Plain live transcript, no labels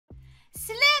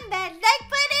Slam that like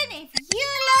button if you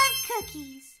love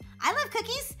cookies. I love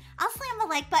cookies. I'll slam the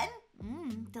like button.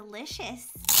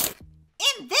 Delicious.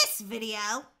 In this video,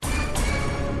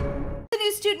 the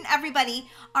new student, everybody.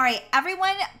 All right,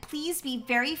 everyone, please be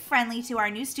very friendly to our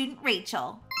new student,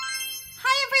 Rachel.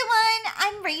 Hi, everyone.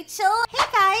 I'm Rachel. Hey,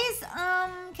 guys.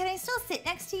 Can I still sit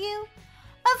next to you?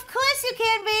 Of course you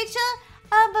can, Rachel.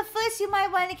 But first you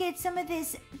might want to get some of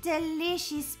this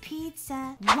delicious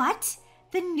pizza. What?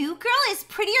 The new girl is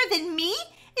prettier than me?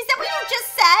 Is that what you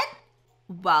just said?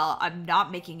 Well, I'm not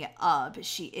making it up.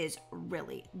 She is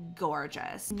really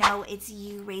gorgeous. No, it's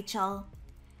you, Rachel.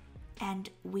 And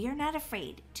we're not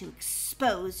afraid to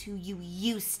expose who you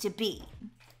used to be.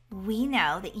 We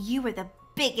know that you were the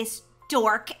biggest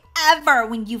dork ever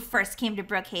when you first came to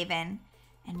Brookhaven.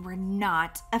 And we're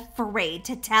not afraid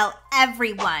to tell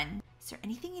everyone. Is there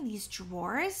anything in these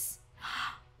drawers?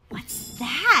 What's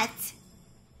that?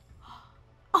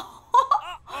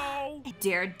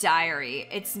 Dear Diary,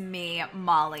 it's me,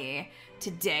 Molly.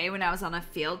 Today when I was on a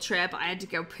field trip, I had to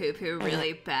go poo-poo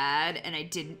really bad and I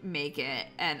didn't make it.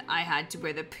 And I had to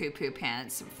wear the poo-poo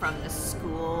pants from the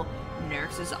school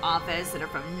nurse's office that are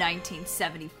from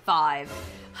 1975.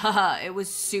 Haha, it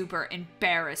was super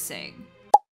embarrassing.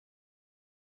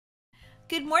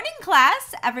 Good morning,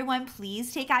 class. Everyone,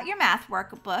 please take out your math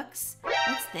workbooks.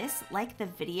 What's this? Like the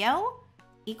video?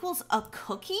 Equals a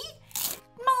cookie?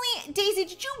 Molly, Daisy,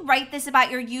 did you write this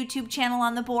about your YouTube channel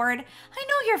on the board? I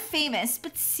know you're famous,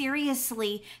 but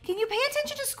seriously, can you pay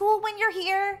attention to school when you're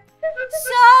here?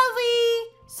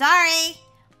 Sorry.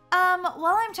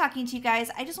 While I'm talking to you guys,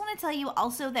 I just want to tell you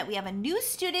also that we have a new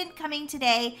student coming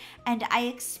today, and I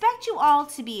expect you all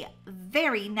to be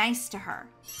very nice to her.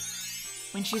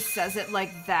 When she says it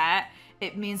like that,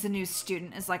 it means the new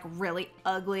student is like really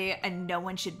ugly and no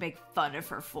one should make fun of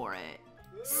her for it.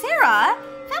 Sarah,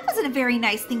 that wasn't a very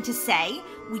nice thing to say.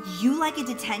 Would you like a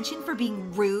detention for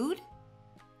being rude?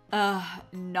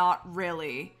 Not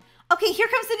really. Okay, here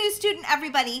comes the new student,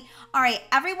 everybody. All right,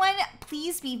 everyone,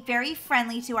 please be very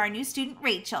friendly to our new student,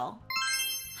 Rachel.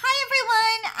 Hi,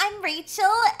 everyone. I'm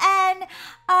Rachel, and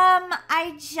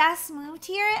I just moved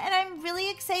here, and I'm really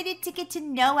excited to get to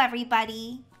know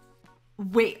everybody.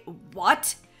 Wait,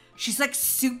 what? She's like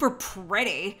super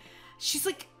pretty. She's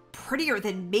like prettier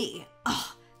than me.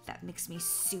 Ugh, that makes me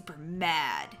super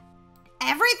mad.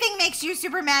 Everything makes you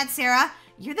super mad, Sarah.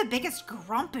 You're the biggest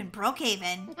grump in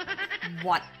Brookhaven.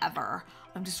 Whatever.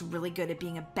 I'm just really good at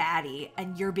being a baddie,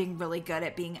 and you're being really good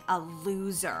at being a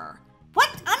loser.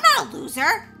 What? I'm not a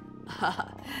loser.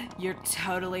 You're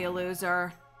totally a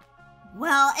loser.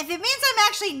 Well, if it means I'm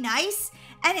actually nice,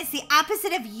 and it's the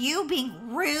opposite of you being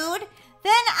rude,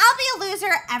 then I'll be a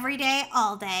loser every day,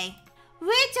 all day.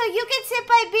 Rachel, you can sit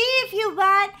by me if you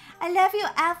want. I love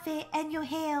your outfit and your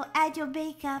hair and your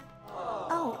makeup.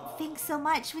 Oh, thanks so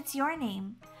much. What's your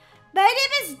name? My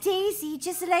name is Daisy,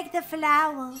 just like the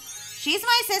flower. She's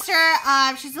my sister.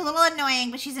 She's a little annoying,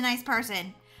 but she's a nice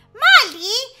person. Molly,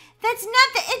 that's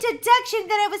not the introduction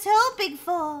that I was hoping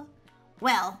for.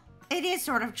 Well, it is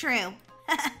sort of true.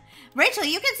 Rachel,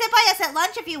 you can sit by us at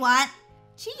lunch if you want.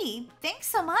 Gee, thanks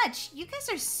so much. You guys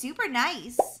are super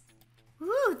nice.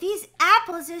 Ooh, these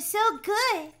apples are so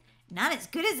good. Not as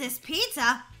good as this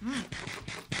pizza.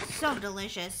 So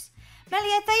delicious. Molly,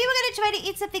 I thought you were going to try to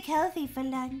eat something healthy for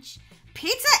lunch.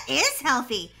 Pizza is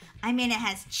healthy. I mean, it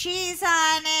has cheese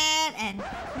on it and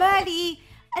Molly,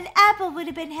 an apple would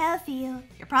have been healthier.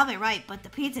 You're probably right, but the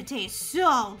pizza tastes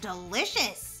so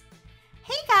delicious.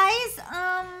 Hey, guys,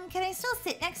 can I still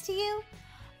sit next to you?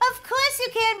 Of course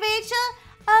you can, Rachel.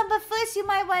 But first you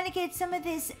might want to get some of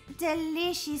this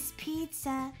delicious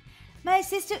pizza. My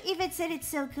sister even said it's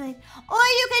so good. Or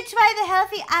you can try the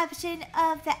healthy option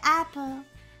of the apple.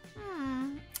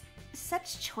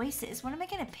 Such choices. What am I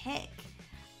going to pick?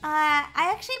 I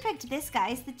actually picked this,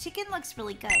 guys. The chicken looks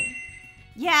really good.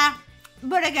 Yeah,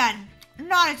 but again,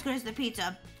 not as good as the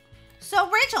pizza. So,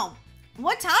 Rachel,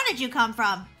 what town did you come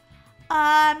from?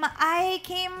 I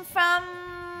came from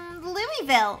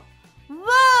Louisville.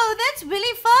 Whoa, that's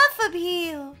really far from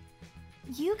here.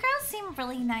 You girls seem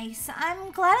really nice.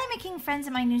 I'm glad I'm making friends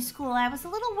in my new school. I was a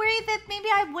little worried that maybe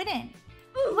I wouldn't.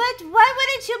 But why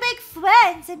wouldn't you make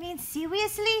friends? I mean,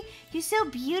 seriously? You're so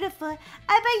beautiful.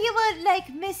 I bet you were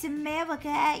like Miss America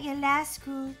at your last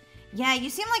school. Yeah, you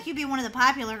seem like you'd be one of the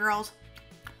popular girls.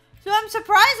 So I'm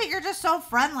surprised that you're just so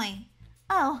friendly.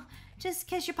 Oh, just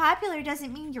because you're popular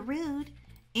doesn't mean you're rude.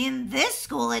 In this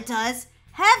school it does.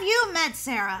 Have you met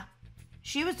Sarah?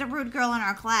 She was the rude girl in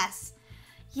our class.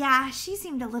 Yeah, she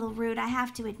seemed a little rude, I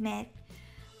have to admit.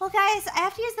 Well, guys, I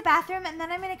have to use the bathroom, and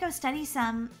then I'm going to go study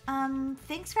some.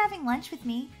 Thanks for having lunch with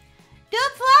me. No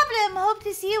hope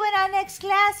to see you in our next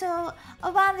class or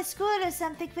around the school or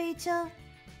something, Rachel.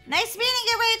 Nice meeting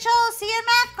you, Rachel. See you in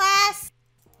math class.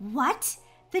 What?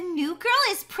 The new girl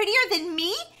is prettier than me?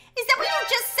 Is that what you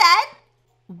just said?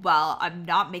 Well, I'm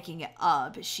not making it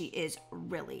up. She is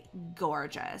really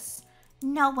gorgeous.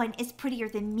 No one is prettier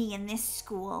than me in this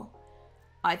school.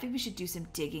 I think we should do some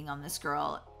digging on this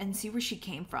girl and see where she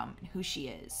came from and who she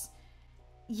is.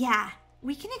 Yeah,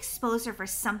 we can expose her for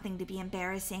something to be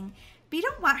embarrassing, but you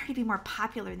don't want her to be more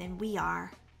popular than we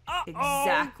are.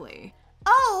 Exactly.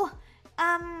 Oh,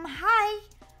 hi.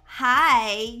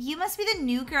 Hi, you must be the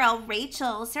new girl,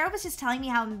 Rachel. Sarah was just telling me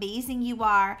how amazing you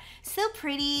are. So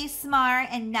pretty, smart,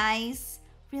 and nice.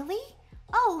 Really?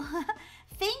 Oh,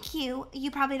 thank you. You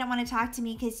probably don't want to talk to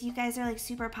me because you guys are like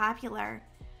super popular.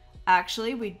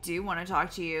 Actually, we do want to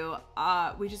talk to you.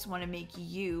 We just want to make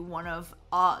you one of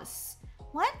us.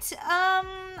 What? I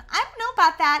don't know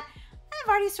about that. I've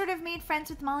already sort of made friends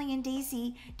with Molly and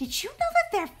Daisy. Did you know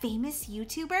that they're famous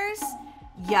YouTubers?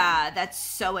 Yeah, that's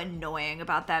so annoying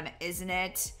about them, isn't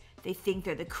it? They think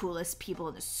they're the coolest people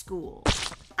in the school.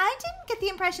 I didn't get the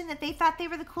impression that they thought they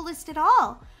were the coolest at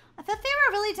all. I thought they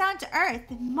were really down to earth.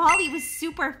 Molly was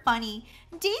super funny.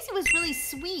 Daisy was really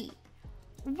sweet.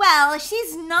 Well,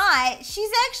 she's not.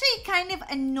 She's actually kind of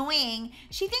annoying.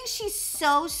 She thinks she's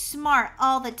so smart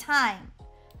all the time.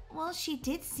 Well, she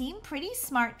did seem pretty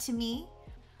smart to me.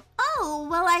 Oh,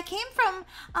 well, I came from,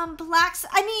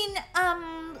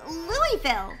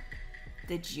 Louisville.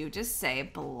 Did you just say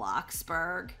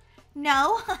Bloxburg?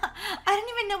 No, I don't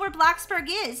even know where Bloxburg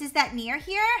is. Is that near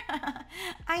here?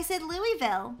 I said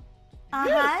Louisville.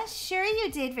 Uh-huh, sure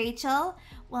you did, Rachel.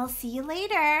 Well, see you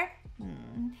later.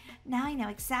 Now I know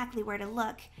exactly where to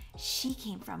look. She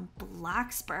came from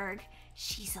Bloxburg.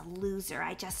 She's a loser,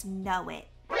 I just know it.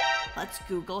 Let's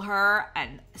Google her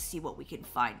and see what we can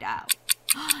find out.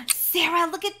 Sarah,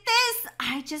 look at this!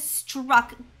 I just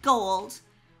struck gold.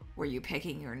 Were you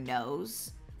picking your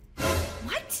nose?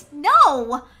 What?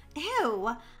 No!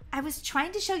 Ew. I was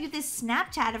trying to show you this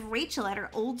Snapchat of Rachel at her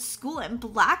old school in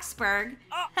Bloxburg.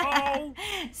 Uh-oh.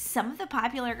 Some of the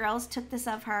popular girls took this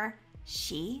of her.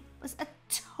 She was a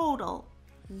total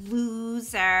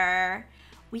loser.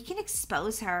 We can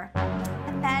expose her,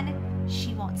 and then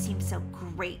she won't seem so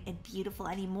great and beautiful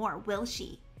anymore, will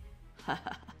she?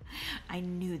 I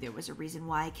knew there was a reason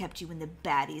why I kept you in the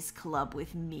Baddies Club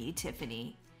with me,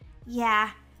 Tiffany.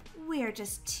 Yeah, we're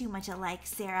just too much alike,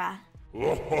 Sarah.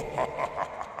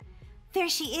 There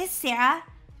she is, Sarah.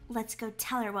 Let's go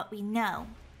tell her what we know.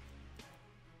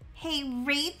 Hey,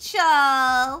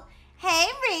 Rachel. Hey,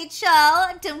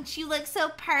 Rachel. Don't you look so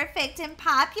perfect and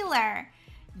popular?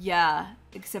 Yeah,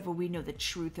 except for we know the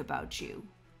truth about you.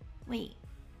 Wait,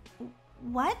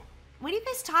 what? What are you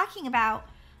guys talking about?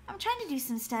 I'm trying to do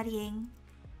some studying.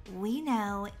 We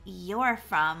know you're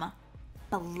from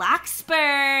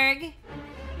Bloxburg.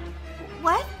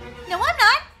 What? No, I'm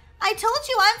not. I told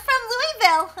you I'm from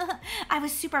Louisville. I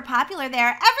was super popular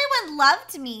there. Everyone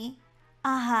loved me.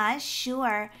 Uh-huh,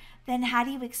 sure. Then how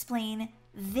do you explain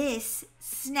this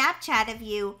Snapchat of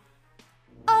you?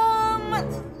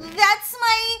 That's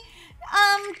my,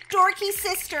 dorky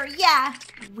sister. Yeah.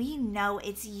 We know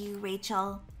it's you,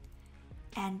 Rachel.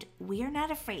 And we're not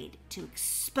afraid to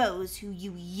expose who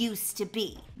you used to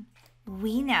be.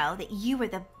 We know that you were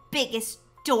the biggest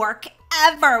dork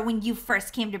ever when you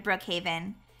first came to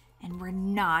Brookhaven. And we're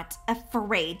not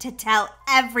afraid to tell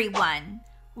everyone.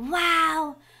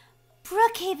 Wow,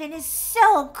 Brookhaven is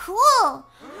so cool.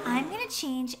 I'm gonna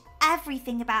change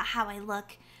everything about how I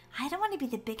look. I don't want to be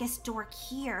the biggest dork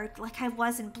here like I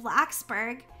was in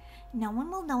Bloxburg. No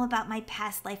one will know about my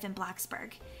past life in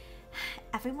Bloxburg.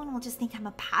 Everyone will just think I'm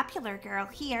a popular girl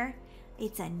here.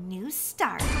 It's a new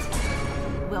start.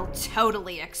 We'll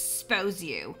totally expose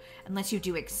you unless you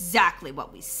do exactly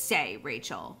what we say,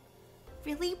 Rachel.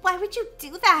 Really? Why would you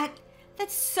do that?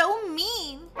 That's so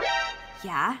mean.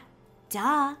 Yeah,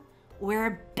 duh.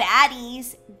 We're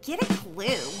baddies. Get a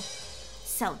clue.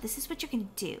 So this is what you're gonna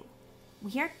do.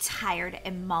 We are tired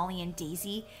of Molly and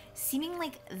Daisy seeming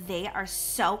like they are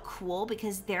so cool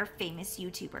because they're famous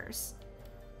YouTubers.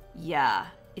 Yeah,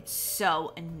 it's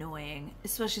so annoying,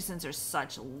 especially since they're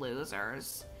such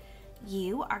losers.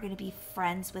 You are gonna be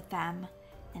friends with them,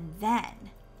 and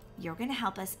then you're gonna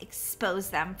help us expose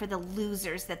them for the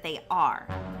losers that they are.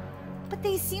 But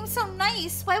they seem so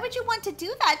nice. Why would you want to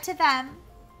do that to them?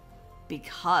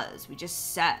 Because we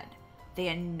just said they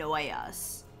annoy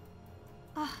us.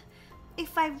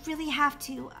 If I really have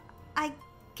to, I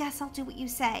guess I'll do what you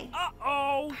say.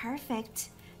 Uh-oh. Perfect.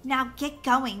 Now get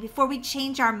going before we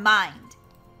change our mind.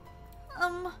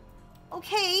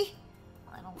 Okay.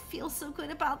 I don't feel so good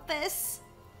about this.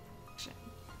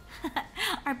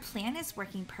 Our plan is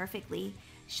working perfectly.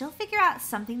 She'll figure out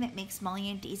something that makes Molly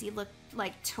and Daisy look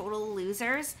like total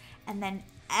losers, and then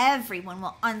everyone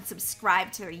will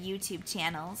unsubscribe to their YouTube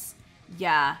channels.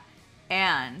 Yeah,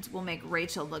 and we'll make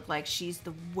Rachel look like she's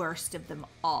the worst of them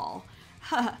all.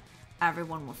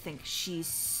 Everyone will think she's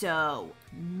so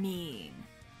mean.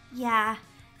 Yeah,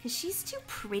 because she's too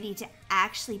pretty to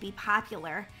actually be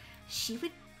popular. She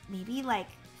would maybe, like,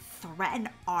 threaten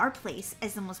our place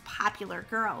as the most popular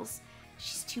girls.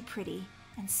 She's too pretty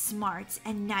and smart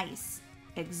and nice.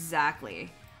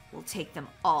 Exactly. We'll take them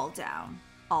all down.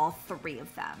 All 3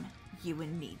 of them. You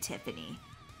and me, Tiffany.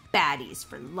 Baddies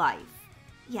for life.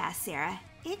 Yeah, Sarah,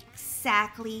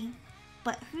 exactly.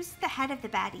 But who's the head of the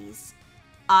baddies?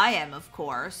 I am, of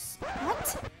course.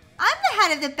 What? I'm the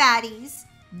head of the baddies.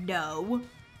 No,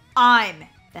 I'm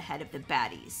the head of the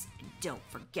baddies. And don't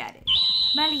forget it.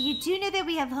 Molly, you do know that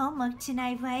we have homework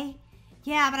tonight, right?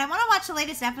 Yeah, but I want to watch the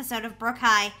latest episode of Brook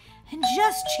High and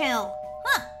just chill.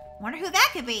 Huh, wonder who that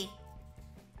could be.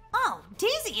 Oh,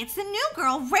 Daisy, it's the new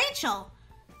girl, Rachel.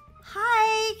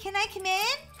 Hi, can I come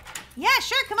in? Yeah,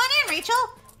 sure, come on in, Rachel.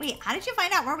 Wait, how did you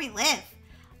find out where we live?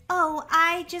 Oh,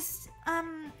 I just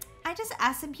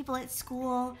asked some people at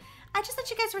school. I just thought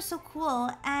you guys were so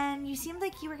cool, and you seemed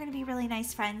like you were going to be really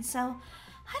nice friends, so I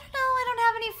don't know, I don't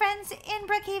have any friends in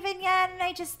Brookhaven yet, and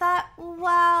I just thought,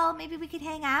 well, maybe we could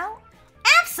hang out?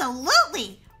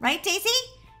 Absolutely! Right, Daisy?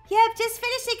 Yep, just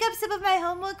finishing up some of my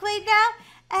homework right now,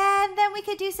 and then we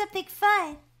could do something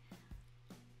fun.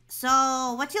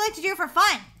 So, what do you like to do for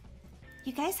fun?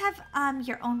 You guys have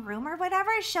your own room or whatever?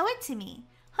 Show it to me.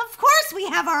 Of course we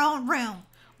have our own room.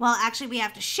 Well, actually, we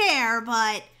have to share,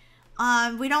 but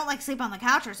we don't like sleep on the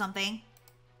couch or something.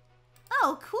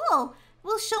 Oh, cool.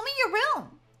 Well, show me your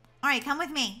room. All right, come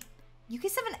with me. You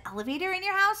guys have an elevator in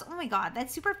your house? Oh my god,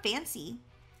 that's super fancy.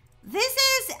 This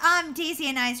is Daisy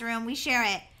and I's room. We share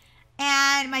it.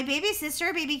 And my baby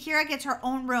sister, baby Kira, gets her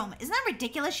own room. Isn't that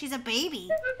ridiculous? She's a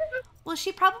baby. Well,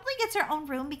 she probably gets her own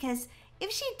room because if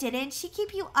she didn't, she'd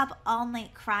keep you up all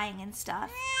night crying and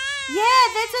stuff. Yeah,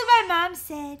 that's what my mom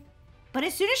said. But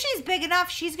as soon as she's big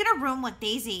enough, she's gonna room with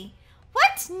Daisy.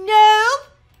 What? No!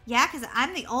 Yeah, because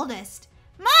I'm the oldest.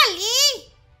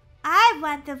 Molly! I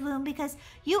want the room because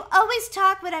you always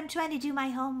talk when I'm trying to do my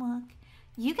homework.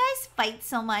 You guys fight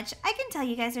so much. I can tell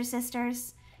you guys are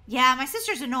sisters. Yeah, my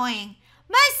sister's annoying.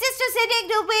 My sister's an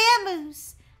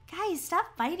ignoramus. Guys,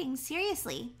 stop fighting,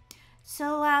 seriously.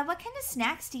 So, what kind of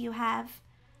snacks do you have?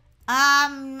 I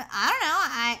don't know.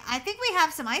 I think we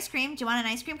have some ice cream. Do you want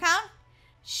an ice cream cone?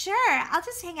 Sure, I'll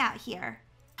just hang out here.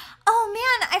 Oh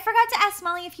man, I forgot to ask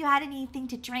Molly if you had anything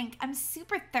to drink. I'm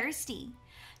super thirsty.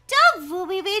 Don't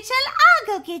worry, Rachel.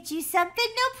 I'll go get you something,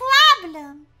 no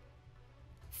problem.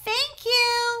 Thank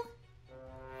you.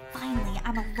 Finally,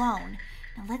 I'm alone.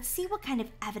 Now let's see what kind of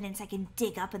evidence I can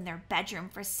dig up in their bedroom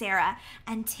for Sarah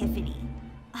and Tiffany.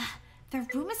 Their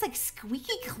room is like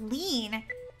squeaky clean.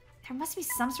 There must be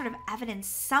some sort of evidence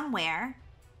somewhere.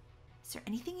 Is there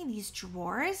anything in these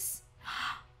drawers?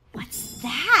 What's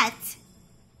that?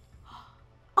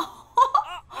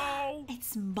 Oh,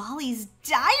 it's Molly's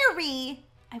diary.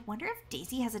 I wonder if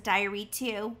Daisy has a diary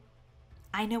too.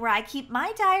 I know where I keep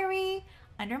my diary,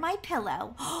 under my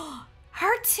pillow.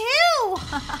 Her too!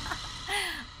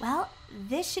 Well,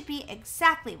 this should be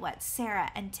exactly what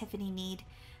Sarah and Tiffany need.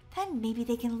 Then maybe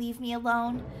they can leave me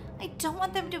alone. I don't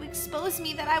want them to expose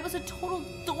me that I was a total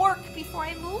dork before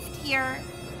I moved here.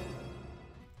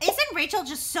 Isn't Rachel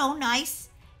just so nice?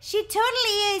 She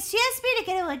totally is. She asked me to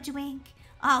get her a drink.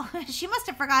 Oh, she must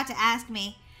have forgot to ask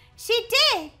me. She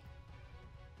did.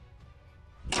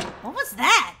 What was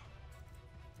that?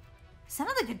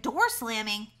 Sounded like a door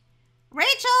slamming.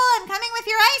 Rachel, I'm coming with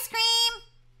your ice cream.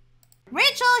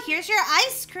 Rachel, here's your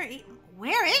ice cream.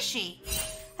 Where is she?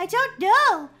 I don't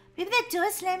know. Maybe that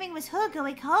door slamming was her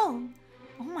going home.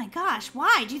 Oh my gosh,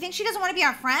 why? Do you think she doesn't want to be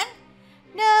our friend?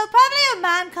 No, probably her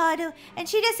mom called her and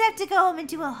she just have to go home and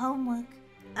do her homework.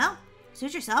 Oh,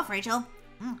 suit yourself, Rachel.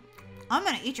 I'm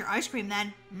gonna eat your ice cream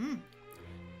then.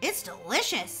 It's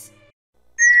delicious.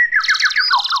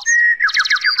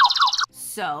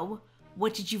 So,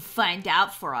 what did you find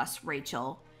out for us,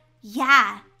 Rachel?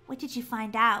 Yeah, what did you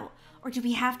find out? Or do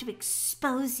we have to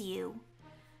expose you?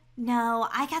 No,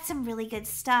 I got some really good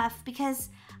stuff because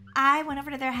I went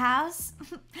over to their house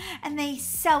and they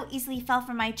so easily fell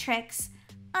for my tricks.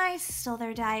 I stole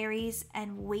their diaries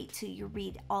and wait till you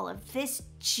read all of this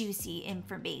juicy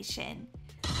information.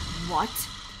 What?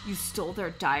 You stole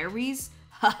their diaries?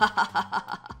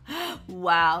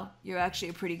 Wow, you're actually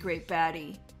a pretty great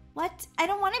baddie. What? I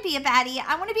don't want to be a baddie.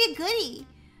 I want to be a goodie.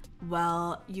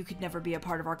 Well, you could never be a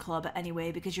part of our club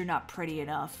anyway because you're not pretty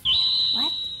enough.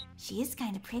 What? She is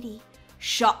kind of pretty.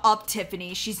 Shut up,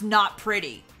 Tiffany. She's not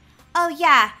pretty. Oh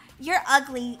yeah, you're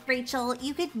ugly, Rachel.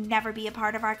 You could never be a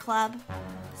part of our club.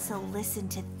 So listen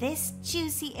to this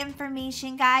juicy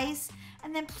information, guys.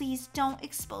 And then please don't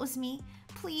expose me.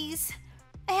 Please.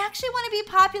 I actually want to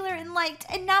be popular and liked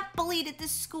and not bullied at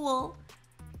this school.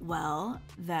 Well,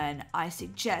 then I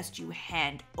suggest you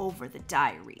hand over the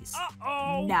diaries.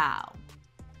 Uh-oh. Now.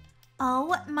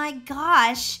 Oh my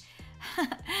gosh.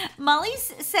 Molly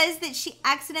says that she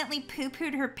accidentally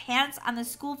poo-pooed her pants on the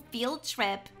school field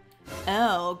trip.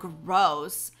 Oh,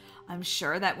 gross. I'm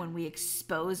sure that when we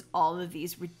expose all of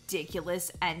these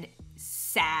ridiculous and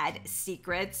sad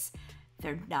secrets,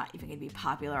 they're not even going to be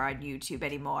popular on YouTube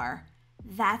anymore.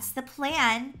 That's the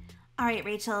plan. All right,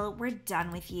 Rachel, we're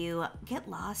done with you. Get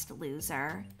lost,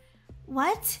 loser.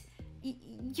 What?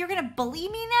 You're gonna bully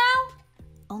me now?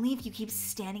 Only if you keep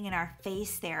standing in our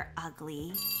face there,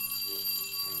 ugly.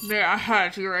 May I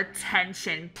have your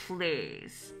attention,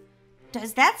 please?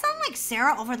 Does that sound like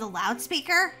Sarah over the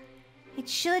loudspeaker? It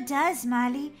sure does,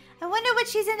 Molly. I wonder what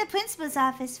she's in the principal's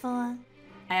office for.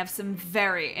 I have some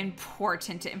very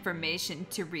important information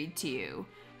to read to you.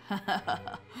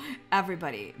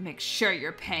 Everybody, make sure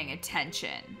you're paying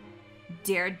attention.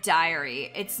 Dear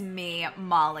Diary, it's me,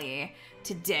 Molly.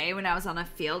 Today, when I was on a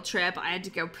field trip, I had to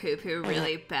go poo-poo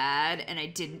really bad, and I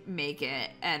didn't make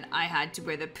it. And I had to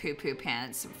wear the poo-poo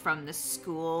pants from the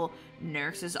school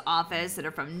nurse's office that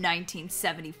are from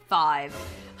 1975.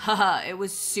 Haha, it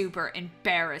was super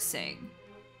embarrassing.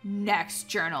 Next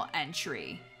journal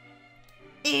entry.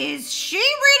 Is she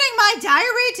reading my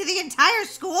diary to the entire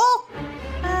school?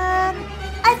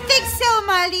 I think so,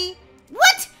 Molly.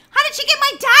 What? How did she get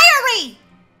my diary?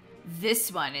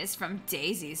 This one is from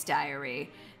Daisy's diary.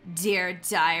 Dear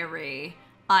Diary,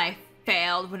 I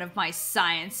failed one of my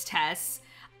science tests.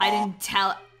 I didn't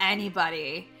tell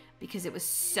anybody because it was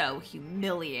so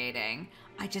humiliating.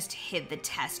 I just hid the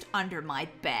test under my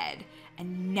bed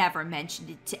and never mentioned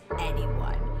it to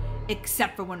anyone.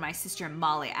 Except for when my sister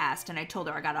Molly asked and I told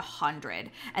her I got 100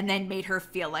 and then made her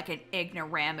feel like an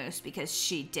ignoramus because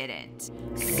she didn't.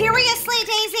 Seriously,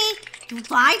 Daisy? You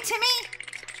lied to me?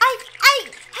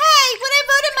 Hey, when I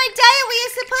voted my diary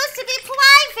is supposed to be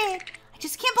private. I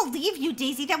just can't believe you,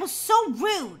 Daisy. That was so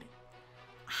rude.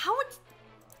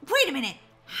 Wait a minute.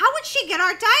 How would she get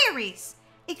our diaries?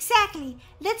 Exactly.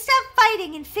 Let's stop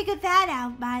fighting and figure that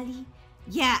out, Molly.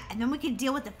 Yeah, and then we can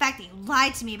deal with the fact that you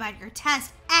lied to me about your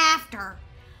test after.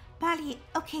 Molly,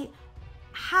 okay,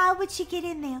 how would she get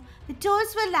in there? The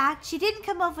doors were locked. She didn't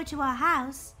come over to our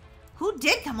house. Who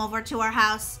did come over to our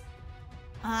house?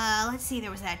 Let's see, there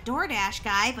was that DoorDash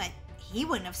guy, but he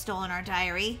wouldn't have stolen our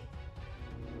diary.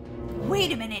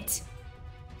 Wait a minute.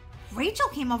 Rachel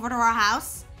came over to our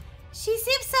house. She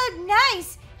seems so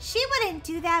nice. She wouldn't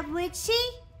do that, would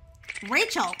she?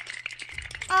 Rachel.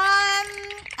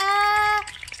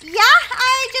 Yeah,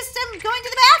 I just am going to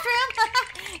the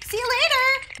bathroom. See you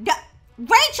later.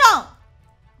 Rachel!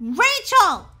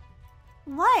 Rachel!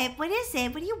 What? What is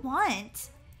it? What do you want?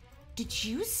 Did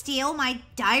you steal my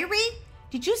diary?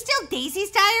 Did you steal Daisy's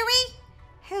diary?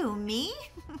 Who, me?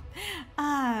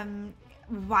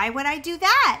 Why would I do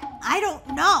that? I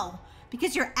don't know.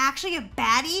 Because you're actually a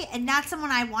baddie and not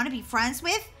someone I want to be friends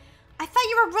with? I thought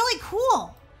you were really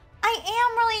cool. I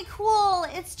am really cool.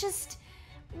 It's just,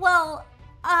 well,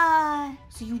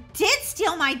 so you did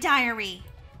steal my diary.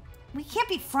 We can't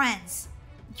be friends.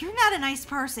 You're not a nice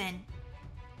person.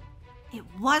 It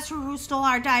was who stole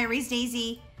our diaries,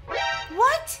 Daisy.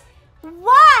 What?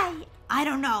 Why? I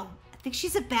don't know. I think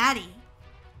she's a baddie.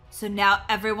 So now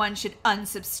everyone should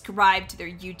unsubscribe to their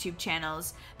YouTube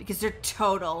channels because they're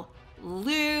total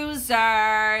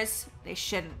losers. They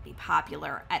shouldn't be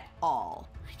popular at all.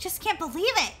 I just can't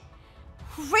believe it.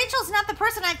 Rachel's not the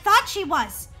person I thought she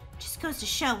was. Just goes to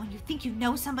show when you think you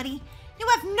know somebody, you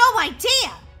have no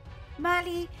idea.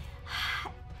 Molly,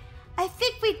 I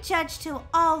think we judged her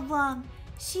all wrong.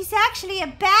 She's actually a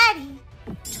baddie.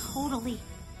 Totally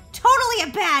a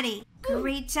baddie.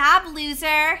 Great job,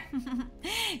 loser.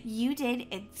 You did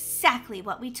exactly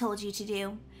what we told you to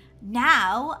do.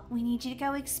 Now, we need you to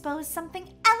go expose something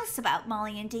else about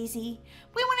Molly and Daisy.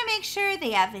 We want to make sure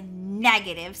they have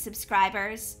negative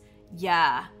subscribers.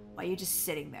 Yeah, why are you just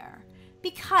sitting there?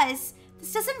 Because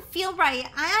this doesn't feel right.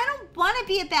 I don't want to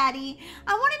be a baddie.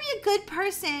 I want to be a good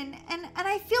person. And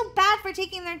I feel bad for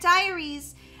taking their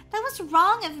diaries. That was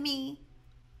wrong of me.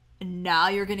 Now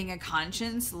you're getting a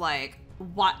conscience? Like,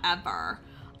 whatever.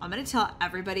 I'm gonna tell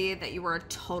everybody that you were a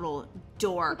total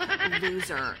dork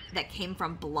loser that came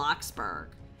from Bloxburg.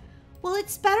 Well,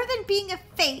 it's better than being a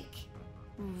fake.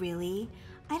 Really?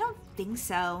 I don't think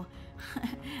so.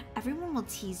 Everyone will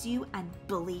tease you and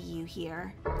bully you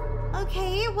here.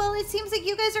 Okay, well, it seems like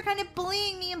you guys are kind of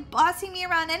bullying me and bossing me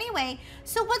around anyway.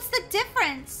 So what's the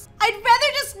difference? I'd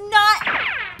rather just not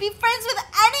be friends with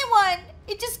anyone.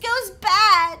 It just goes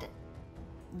bad.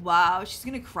 Wow, she's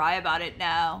gonna cry about it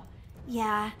now.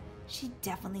 Yeah, she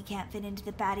definitely can't fit into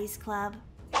the Baddies Club.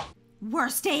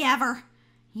 Worst day ever.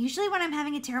 Usually when I'm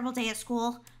having a terrible day at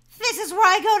school, this is where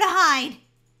I go to hide.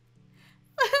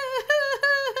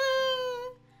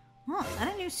 Oh, is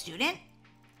that a new student?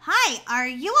 Hi, are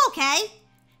you okay?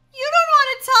 You don't want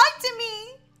to talk to me.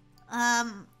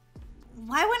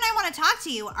 Why wouldn't I want to talk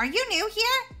to you? Are you new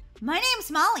here? My name's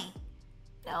Molly.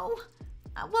 No.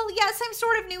 Well, yes, I'm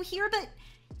sort of new here, but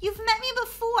you've met me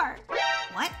before.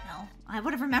 What? No, I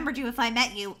would have remembered you if I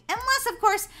met you. Unless, of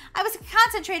course, I was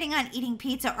concentrating on eating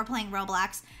pizza or playing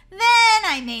Roblox. Then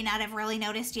I may not have really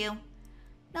noticed you.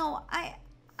 No,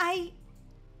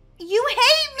 you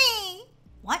hate me.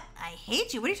 What? I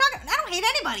hate you? What are you talking about? I don't hate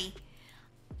anybody.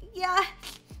 Yeah,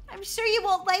 I'm sure you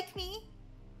won't like me.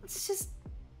 It's just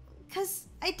because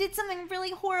I did something really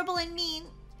horrible and mean,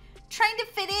 trying to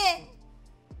fit in.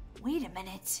 Wait a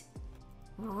minute.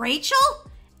 Rachel?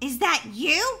 Is that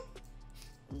you?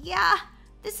 Yeah,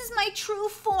 this is my true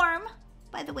form.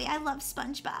 By the way, I love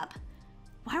SpongeBob.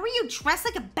 Why were you dressed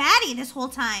like a baddie this whole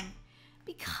time?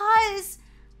 Because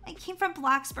I came from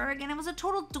Bloxburg and I was a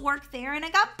total dork there and I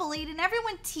got bullied and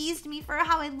everyone teased me for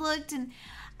how I looked and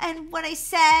what I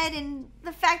said and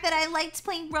the fact that I liked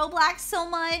playing Roblox so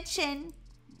much and...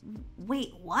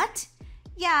 Wait, what?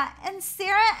 Yeah, and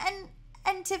Sarah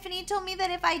and Tiffany told me that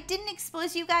if I didn't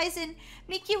expose you guys and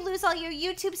make you lose all your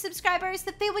YouTube subscribers,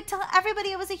 that they would tell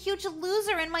everybody I was a huge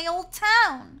loser in my old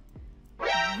town.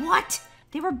 What?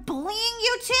 They were bullying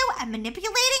you too and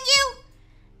manipulating you?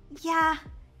 Yeah,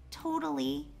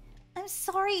 totally. I'm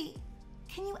sorry.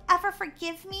 Can you ever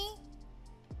forgive me?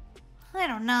 I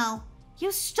don't know.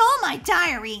 You stole my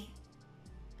diary.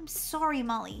 I'm sorry,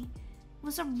 Molly. It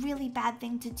was a really bad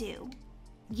thing to do.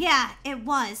 Yeah, it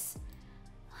was.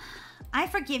 I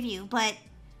forgive you, but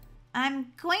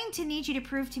I'm going to need you to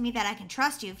prove to me that I can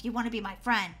trust you if you want to be my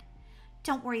friend.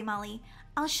 Don't worry, Molly.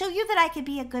 I'll show you that I can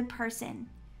be a good person.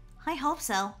 I hope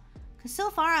so, because so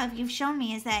far all you've shown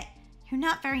me is that you're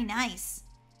not very nice.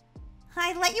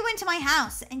 I let you into my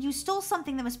house, and you stole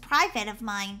something that was private of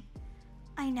mine.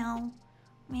 I know.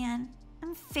 Man,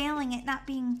 I'm failing at not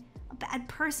being a bad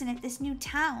person at this new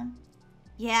town.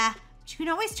 Yeah, but you can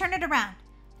always turn it around,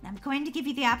 and I'm going to give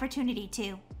you the opportunity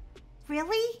to.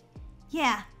 Really?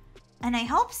 Yeah, and I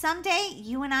hope someday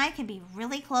you and I can be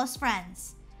really close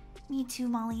friends. Me too,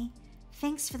 Molly.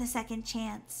 Thanks for the second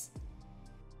chance.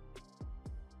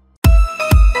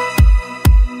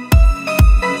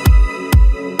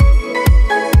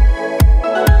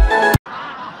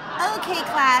 Okay,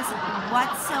 class,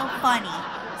 what's so funny?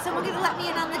 Someone gonna let me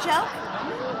in on the joke?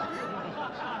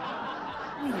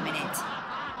 Wait a minute.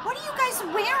 What are you guys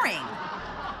wearing?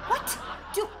 What?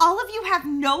 Do all of you have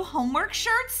no homework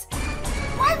shirts?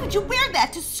 Why would you wear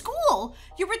that to school?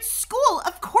 You're at school.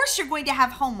 Of course you're going to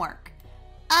have homework.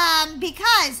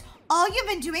 Because all you've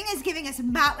been doing is giving us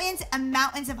mountains and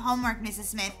mountains of homework, Mrs.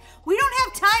 Smith. We don't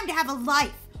have time to have a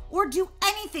life or do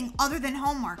anything other than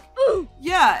homework.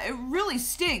 Yeah, it really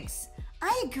stinks.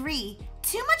 I agree.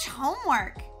 Too much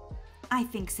homework. I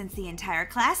think since the entire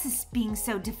class is being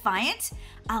so defiant,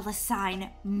 I'll assign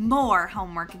more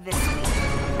homework this week.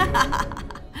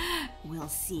 We'll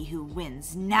see who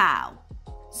wins now.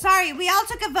 Sorry, we all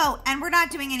took a vote and we're not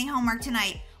doing any homework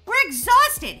tonight. We're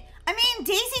exhausted. I mean,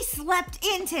 Daisy slept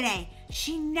in today.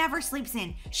 She never sleeps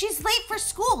in. She's late for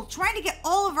school trying to get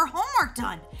all of her homework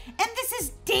done. And this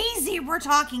is Daisy we're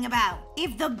talking about.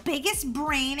 If the biggest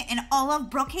brain in all of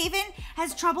Brookhaven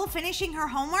has trouble finishing her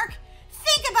homework,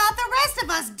 think about the rest of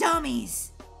us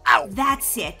dummies. Ow.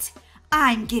 That's it.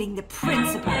 I'm getting the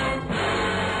principal.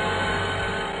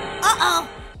 Uh-oh,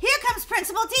 here comes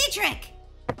Principal Dietrich.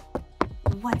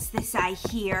 What's this I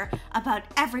hear about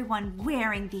everyone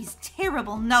wearing these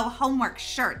terrible no homework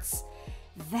shirts?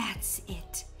 That's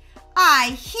it.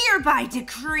 I hereby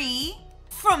decree,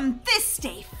 from this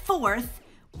day forth,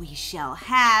 we shall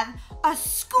have a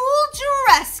school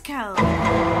dress code.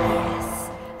 Yes,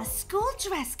 a school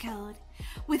dress code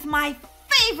with my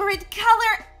favorite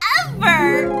color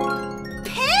ever,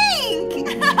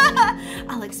 pink.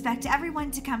 I'll expect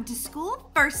everyone to come to school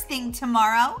first thing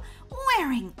tomorrow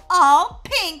wearing all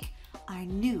pink, our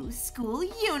new school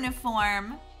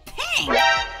uniform. Pink?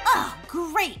 Oh,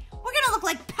 great. We're gonna look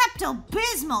like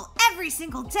Pepto-Bismol every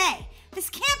single day. This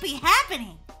can't be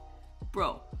happening.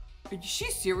 Bro, is she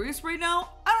serious right now?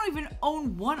 I don't even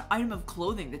own one item of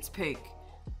clothing that's pink.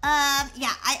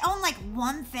 Yeah, I own like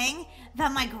one thing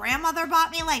that my grandmother bought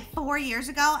me like 4 years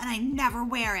ago and I never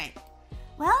wear it.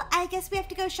 Well, I guess we have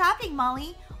to go shopping,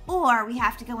 Molly. Or we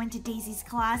have to go into Daisy's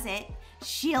closet.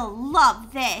 She'll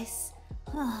love this.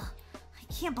 Ugh,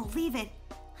 I can't believe it.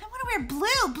 I want to wear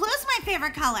blue. Blue's my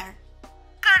favorite color.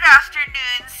 Good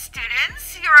afternoon,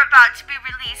 students. You're about to be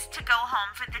released to go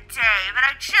home for the day, but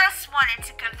I just wanted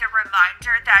to give the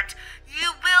reminder that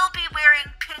you will be wearing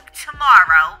pink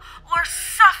tomorrow or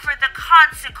suffer the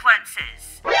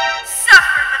consequences.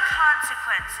 Suffer the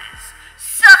consequences.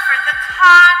 Suffer the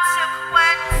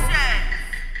consequences.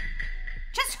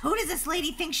 Just who does this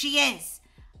lady think she is?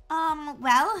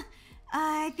 Well,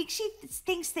 I think she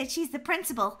thinks that she's the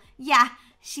principal. Yeah,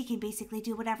 she can basically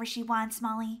do whatever she wants,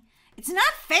 Molly. It's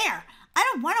not fair. I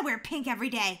don't want to wear pink every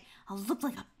day. I'll look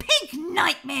like a pink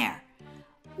nightmare.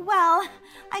 Well,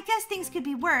 I guess things could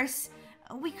be worse.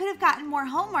 We could have gotten more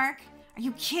homework. Are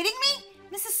you kidding me?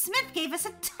 Mrs. Smith gave us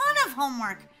a ton of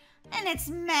homework. And it's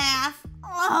math.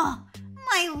 Oh,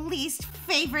 my least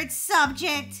favorite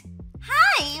subject.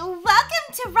 Hi,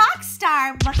 welcome to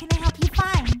Rockstar. What can I help you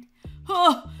find?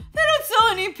 Oh, they don't sell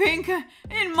any pink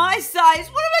in my size.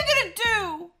 What am I gonna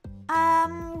do?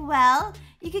 Well,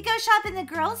 you could go shop in the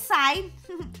girls' side.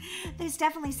 There's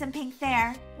definitely some pink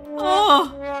there.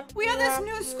 Oh, we have this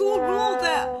new school rule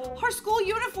that our school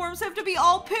uniforms have to be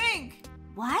all pink.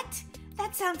 What?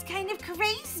 That sounds kind of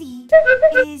crazy.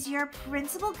 Is your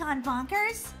principal gone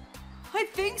bonkers? I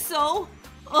think so.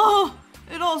 Oh,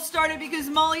 it all started because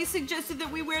Molly suggested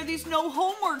that we wear these no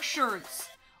homework shirts.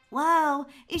 Whoa,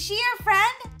 is she your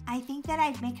friend? I think that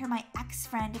I'd make her my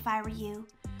ex-friend if I were you.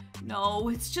 No,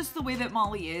 it's just the way that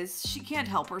Molly is. She can't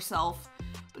help herself.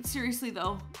 But seriously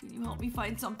though, can you help me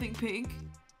find something pink?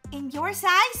 In your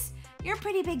size? You're a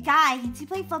pretty big guy. Do you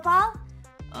play football?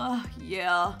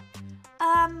 Yeah.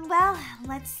 Well,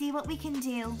 let's see what we can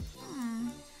do.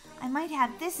 I might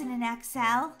have this in an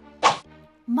XL.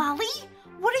 Molly,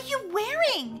 what are you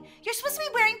wearing? You're supposed to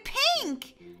be wearing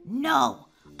pink. No,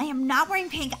 I am not wearing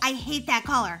pink. I hate that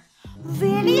color.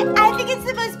 Really? I think it's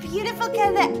the most beautiful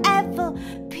color ever.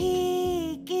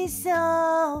 Pink is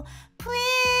so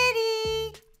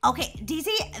pretty. Okay,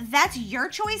 Daisy, that's your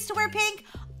choice to wear pink.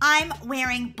 I'm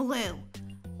wearing blue.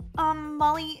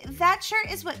 Molly, that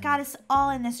shirt is what got us all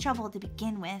in this trouble to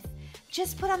begin with.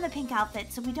 Just put on the pink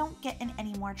outfit so we don't get in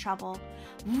any more trouble.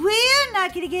 We're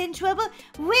not gonna get in trouble.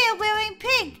 We're wearing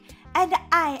pink. And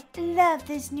I love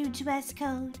this new dress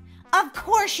code. Of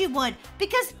course you would,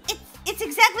 because it's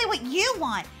exactly what you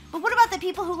want. But what about the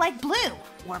people who like blue,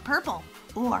 or purple,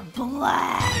 or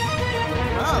black?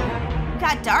 Whoa,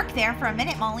 got dark there for a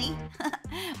minute, Molly.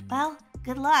 Well,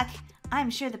 good luck. I'm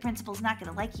sure the principal's not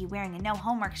gonna like you wearing a no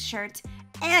homework shirt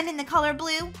and in the color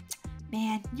blue.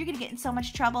 Man, you're gonna get in so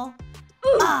much trouble.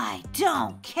 I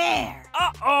don't care.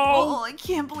 Oh, I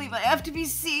can't believe I have to be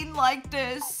seen like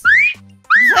this.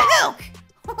 Luke,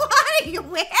 what are you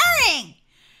wearing?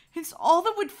 It's all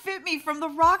that would fit me from the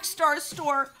Rockstar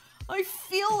store. I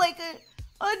feel like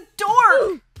a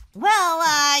dork.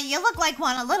 Well, you look like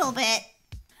one a little bit.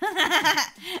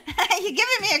 You're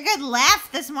giving me a good laugh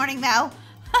this morning, though.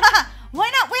 Why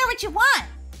not wear what you want?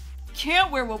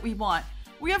 Can't wear what we want.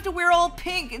 We have to wear all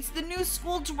pink. It's the new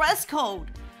school dress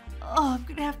code. Oh, I'm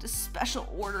gonna have to special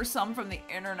order some from the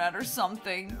internet or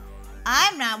something.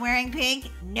 I'm not wearing pink.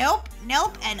 Nope,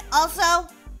 nope, and also,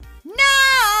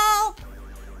 nope.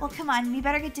 Well, come on, we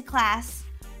better get to class.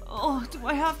 Oh, do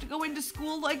I have to go into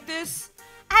school like this?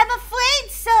 I'm afraid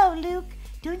so, Luke.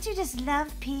 Don't you just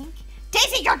love pink?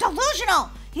 Daisy, you're delusional.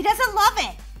 He doesn't love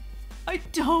it. I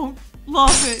don't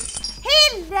love it.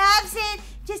 He loves it,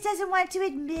 just doesn't want to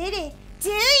admit it. Do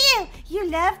you? You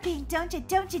love pink, don't you?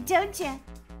 Don't you? Don't you?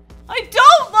 I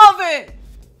don't love it.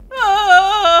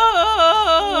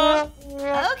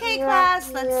 Okay,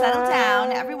 class, let's settle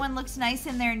down. Everyone looks nice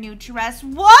in their new dress.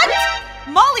 What?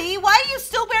 Molly, why are you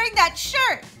still wearing that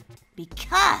shirt?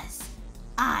 Because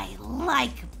I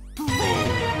like blue.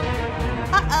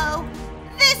 Uh-oh,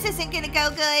 this isn't gonna go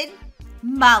good.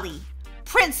 Molly,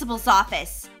 principal's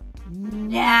office.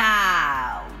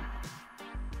 Now.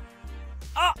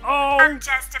 Uh-oh. I'm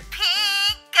just a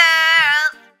pink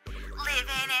girl,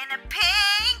 living in a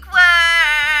pink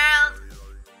world.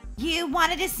 You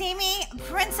wanted to see me,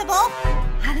 principal?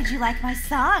 How did you like my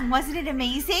song? Wasn't it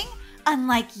amazing?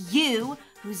 Unlike you,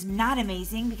 who's not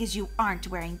amazing because you aren't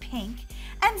wearing pink.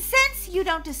 And since you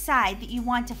don't decide that you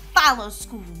want to follow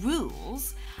school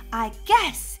rules, I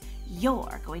guess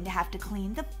you're going to have to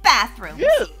clean the bathrooms,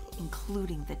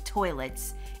 including the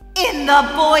toilets, in the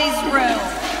boys' room.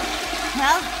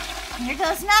 Well, here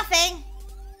goes nothing.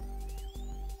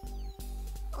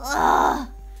 Ugh,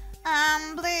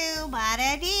 I'm blue,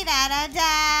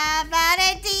 ba-da-dee-da-da-da,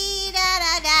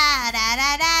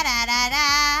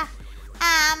 ba-da-dee-da-da-da-da-da-da-da-da.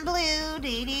 I'm blue,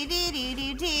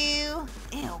 dee-dee-dee-dee-dee-doo.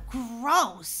 Ew,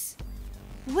 gross.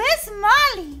 Where's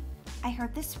Molly? I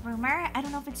heard this rumor, I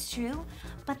don't know if it's true,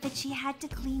 but that she had to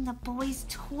clean the boys'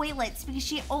 toilets because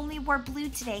she only wore blue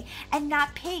today and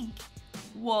not pink.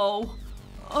 Whoa.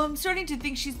 I'm starting to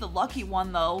think she's the lucky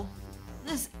one, though.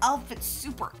 This outfit's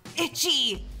super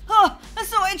itchy. Oh, it's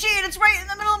so itchy and it's right in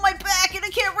the middle of my back and I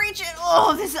can't reach it.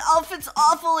 Oh, this outfit's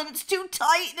awful and it's too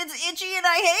tight and it's itchy and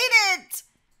I hate it.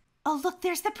 Oh, look,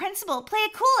 there's the principal. Play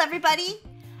it cool, everybody.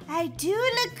 I do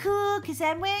look cool because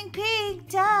I'm wearing pink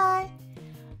dye.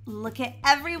 Look at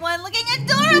everyone looking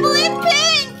adorable in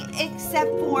pink,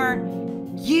 except for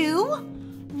you.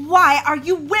 Why are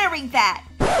you wearing that?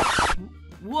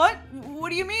 What?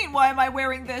 What do you mean? Why am I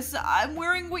wearing this? I'm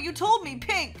wearing what you told me,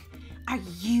 pink. Are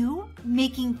you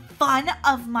making fun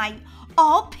of my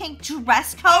all pink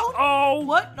dress code? Oh,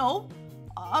 what? No,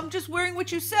 I'm just wearing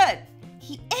what you said.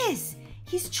 He is.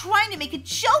 He's trying to make a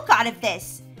joke out of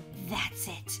this. That's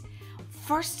it.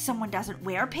 First someone doesn't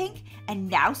wear pink, and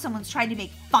now someone's trying to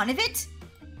make fun of it?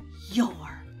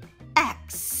 You're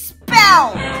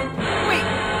expelled! Wait,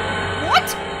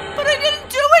 what? But I didn't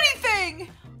do anything!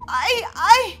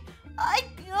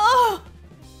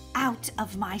 Out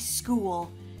of my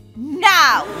school.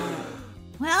 Now!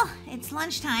 Well, it's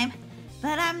lunchtime,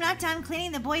 but I'm not done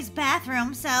cleaning the boys'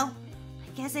 bathroom, so I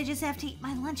guess I just have to eat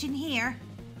my lunch in here.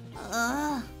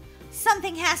 Ugh.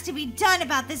 Something has to be done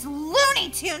about this Looney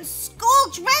Tunes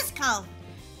school dress code.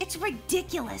 It's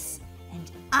ridiculous,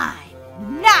 and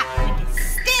I'm not going to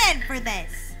stand for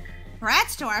this.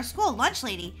 Congrats to our school lunch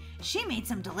lady. She made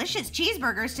some delicious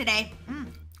cheeseburgers today.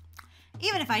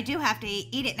 Even if I do have to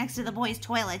eat it next to the boys'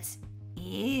 toilets.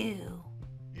 Ew.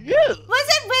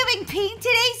 Wasn't wearing pink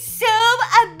today so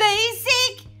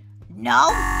amazing?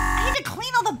 No, I had to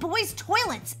clean all the boys'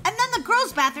 toilets and then the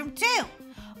girls' bathroom too.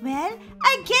 Well,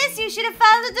 I guess you should have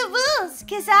followed the rules,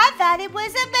 because I thought it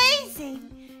was amazing.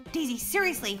 Daisy,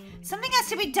 seriously, something has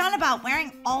to be done about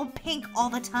wearing all pink all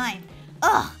the time.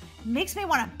 Ugh, it makes me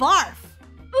want to barf.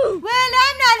 Well,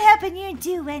 I'm not helping you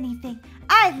do anything.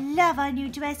 I love our new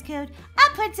dress code. Our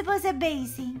principal's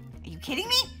amazing. Are you kidding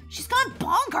me? She's gone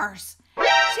bonkers. She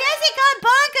hasn't gone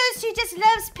bonkers. She just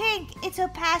loves pink. It's her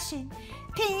passion.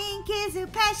 Pink is her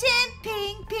passion.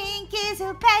 Pink, pink is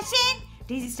her passion.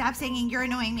 Daisy, stop singing. You're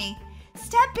annoying me.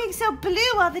 Stop being so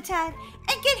blue all the time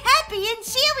and get happy and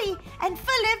cheery and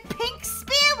full of pink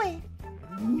spirit.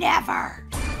 Never.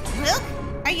 Luke,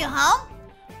 are you home?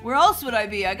 Where else would I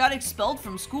be? I got expelled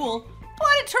from school. But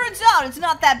it turns out it's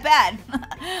not that bad.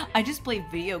 I just play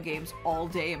video games all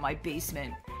day in my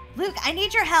basement. Luke, I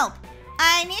need your help.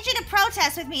 I need you to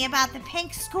protest with me about the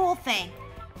pink school thing.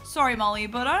 Sorry, Molly,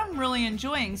 but I'm really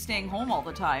enjoying staying home all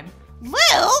the time.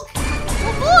 Luke!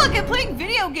 Well, look, I'm playing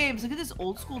video games. Look at this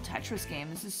old school Tetris game.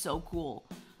 This is so cool.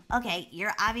 Okay,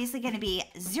 you're obviously going to be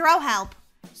zero help.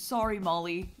 Sorry,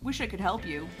 Molly. Wish I could help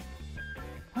you.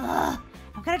 Ugh,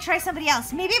 I'm going to try somebody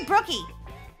else. Maybe Brookie.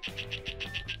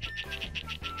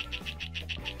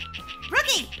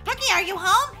 Brookie, are you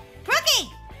home? Brookie!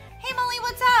 Hey, Molly,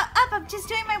 what's up? I'm just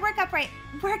doing my workout right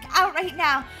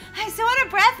now. I'm so out of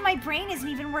breath, my brain isn't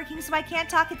even working, so I can't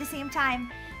talk at the same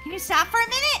time. Can you stop for a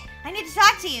minute? I need to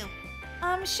talk to you.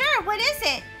 Sure, what is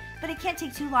it? But it can't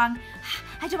take too long.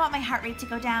 I don't want my heart rate to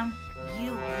go down.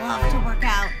 You love to work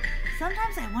out.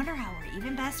 Sometimes I wonder how we're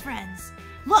even best friends.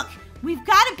 Look, we've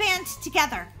got to band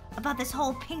together about this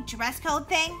whole pink dress code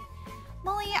thing.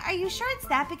 Molly, are you sure it's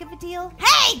that big of a deal?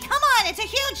 Hey, come on, it's a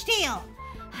huge deal.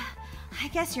 I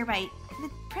guess you're right. The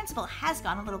principal has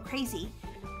gone a little crazy.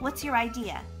 What's your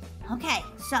idea? Okay,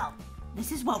 so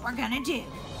this is what we're gonna do.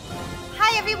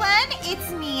 Hi everyone, it's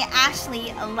me,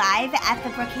 Ashley, live at the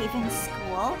Brookhaven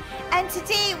School. And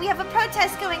today we have a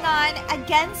protest going on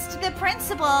against the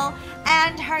principal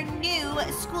and her new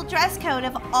school dress code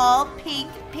of all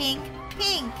pink, pink,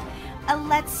 pink.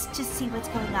 Let's just see what's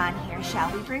going on here,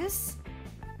 shall we, Bruce?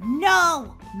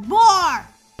 No more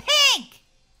pink!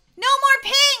 No more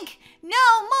pink!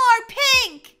 No more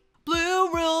pink!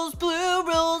 Blue rules,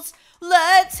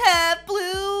 let's have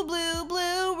blue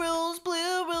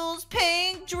rules,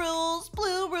 pink drills,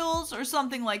 blue rules, or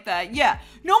something like that. Yeah,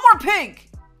 no more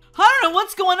pink. I don't know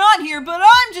what's going on here, but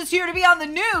I'm just here to be on the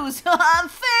news. I'm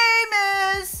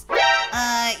famous.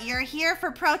 You're here for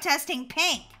protesting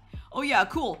pink. Oh yeah,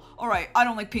 cool. All right, I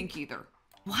don't like pink either.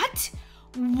 What?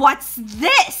 What's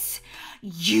this?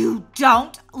 You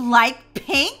don't like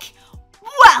pink?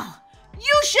 Well,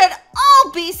 you should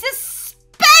all be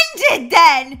suspended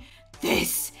then.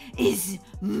 This is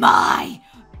my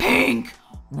pink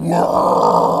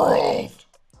world.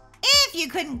 If you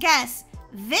couldn't guess,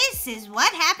 this is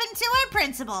what happened to our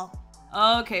principal.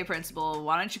 Okay, Principal,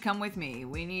 why don't you come with me?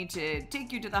 We need to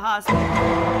take you to the hospital.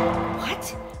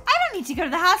 What? I don't need to go to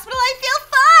the hospital. I feel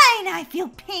fine. I feel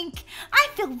pink. I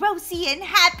feel rosy and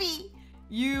happy.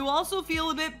 You also feel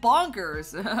a bit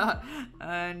bonkers.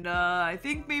 And I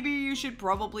think maybe you should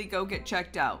probably go get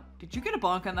checked out. Did you get a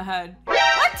bonk on the head?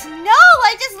 What? No,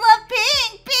 I just love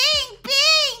pink, pink,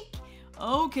 pink.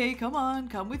 Okay, come on,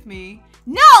 come with me.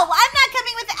 No, I'm not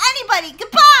coming with anybody.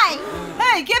 Goodbye.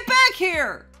 Hey, get back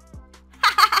here!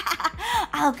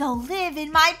 I'll go live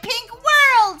in my pink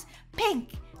world. Pink,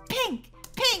 pink,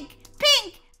 pink,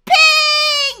 pink,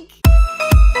 pink.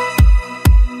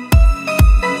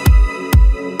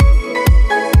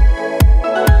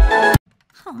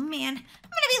 Oh man, I'm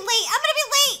gonna be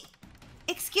late.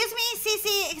 Excuse me,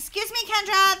 Cece. Excuse me,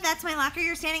 Kendra. That's my locker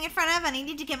you're standing in front of, and I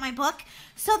need to get my book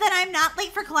so that I'm not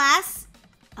late for class.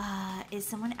 Is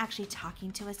someone actually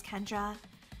talking to us, Kendra?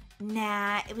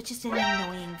 Nah, it was just an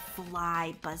annoying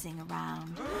fly buzzing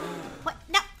around. What?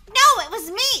 No, it was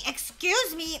me.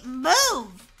 Excuse me,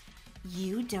 move.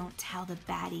 You don't tell the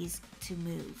baddies to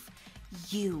move.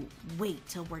 You wait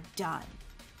till we're done.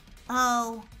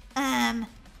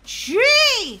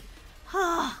 Gee.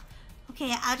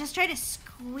 Okay, I'll just try to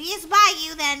squeeze by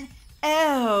you then.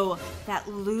 Oh, that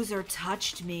loser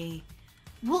touched me.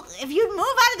 Well, if you move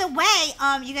out of the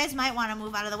way, you guys might want to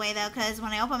move out of the way though, because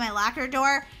when I open my locker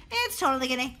door, it's totally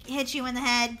gonna hit you in the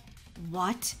head.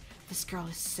 What? This girl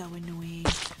is so annoying.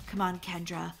 Come on,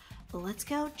 Kendra. Let's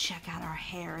go check out our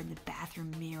hair in the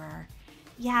bathroom mirror.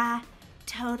 Yeah,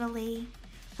 totally.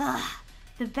 Ugh,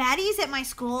 the baddies at my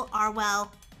school are,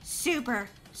 well, super,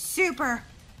 super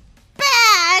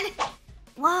bad.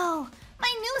 Whoa,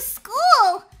 my new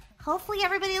school. Hopefully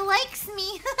everybody likes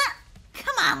me.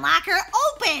 Come on, locker,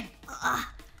 open.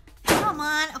 Come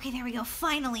on. Okay, there we go,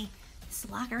 finally. This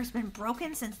locker has been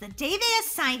broken since the day they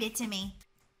assigned it to me.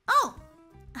 Oh,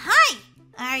 hi.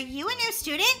 Are you a new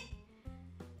student?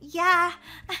 Yeah.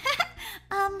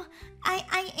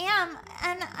 I am,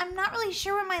 and I'm not really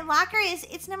sure where my locker is.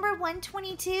 It's number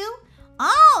 122.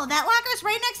 Oh, that locker's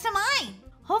right next to mine.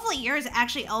 Hopefully yours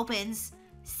actually opens.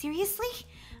 Seriously?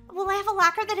 Will I have a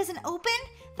locker that isn't open?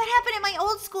 That happened at my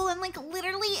old school, and like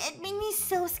literally it made me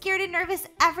so scared and nervous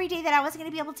every day that I wasn't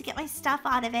gonna be able to get my stuff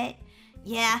out of it.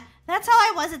 Yeah, that's how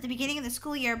I was at the beginning of the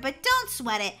school year, but don't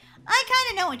sweat it. I kind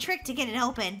of know a trick to get it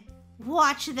open.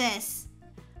 Watch this.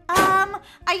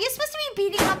 Are you supposed to be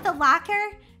beating up the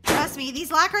locker? Trust me,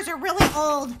 these lockers are really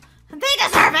old. They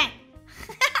deserve it.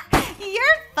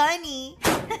 You're funny.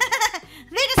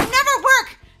 They just never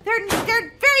work. They're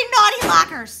very naughty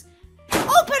lockers.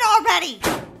 Open already.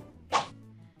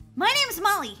 My name's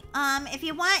Molly. If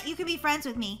you want, you can be friends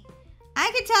with me.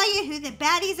 I could tell you who the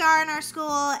baddies are in our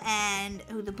school, and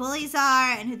who the bullies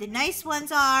are, and who the nice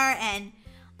ones are, and...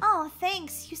 Oh,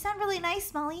 thanks. You sound really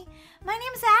nice, Molly. My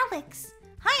name's Alex.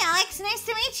 Hi, Alex. Nice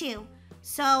to meet you.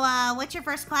 So, what's your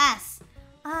first class?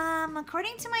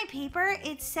 According to my paper,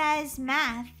 it says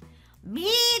math.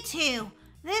 Me too.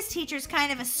 This teacher's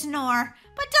kind of a snore,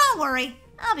 but don't worry.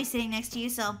 I'll be sitting next to you,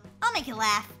 so I'll make you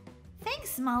laugh.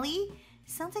 Thanks, Molly.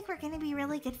 Sounds like we're gonna be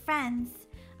really good friends.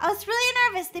 I was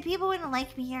really nervous that people wouldn't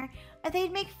like me here, or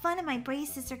they'd make fun of my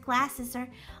braces or glasses,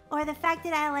 or the fact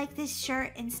that I like this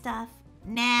shirt and stuff.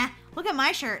 Nah, look at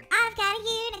my shirt. I've got a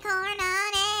unicorn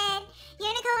on it.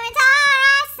 Unicorns are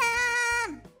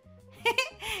awesome.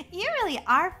 You really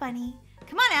are funny.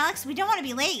 Come on, Alex, we don't want to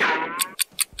be late.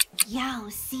 Yo,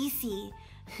 Cece,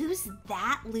 who's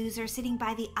that loser sitting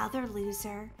by the other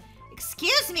loser?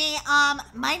 Excuse me,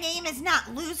 my name is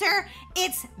not Loser,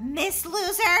 it's Miss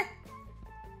Loser.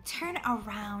 Turn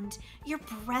around. Your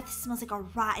breath smells like a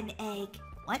rotten egg.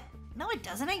 What? No, it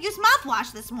doesn't. I used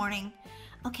mouthwash this morning.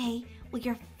 Okay, well,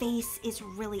 your face is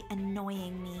really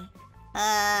annoying me.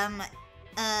 How can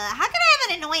I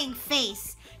have an annoying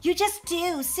face? You just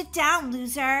do. Sit down,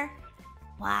 loser.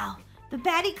 Wow, the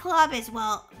baddie club is,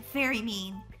 well, very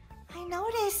mean. I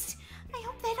noticed. I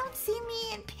hope they don't see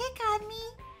me and pick on me.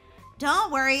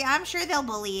 Don't worry, I'm sure they'll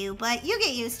bully you, but you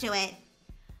get used to it.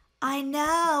 I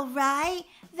know, right?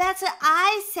 That's what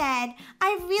I said.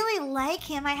 I really like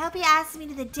him. I hope he asks me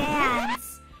to the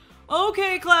dance.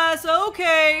 Okay, class,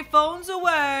 okay. Phones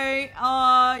away.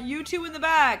 You two in the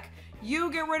back.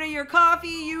 You get rid of your coffee,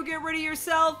 you get rid of your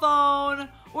cell phone,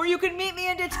 or you can meet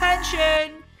me in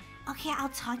detention. Okay, I'll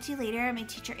talk to you later. My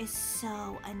teacher is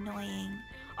so annoying.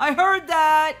 I heard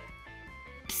that.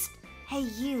 Psst. Hey,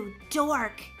 you,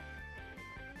 dork.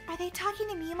 Are they talking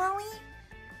to me, Molly?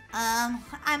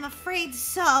 I'm afraid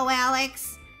so,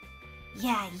 Alex.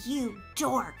 Yeah, you,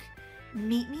 dork.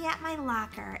 Meet me at my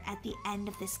locker at the end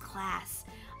of this class.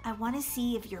 I want to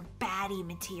see if you're baddie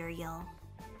material.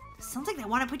 Sounds like they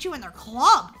want to put you in their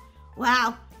club.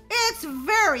 Wow, it's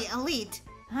very elite.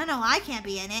 I know I can't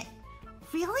be in it.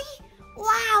 Really? Wow,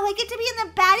 I get to be in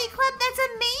the baddie club? That's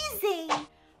amazing.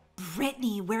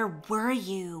 Brittany, where were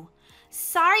you?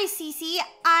 Sorry, Cece.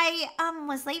 I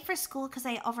was late for school because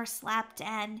I overslept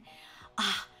and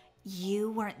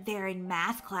you weren't there in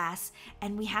math class,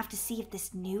 and we have to see if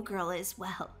this new girl is,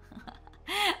 well,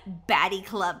 baddie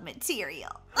club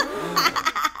material.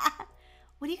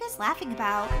 What are you guys laughing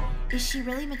about? Is she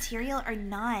really material or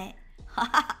not?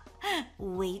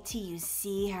 Wait till you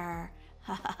see her.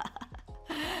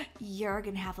 You're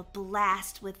gonna have a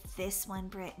blast with this one,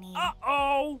 Brittany.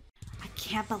 Uh-oh! I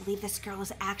can't believe this girl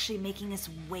is actually making us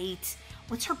wait.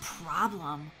 What's her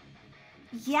problem?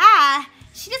 Yeah,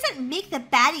 she doesn't make the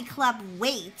baddie club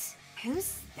wait.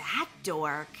 Who's that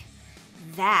dork?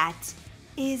 That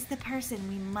is the person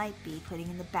we might be putting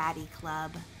in the baddie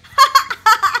club.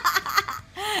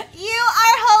 You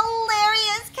are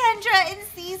hilarious, Kendra and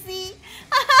Cece.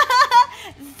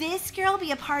 This girl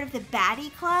be a part of the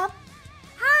baddie club?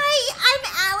 Hi, I'm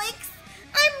Alex.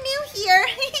 I'm new here.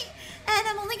 And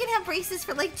I'm only gonna have braces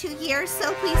for like 2 years,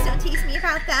 so please don't tease me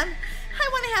about them. I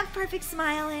want to have a perfect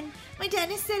smile, and my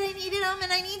dentist said I needed them,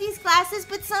 and I need these glasses,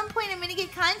 but at some point I'm gonna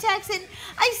get contacts, and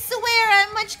I swear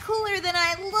I'm much cooler than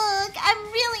I look.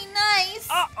 I'm really nice.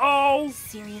 Uh-oh!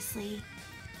 Seriously?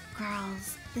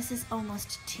 Girls, this is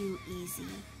almost too easy.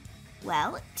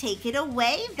 Well, take it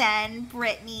away then,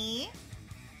 Brittany.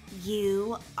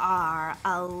 You are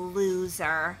a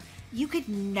loser. You could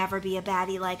never be a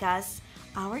baddie like us.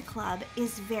 Our club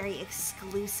is very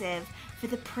exclusive for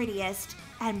the prettiest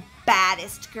and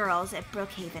baddest girls at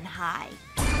Brookhaven High.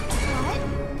 What?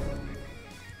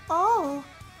 Oh,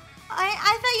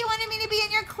 I thought you wanted me to be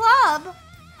in your club.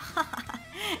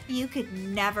 You could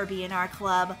never be in our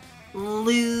club,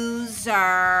 loser.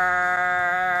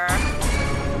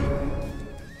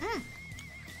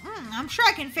 I'm sure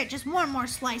I can fit just one more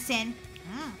slice in.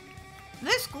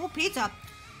 This school pizza,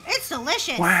 it's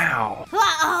delicious. Wow.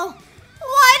 Uh-oh.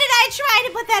 Why did I try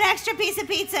to put that extra piece of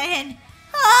pizza in?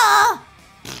 Oh!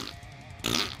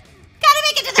 Gotta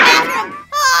make it to the bathroom!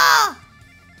 Oh!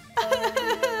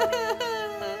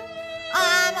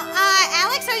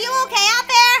 Alex, are you okay out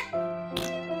there?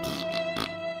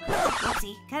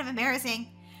 Whoopsie, kind of embarrassing.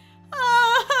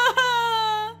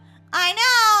 I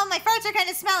know, my farts are kind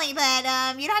of smelly, but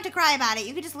you don't have to cry about it.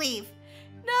 You can just leave.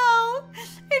 No,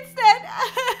 it's that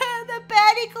the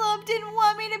baddie club didn't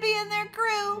want me to be in their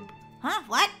group. Huh?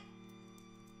 What?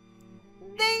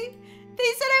 They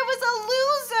said I was a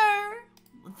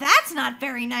loser. That's not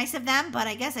very nice of them, but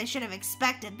I guess I should have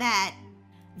expected that.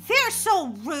 They're so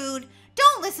rude.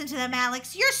 Don't listen to them,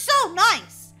 Alex. You're so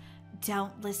nice.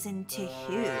 Don't listen to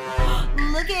who?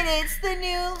 Look at it, it's the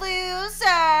new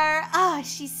loser. Oh,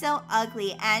 she's so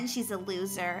ugly and she's a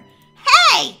loser.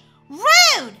 Hey!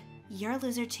 Rude! You're a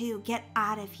loser too. Get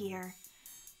out of here.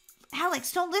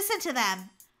 Alex, don't listen to them.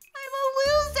 I'm a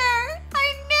loser.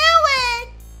 I knew it.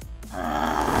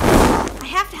 I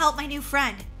have to help my new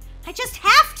friend. I just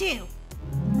have to.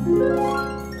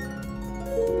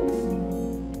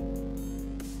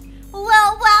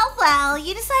 Well,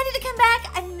 you decided to come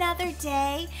back another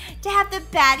day to have the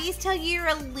baddies tell you you're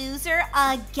a loser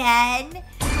again?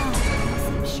 Oh,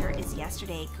 the same shirt as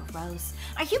yesterday. Gross.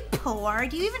 Are you poor?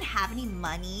 Do you even have any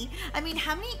money? I mean,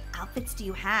 how many outfits do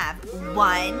you have?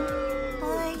 One?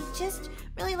 Well, I just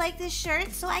really like this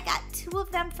shirt, so I got 2 of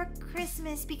them for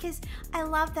Christmas because I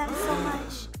love them so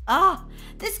much. Oh,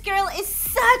 this girl is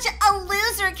such a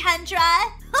loser,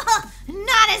 Kendra.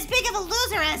 Not as big of a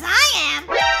loser as I am.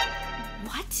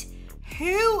 What?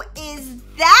 Who is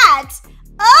that?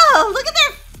 Oh, look at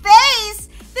their face.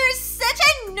 They're such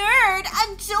a nerd,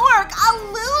 a dork, a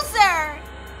loser.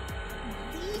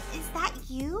 Molly, is that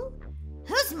you?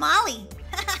 Who's Molly?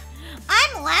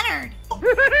 I'm Leonard.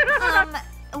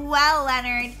 Well,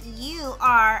 Leonard, you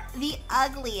are the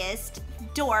ugliest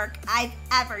dork I've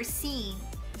ever seen.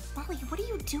 Molly, what are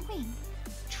you doing?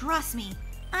 Trust me,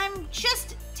 I'm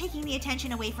just taking the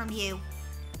attention away from you.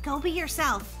 Go be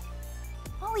yourself.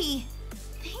 Molly,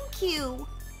 thank you.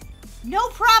 No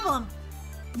problem.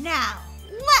 Now,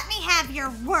 let me have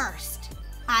your worst.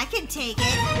 I can take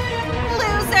it.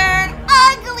 Loser,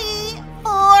 ugly,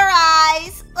 4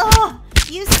 eyes. Ugh,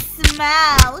 you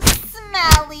smell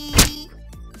smelly.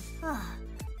 Ugh,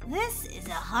 this is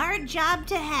a hard job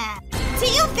to have. Do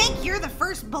you think you're the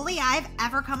first bully I've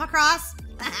ever come across?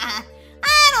 I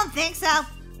don't think so.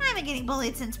 I've been getting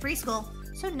bullied since preschool,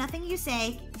 so nothing you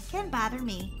say can bother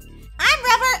me. I'm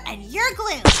rubber and you're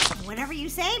glue. Whatever you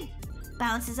say,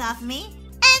 bounces off me,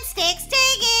 and sticks to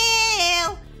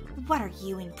you. What are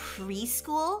you, in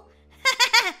preschool?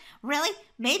 Really?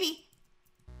 Maybe.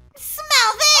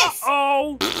 Smell this!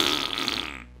 Uh-oh!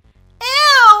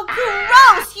 Ew,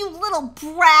 gross, you little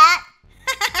brat!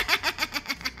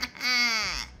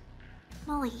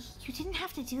 Molly, you didn't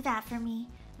have to do that for me.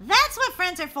 That's what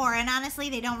friends are for, and honestly,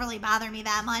 they don't really bother me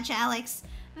that much, Alex.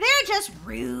 They're just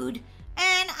rude.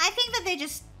 And I think that they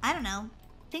just, I don't know,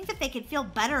 think that they could feel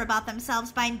better about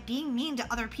themselves by being mean to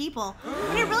other people.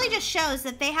 And it really just shows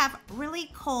that they have really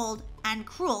cold and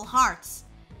cruel hearts.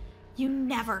 You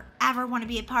never, ever want to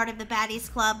be a part of the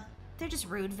Baddies Club. They're just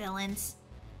rude villains.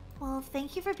 Well,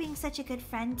 thank you for being such a good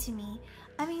friend to me.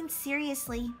 I mean,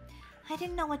 seriously, I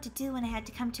didn't know what to do when I had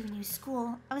to come to a new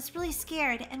school. I was really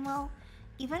scared, and well,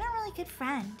 you've been a really good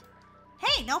friend.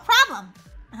 Hey, no problem.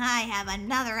 I have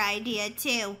another idea,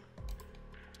 too.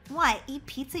 What, eat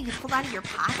pizza you pulled out of your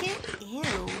pocket?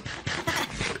 Ew.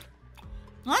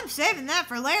 I'm saving that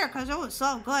for later because it was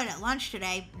so good at lunch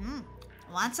today.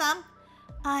 Want some?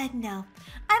 No.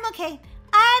 I'm okay.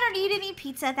 I don't eat any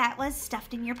pizza that was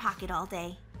stuffed in your pocket all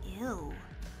day. Ew.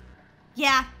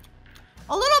 Yeah.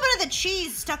 A little bit of the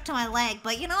cheese stuck to my leg,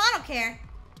 but you know, I don't care.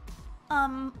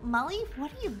 Molly, what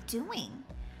are you doing?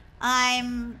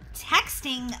 I'm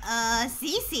texting,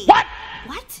 Cece. What?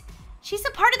 What? She's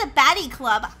a part of the Baddie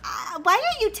Club. Why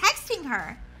are you texting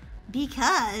her?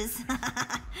 Because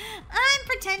I'm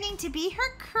pretending to be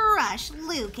her crush,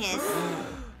 Lucas.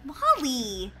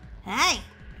 Molly. Hey,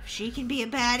 if she can be a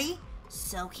baddie,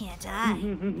 so can't I.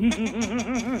 Meet me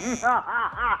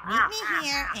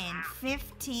here in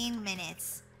 15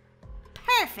 minutes.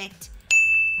 Perfect.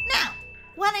 Now,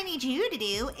 what I need you to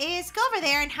do is go over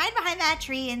there and hide behind that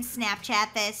tree and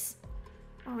Snapchat this.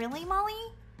 Really,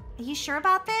 Molly? Are you sure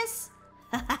about this?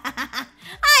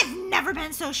 I've never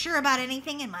been so sure about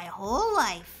anything in my whole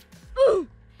life. Ooh.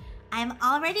 I'm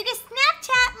all ready to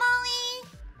Snapchat, Molly.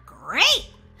 Great.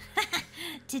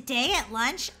 Today at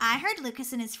lunch, I heard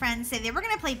Lucas and his friends say they were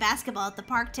going to play basketball at the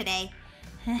park today.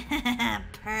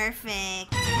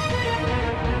 Perfect.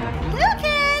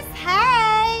 Lucas,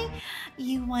 hey!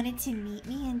 You wanted to meet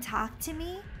me and talk to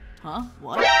me? Huh?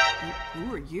 What?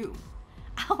 Who are you?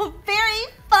 Oh, very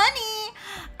funny.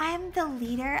 I'm the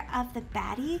leader of the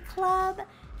Baddie Club.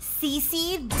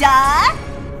 Cece, duh!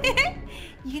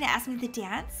 You gonna ask me to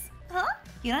dance? Huh?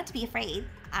 You don't have to be afraid.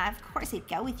 Of course I'd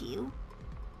go with you.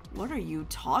 What are you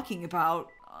talking about?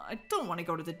 I don't want to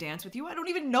go to the dance with you. I don't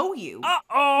even know you.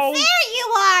 Uh-oh! There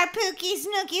you are, Pookie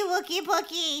Snooky Wookie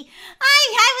Pookie.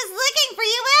 I was looking for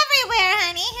you everywhere,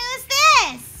 honey. Who's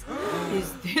this?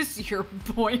 Is this your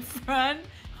boyfriend?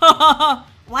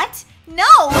 What?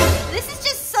 No! This is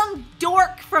just some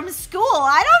dork from school.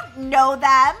 I don't know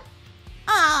them.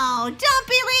 Oh, don't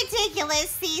be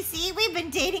ridiculous, Cece. We've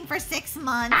been dating for 6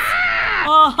 months.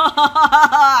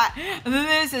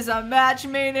 This is a match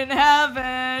made in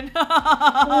heaven.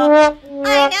 I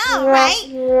know, right?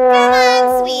 Come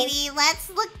on, sweetie. Let's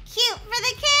look cute for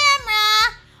the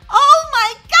camera. Oh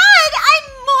my God, I'm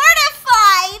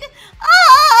mortified.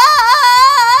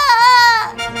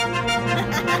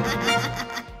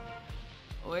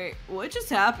 Wait, what just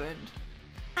happened?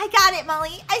 I got it,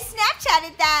 Molly. I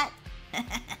Snapchatted that.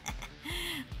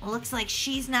 Looks like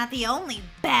she's not the only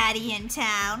baddie in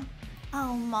town.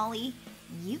 Oh, Molly,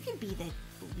 you can be the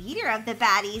leader of the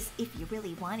Baddies if you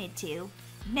really wanted to.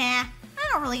 Nah, I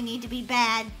don't really need to be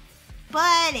bad.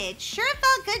 But it sure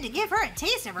felt good to give her a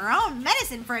taste of her own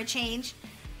medicine for a change.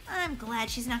 I'm glad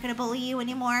she's not going to bully you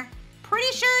anymore.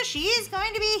 Pretty sure she's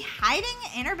going to be hiding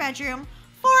in her bedroom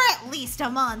for at least a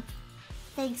month.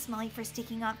 Thanks, Molly, for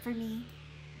sticking up for me.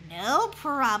 No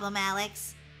problem,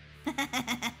 Alex.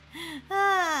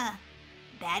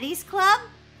 Baddies Club?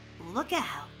 Look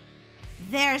out.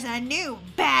 There's a new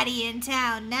baddie in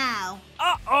town now.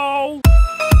 Uh-oh!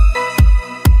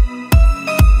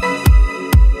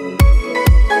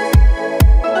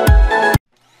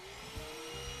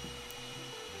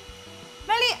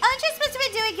 Molly, aren't you supposed to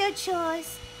be doing your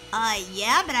chores?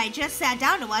 Yeah, but I just sat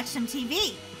down to watch some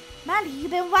TV. Molly, you've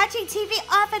been watching TV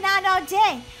off and on all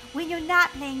day when you're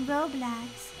not playing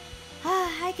Roblox.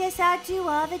 I guess I'll do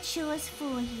all the chores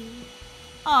for you.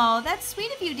 Oh, that's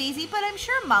sweet of you, Daisy, but I'm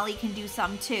sure Molly can do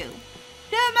some too.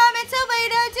 No, Mom, it's a way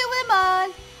to do them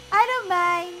all. I don't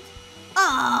mind.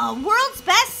 Oh, world's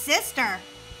best sister.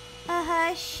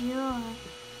 Sure.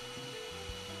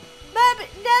 Mom,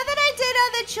 now that I did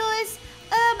all the chores,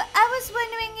 I was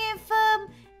wondering if,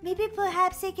 maybe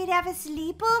perhaps I could have a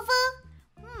sleepover?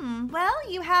 Well,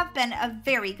 you have been a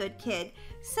very good kid,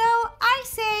 so I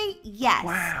say yes.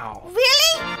 Wow.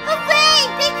 Really? Hooray!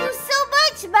 Thank you so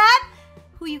much, Mom.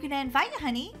 Who you gonna invite,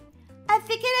 honey? I'm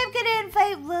thinking I'm gonna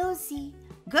invite Rosie.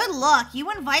 Good luck.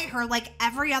 You invite her like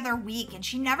every other week, and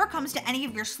she never comes to any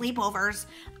of your sleepovers.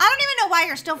 I don't even know why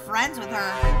you're still friends with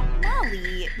her.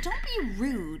 Molly, don't be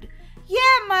rude. Yeah,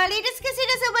 Molly, just because she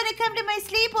doesn't want to come to my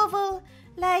sleepover,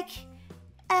 like,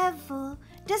 ever,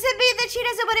 doesn't mean that she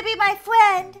doesn't want to be my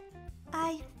friend.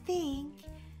 I think.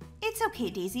 It's okay,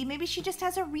 Daisy. Maybe she just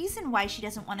has a reason why she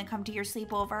doesn't want to come to your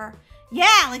sleepover.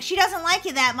 Yeah, like she doesn't like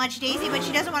you that much, Daisy, but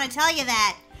she doesn't want to tell you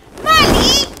that.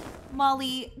 Molly!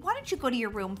 Molly, why don't you go to your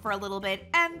room for a little bit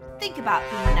and think about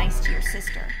being nice to your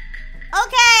sister?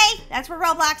 Okay, that's where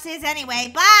Roblox is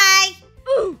anyway. Bye!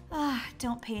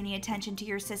 Don't pay any attention to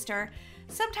your sister.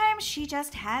 Sometimes she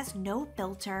just has no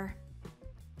filter.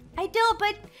 I know,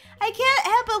 but I can't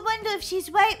help but wonder if she's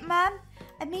right, Mom.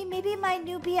 I mean, maybe my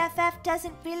new BFF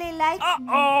doesn't really like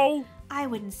me. I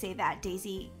wouldn't say that,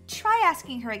 Daisy. Try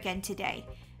asking her again today.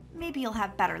 Maybe you'll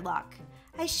have better luck.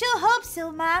 I sure hope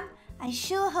so, Mom. I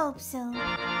sure hope so.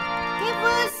 Hey,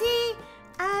 Rosie,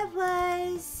 I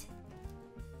was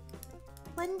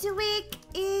wondering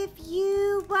if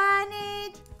you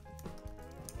wanted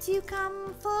to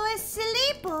come for a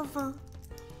sleepover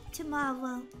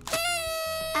tomorrow.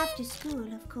 After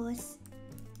school, of course.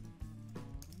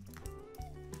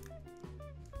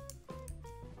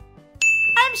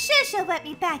 I'm sure she'll let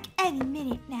me back any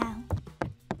minute now.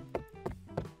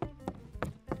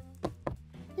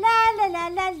 La la la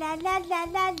la la la la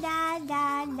la la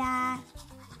la la.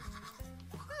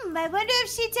 I wonder if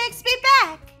she texts me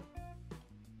back.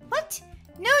 What?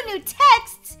 No new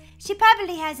texts? She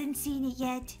probably hasn't seen it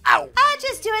yet. Ow. I'll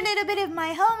just do a little bit of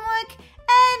my homework,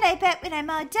 and I bet when I'm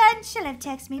all done, she'll have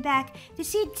texted me back that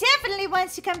she definitely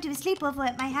wants to come to a sleepover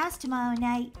at my house tomorrow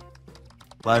night.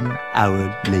 1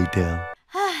 hour later.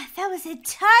 That was a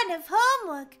ton of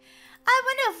homework. I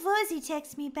wonder if Rosie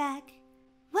texts me back.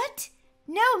 What?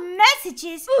 No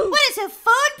messages? What, is her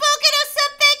phone broken or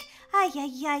something?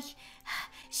 Ay.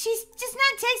 She's just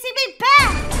not texting me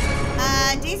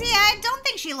back. Daisy, I don't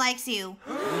think she likes you.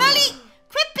 Molly,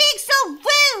 quit being so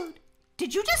rude.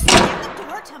 Did you just slam the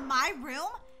door to my room?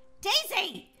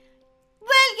 Daisy!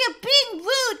 Well, you're being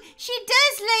rude. She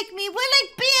does like me. We're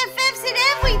like BFFs and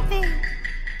everything.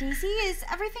 Daisy, is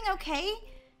everything okay?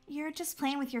 You're just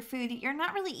playing with your food. You're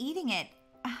not really eating it.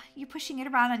 You're pushing it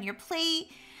around on your plate.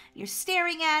 You're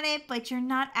staring at it, but you're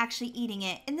not actually eating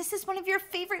it. And this is one of your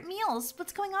favorite meals.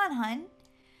 What's going on, hun?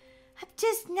 I'm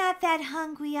just not that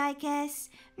hungry, I guess.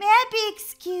 May I be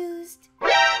excused?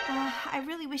 I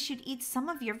really wish you'd eat some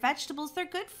of your vegetables. They're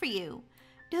good for you.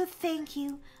 No, thank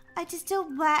you. I just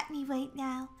don't want any right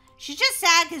now. She's just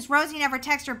sad because Rosie never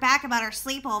texted her back about her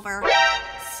sleepover.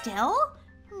 Still?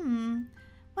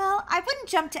 Well, I wouldn't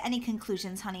jump to any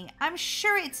conclusions, honey. I'm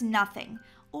sure it's nothing.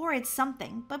 Or it's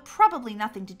something, but probably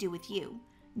nothing to do with you.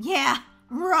 Yeah,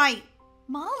 right.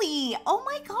 Molly, oh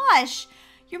my gosh.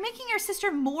 You're making your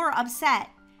sister more upset.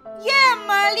 Yeah,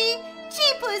 Molly.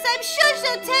 Jeepers, I'm sure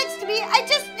she'll text me. I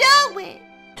just know it.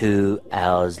 2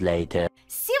 hours later.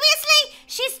 Seriously?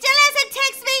 She still hasn't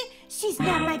texted me? She's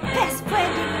not my best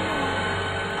friend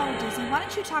anymore. Oh, Daisy, why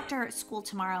don't you talk to her at school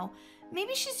tomorrow?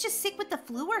 Maybe she's just sick with the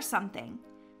flu or something.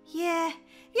 Yeah,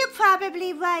 you're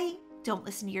probably right. Don't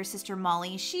listen to your sister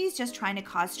Molly. She's just trying to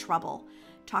cause trouble.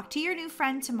 Talk to your new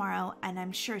friend tomorrow, and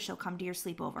I'm sure she'll come to your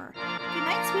sleepover. Good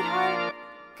night, sweetheart.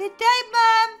 Good night,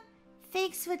 Mom.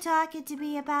 Thanks for talking to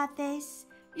me about this.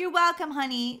 You're welcome,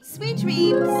 honey. Sweet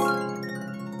dreams.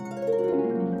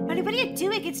 Molly, what are you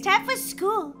doing? It's time for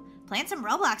school. Playing some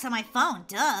Roblox on my phone,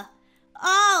 duh.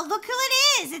 Oh, look who it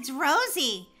is. It's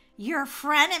Rosie. Your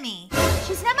frenemy.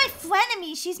 She's not my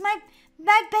frenemy. She's my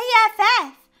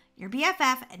BFF. Your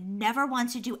BFF and never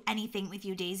wants to do anything with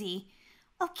you, Daisy.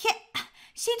 Okay,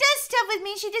 she does stuff with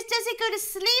me. She just doesn't go to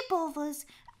sleepovers.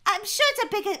 I'm sure it's a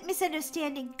big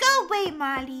misunderstanding. Go away,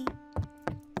 Molly.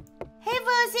 Hey,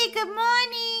 Rosie, good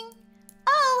morning.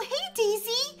 Oh, hey,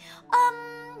 Daisy.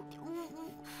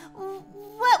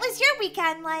 What was your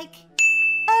weekend like?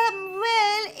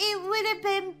 Well, it would have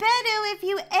been better if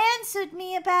you answered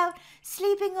me about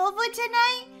sleeping over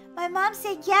tonight. My mom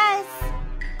said yes.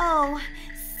 Oh,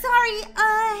 sorry,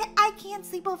 I can't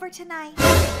sleep over tonight.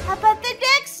 How about the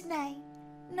next night?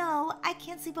 No, I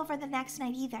can't sleep over the next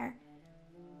night either.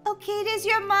 Okay, does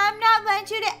your mom not want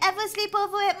you to ever sleep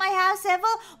over at my house ever?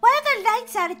 Why are the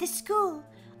lights out at the school?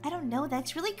 I don't know,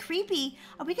 that's really creepy.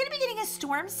 Are we gonna be getting a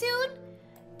storm soon?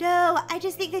 No, I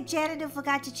just think the janitor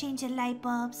forgot to change the light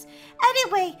bulbs.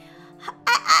 Anyway,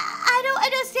 I don't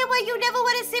understand why you never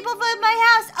want to sleep over at my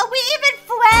house. Are we even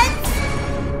friends?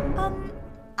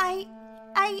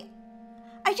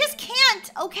 I just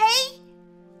can't, okay?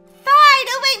 Fine,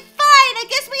 oh wait, fine. I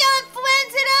guess we aren't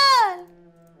friends at all.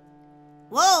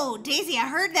 Whoa, Daisy, I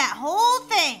heard that whole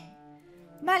thing.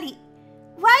 Molly,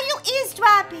 why are you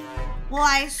eavesdropping? Well,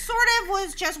 I sort of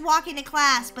was just walking to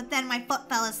class, but then my foot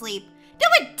fell asleep. No,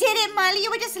 it didn't, Molly.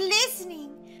 You were just listening.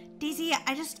 Daisy,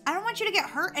 I don't want you to get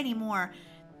hurt anymore.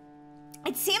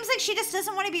 It seems like she just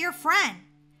doesn't want to be your friend.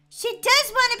 She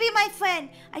does want to be my friend.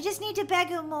 I just need to beg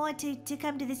her more to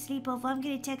come to the sleepover. I'm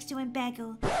going to text her and beg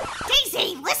her.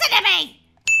 Daisy, listen to me.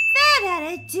 That ought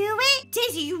to do it.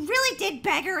 Daisy, you really did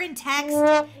beg her in text.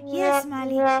 Yes,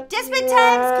 Molly. Desperate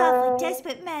times call for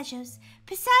desperate measures.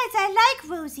 Besides, I like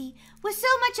Rosie. We're so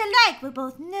much alike. We're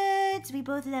both nerds. We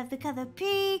both love the color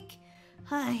pink.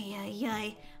 Ay, ay,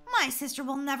 ay. My sister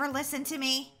will never listen to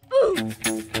me. Hi,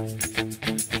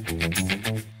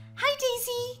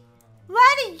 Daisy.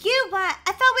 What do you want?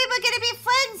 I thought we were going to be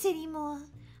friends anymore.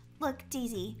 Look,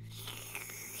 Daisy.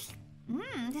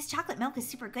 This chocolate milk is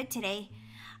super good today.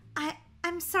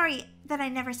 I'm sorry that I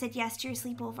never said yes to your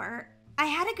sleepover. I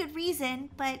had a good reason,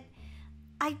 but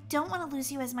I don't want to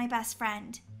lose you as my best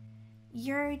friend.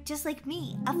 You're just like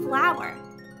me, a flower.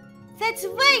 That's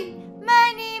right.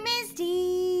 My name is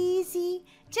Daisy,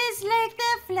 just like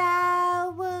the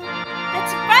flower.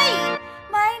 That's right.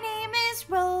 My name is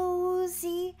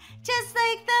Rosie, just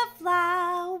like the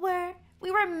flower.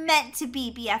 We were meant to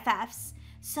be BFFs.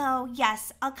 So,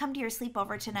 yes, I'll come to your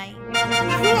sleepover tonight.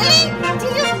 Really? Do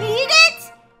you need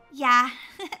it? Yeah.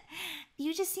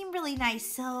 You just seem really nice,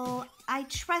 so I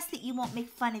trust that you won't make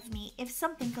fun of me if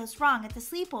something goes wrong at the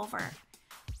sleepover.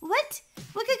 What?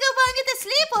 What could go wrong at the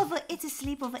sleepover? It's a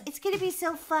sleepover. It's going to be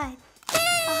so fun.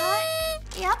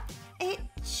 Yep. It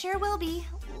sure will be.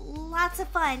 Lots of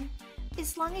fun.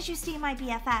 As long as you stay my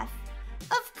BFF.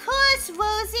 Of course,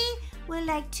 Rosie. We're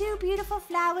like two beautiful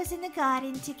flowers in the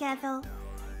garden together.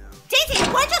 Daisy,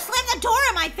 why'd you slam the door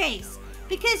in my face?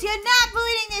 Because you're not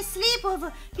ruining this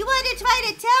sleepover. You want to try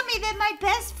to tell me that my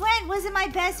best friend wasn't my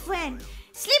best friend.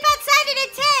 Sleep outside in a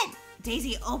tent.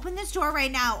 Daisy, open this door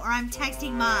right now or I'm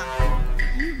texting Mom.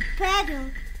 You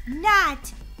better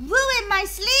not ruin my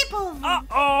sleepover.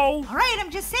 Uh-oh. All right,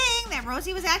 I'm just saying that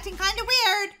Rosie was acting kind of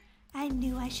weird. I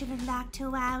knew I should have locked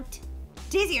her out.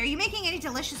 Daisy, are you making any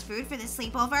delicious food for this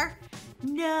sleepover?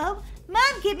 No.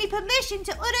 Mom gave me permission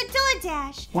to order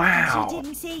DoorDash. Wow. She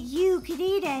didn't say you could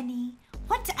eat any.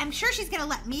 What? I'm sure she's going to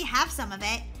let me have some of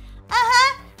it.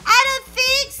 I don't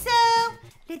think so.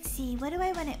 Let's see. What do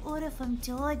I want to order from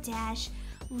DoorDash?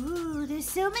 Ooh, there's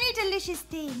so many delicious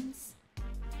things.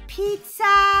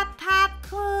 Pizza,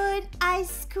 popcorn,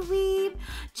 ice cream,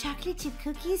 chocolate chip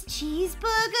cookies,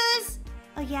 cheeseburgers.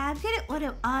 Oh yeah, I'm going to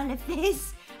order all of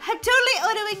this. I'm totally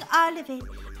ordering all of it.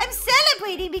 I'm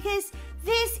celebrating because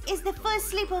this is the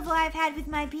first sleepover I've had with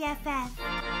my BFF.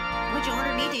 What'd you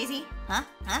order me, Daisy? Huh?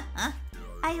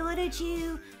 I ordered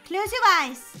you. Close your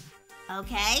eyes.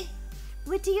 Okay.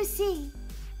 What do you see?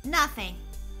 Nothing.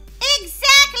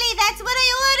 Exactly! That's what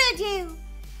I ordered you!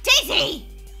 Daisy!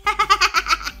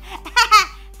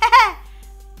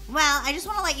 Well, I just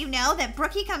want to let you know that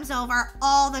Brookie comes over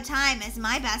all the time as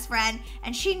my best friend,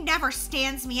 and she never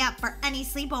stands me up for any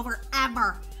sleepover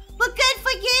ever. Well, good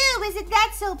for you! Isn't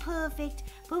that so perfect?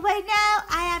 But right now,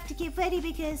 I have to get ready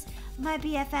because my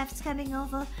BFF's coming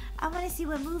over. I want to see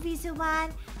what movies are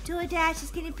on. DoorDash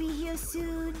is going to be here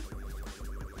soon.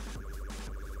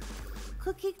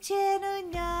 Cooking channel,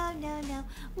 no.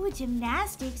 Ooh,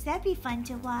 gymnastics, that'd be fun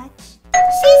to watch.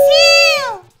 She's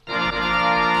here!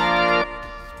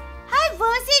 Hi,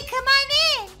 Rosie, come on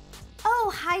in.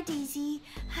 Oh, hi, Daisy.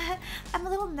 I'm a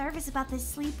little nervous about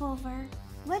this sleepover.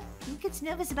 What? Who gets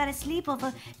nervous about a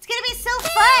sleepover? It's gonna be so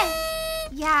fun!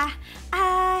 Yeah,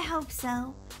 I hope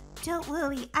so. Don't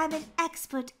worry, I'm an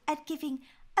expert at giving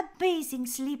amazing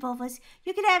sleepovers.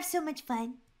 You're gonna have so much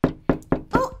fun.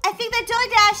 Oh, I think the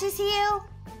DoorDash is here.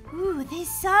 Ooh, this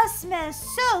sauce smells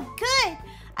so good.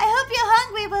 I hope you're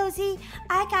hungry, Rosie.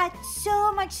 I got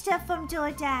so much stuff from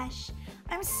DoorDash.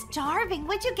 I'm starving.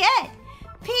 What'd you get?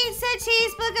 Pizza,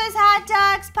 cheeseburgers, hot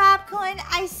dogs, popcorn,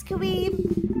 ice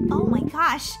cream. Oh my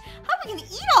gosh. How are we gonna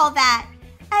eat all that?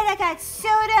 And I got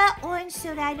soda, orange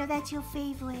soda. I know that's your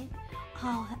favorite.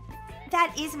 Oh,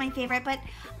 that is my favorite, but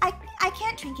I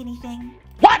can't drink anything.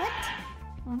 What?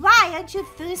 Why? Aren't you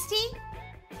thirsty?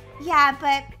 Yeah,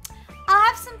 but I'll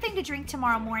have something to drink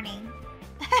tomorrow morning.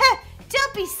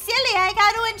 Don't be silly. I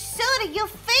got orange soda, your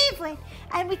favorite.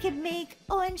 And we can make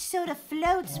orange soda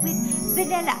floats with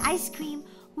vanilla ice cream.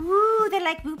 Ooh, they're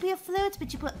like root beer floats,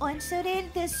 but you put orange soda in.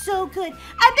 They're so good.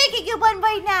 I'm making you one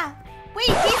right now. Wait,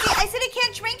 Daisy, I said I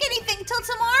can't drink anything till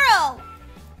tomorrow.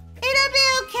 It'll be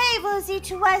okay, Rosie.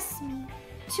 Trust me.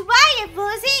 Try it,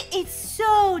 Rosie. It's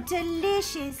so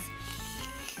delicious.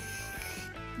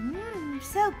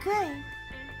 So good.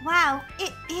 Wow,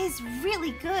 it is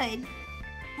really good.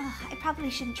 Ugh, I probably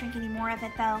shouldn't drink any more of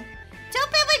it, though.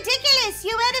 Don't be ridiculous.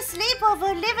 You had a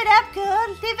sleepover. Live it up, girl.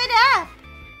 Live it up.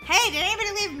 Hey, did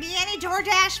anybody leave me any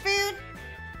DoorDash food?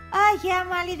 Yeah,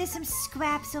 Molly, there's some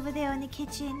scraps over there in the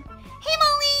kitchen. Hey,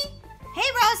 Molly. Hey,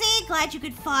 Rosie. Glad you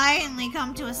could finally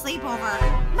come to a sleepover.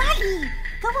 Molly,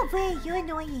 go away. You're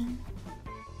annoying.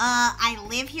 I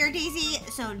live here, Daisy,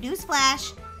 so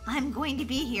newsflash, I'm going to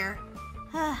be here.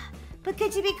 But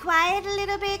could you be quiet a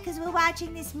little bit? Because we're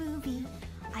watching this movie.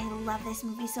 I love this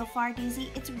movie so far, Daisy.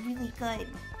 It's really good.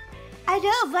 I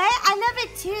know, right? I love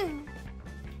it too.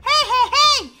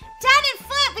 Hey! Down in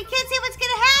front! We can't see what's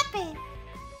gonna happen!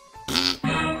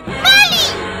 Molly!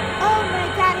 Oh my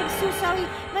god, I'm so sorry.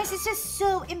 My sister's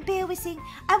so embarrassing.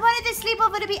 I wanted the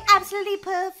sleepover to be absolutely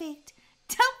perfect.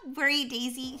 Don't worry,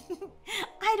 Daisy.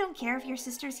 I don't care if your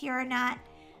sister's here or not.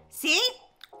 See?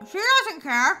 She doesn't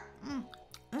care.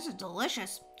 This is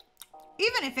delicious.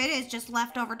 Even if it is just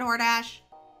leftover DoorDash.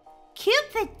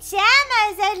 Cute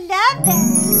pajamas, I love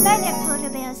them. But have photo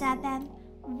bears on them.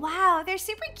 Wow, they're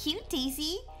super cute,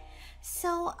 Daisy.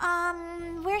 So,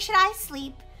 where should I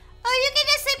sleep? Oh, you can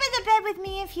just sleep in the bed with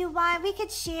me if you want. We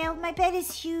could share. My bed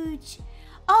is huge.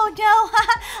 Oh, no.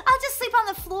 I'll just sleep on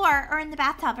the floor or in the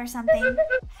bathtub or something. The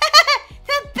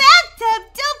bathtub?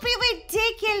 Don't be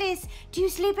ridiculous. Do you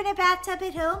sleep in a bathtub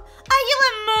at home? Are you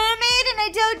a mermaid and I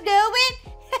don't know it?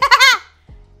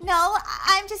 No,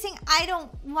 I'm just saying I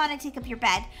don't want to take up your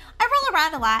bed. I roll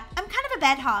around a lot. I'm kind of a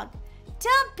bed hog.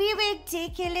 Don't be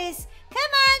ridiculous.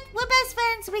 Come on, we're best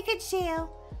friends. We could share.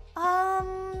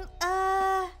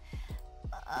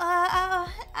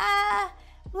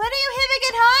 What are you hemming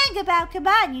and hawing about? Come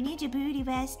on, you need your booty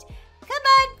rest. Come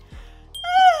on.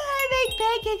 I make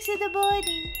pancakes in the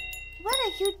morning. What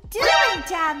are you doing,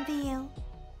 Danville?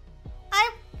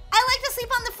 I like to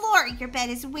sleep on the floor. Your bed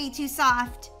is way too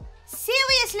soft.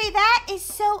 Seriously, that is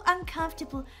so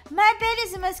uncomfortable. My bed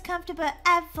is the most comfortable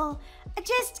ever.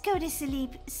 Just go to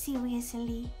sleep,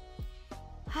 seriously.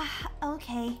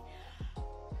 Okay.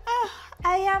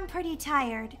 I am pretty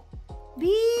tired.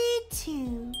 Me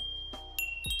too.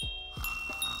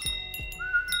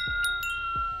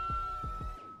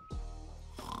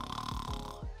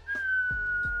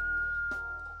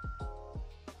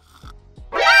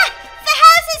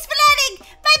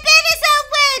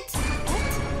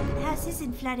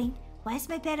 Flooding. Why is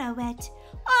my bed all wet?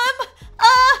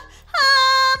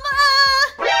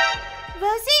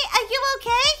 Rosie, are you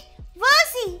okay?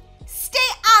 Rosie, stay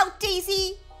out,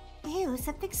 Daisy. Ew,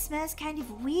 something smells kind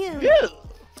of weird.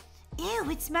 Ew,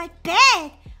 it's my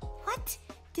bed. What?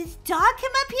 Did the dog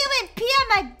come up here and pee on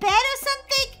my bed or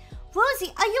something?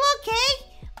 Rosie, are you okay?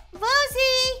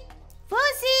 Rosie!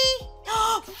 Rosie,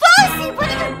 what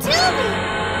are you doing?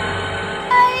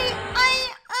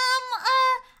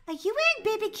 Are you wearing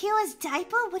baby Kila's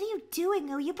diaper? What are you doing?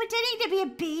 Are you pretending to be a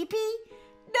baby?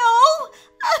 No!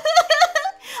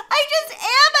 I just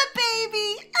am a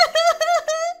baby!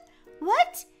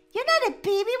 What? You're not a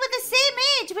baby, we're the same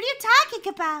age. What are you talking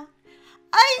about?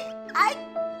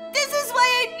 This is why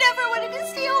I never wanted to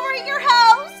stay over at your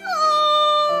house!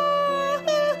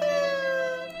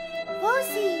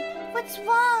 Rosie, what's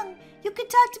wrong? You can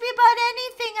talk to me about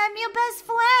anything. I'm your best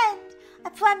friend. I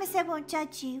promise I won't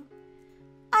judge you.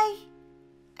 I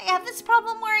have this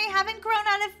problem where I haven't grown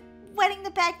out of wetting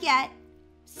the bed yet.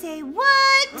 Say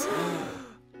what?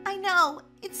 I know,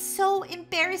 it's so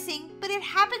embarrassing, but it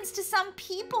happens to some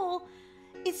people.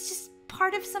 It's just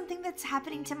part of something that's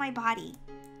happening to my body.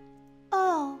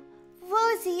 Oh,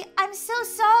 Rosie, I'm so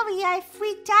sorry. I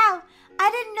freaked out. I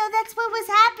didn't know that's what was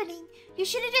happening. You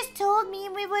should have just told me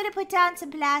and we would have put down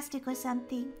some plastic or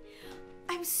something.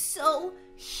 I'm so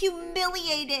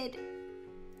humiliated.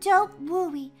 Don't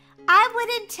worry. I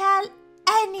wouldn't tell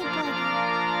anybody.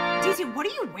 Daisy, what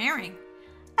are you wearing?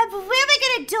 I'm wearing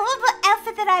an adorable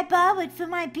outfit that I borrowed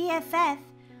from my BFF.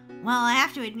 Well, I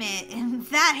have to admit,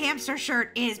 that hamster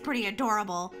shirt is pretty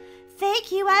adorable.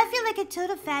 Thank you. I feel like a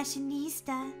total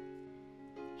fashionista.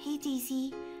 Hey,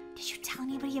 Daisy, did you tell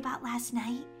anybody about last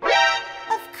night?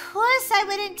 Of course I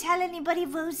wouldn't tell anybody,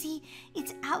 Rosie.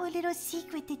 It's our little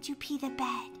secret that you pee the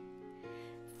bed.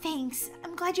 Thanks.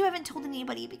 I'm glad you haven't told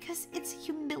anybody because it's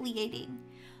humiliating.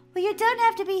 Well, you don't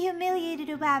have to be humiliated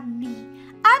around me.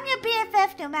 I'm your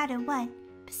BFF no matter what.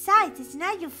 Besides, it's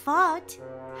not your fault.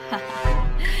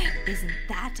 Isn't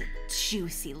that a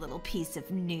juicy little piece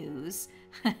of news?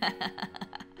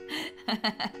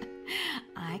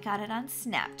 I got it on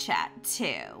Snapchat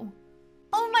too.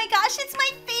 Oh my gosh, it's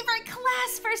my favorite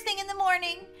class first thing in the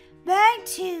morning. Mine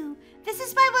too. This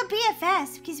is why we're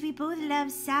BFFs, because we both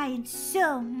love science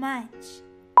so much.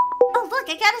 Oh, look,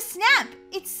 I got a snap.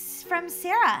 It's from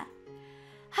Sarah.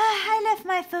 I left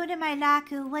my phone in my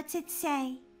locker. What's it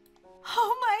say?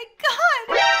 Oh my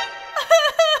god!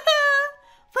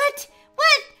 What?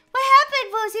 What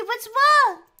happened, Rosie? What's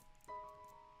wrong?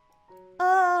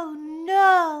 Oh,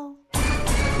 no.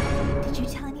 Did you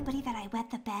tell anybody that I wet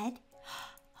the bed?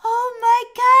 Oh my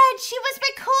god, she was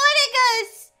recording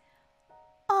us!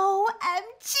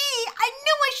 OMG, I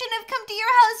knew I shouldn't have come to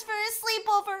your house for a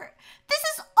sleepover. This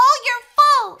is all your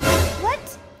fault.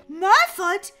 What? My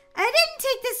fault? I didn't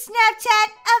take the Snapchat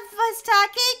of us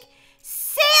talking.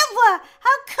 Sarah,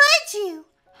 how could you?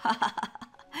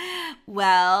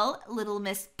 Well, little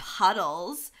Miss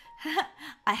Puddles,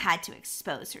 I had to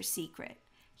expose her secret.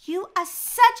 You are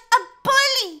such a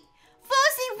bully.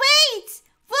 Rosie, wait.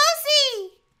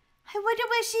 Rosie. I wonder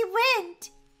where she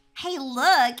went. Hey,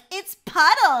 look, it's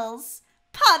Puddles.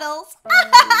 Puddles.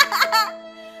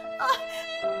 Oh,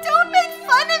 don't make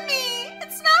fun of me.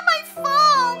 It's not my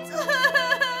fault.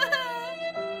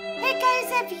 Hey, guys,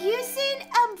 have you seen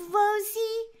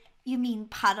Rosie? You mean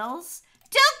Puddles?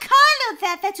 Don't call her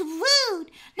that. That's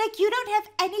rude. Like you don't have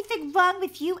anything wrong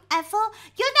with you, Ethel.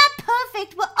 You're not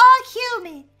perfect. We're all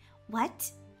human.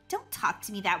 What? Don't talk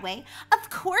to me that way. Of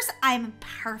course I'm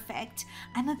perfect.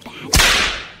 I'm a bad...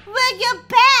 Well, you're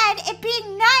bad at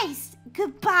being nice.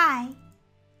 Goodbye.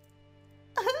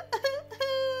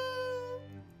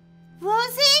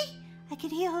 Rosie? I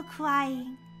could hear her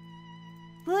crying.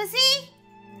 Rosie?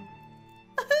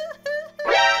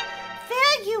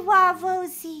 There you are,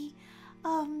 Rosie.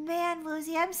 Oh, man,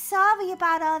 Rosie, I'm sorry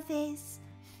about all this.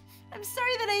 I'm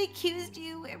sorry that I accused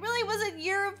you. It really wasn't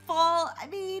your fault. I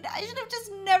mean, I should have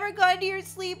just never gone to your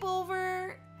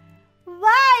sleepover.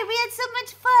 Why? We had so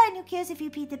much fun. Who cares if you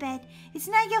peed the bed? It's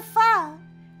not your fault.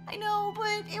 I know,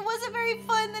 but it wasn't very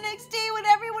fun the next day when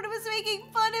everyone was making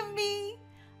fun of me.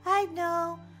 I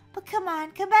know, but come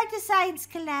on, come back to science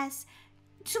class.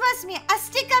 Trust me, I'll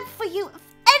stick up for you if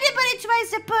anybody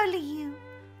tries to bully you.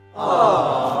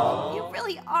 Aww. You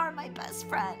really are my best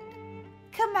friend.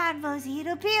 Come on, Rosie,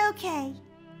 it'll be okay.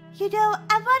 You know,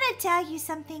 I want to tell you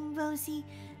something, Rosie.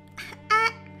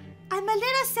 I'm a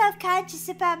little self-conscious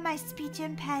about my speech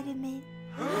impediment.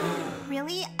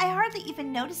 Really? I hardly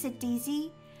even notice it,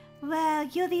 Daisy. Well,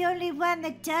 you're the only one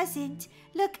that doesn't.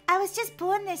 Look, I was just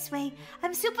born this way.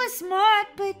 I'm super smart,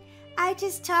 but I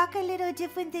just talk a little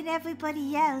different than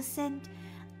everybody else, and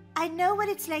I know what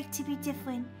it's like to be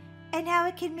different, and how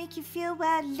it can make you feel,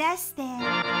 well, less than.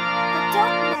 But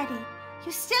don't let it.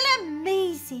 You're still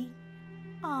amazing.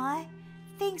 Aw,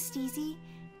 thanks, Daisy.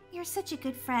 You're such a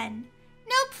good friend.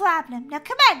 No problem. Now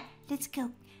come on, let's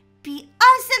go. Be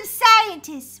awesome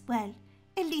scientists. Well,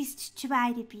 at least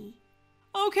try to be.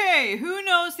 Okay, who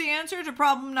knows the answer to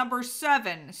problem number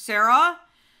 7? Sarah?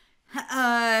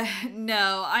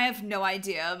 No, I have no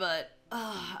idea, but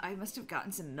I must have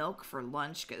gotten some milk for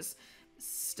lunch because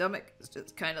stomach is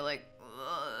just kind of like...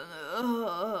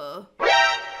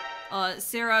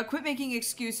 Sarah, quit making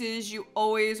excuses. You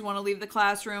always want to leave the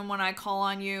classroom when I call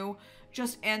on you.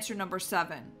 Just answer number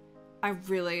 7. I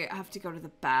really have to go to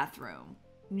the bathroom.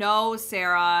 No,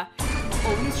 Sarah. You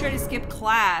always try to skip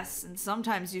class, and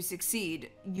sometimes you succeed.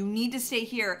 You need to stay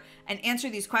here and answer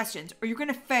these questions, or you're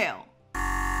gonna fail.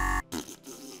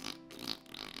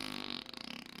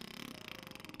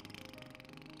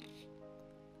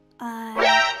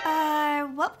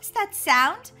 What was that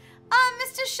sound?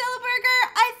 Mr.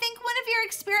 Schellberger, I think one of your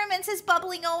experiments is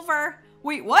bubbling over.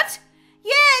 Wait, what?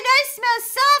 Yeah, and I smell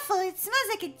sulfur. It smells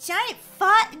like a giant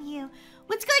fart in you.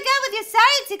 What's going on with your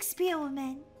science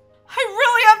experiment? I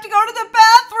really have to go to the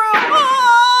bathroom!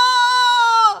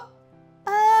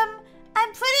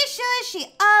 I'm pretty sure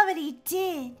she already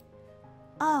did.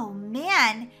 Oh,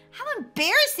 man. How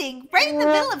embarrassing. Right in the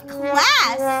middle of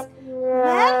class.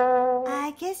 Well,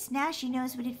 I guess now she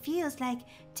knows what it feels like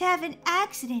to have an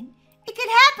accident. It could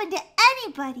happen to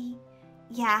anybody.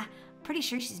 Yeah, pretty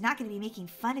sure she's not going to be making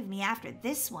fun of me after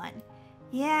this one.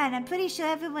 Yeah, and I'm pretty sure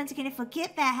everyone's going to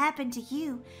forget that happened to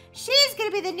you. She's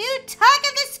going to be the new talk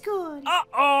of the school.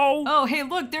 Uh-oh. Oh, hey,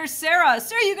 look, there's Sarah.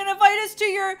 Sarah, you gonna invite us to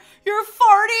your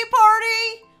farty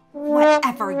party?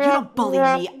 Whatever, you don't bully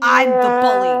me. I'm the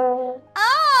bully.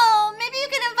 Oh, maybe you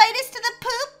can invite us to the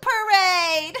poop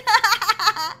parade.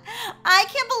 I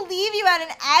can't believe you had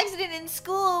an accident in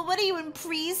school. What are you, in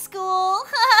preschool?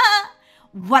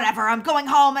 Whatever, I'm going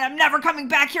home and I'm never coming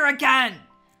back here again.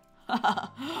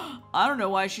 I don't know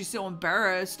why she's so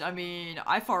embarrassed. I mean,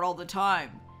 I fart all the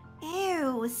time.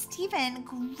 Ew, Steven,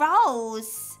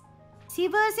 gross. See,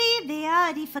 Rosie, they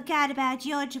already forgot about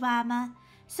your drama.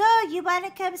 So, you want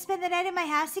to come spend the night at my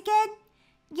house again?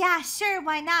 Yeah, sure,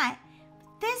 why not?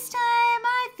 this time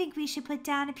I think we should put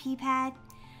down a pee pad.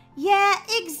 Yeah,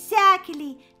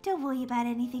 exactly. Don't worry about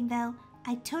anything, though.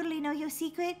 I totally know your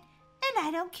secret, and I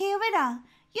don't care at all.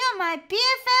 You're my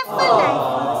BFF for life,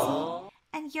 Rosie.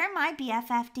 And you're my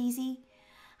BFF, Daisy.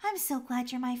 I'm so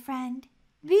glad you're my friend.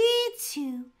 Me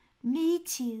too. Me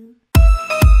too.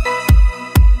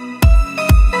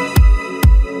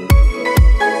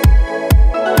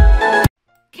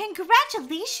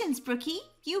 Congratulations, Brookie.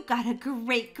 You got a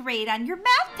great grade on your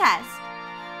math test.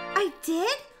 I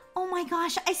did? Oh my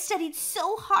gosh, I studied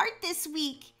so hard this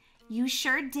week. You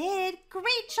sure did.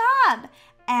 Great job.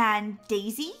 And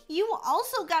Daisy, you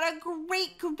also got a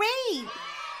great grade.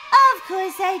 Of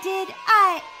course I did.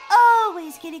 I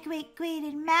always get a great grade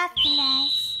in math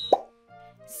class.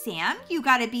 Sam, you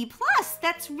got a B+.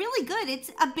 That's really good.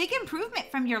 It's a big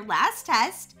improvement from your last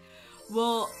test.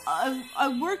 Well, I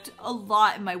worked a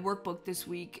lot in my workbook this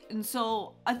week, and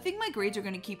so I think my grades are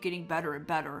going to keep getting better and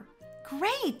better.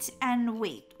 Great. And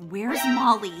wait, where's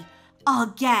Molly?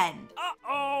 Again.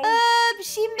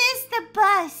 She missed the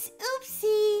bus.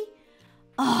 Oopsie.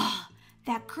 Ugh,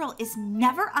 that girl is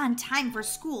never on time for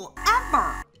school,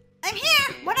 ever. I'm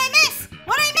here. What'd I miss?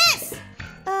 What'd I miss?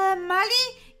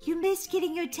 Molly, you missed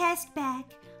getting your test back.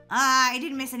 I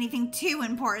didn't miss anything too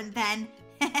important then.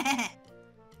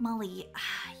 Molly,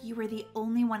 you were the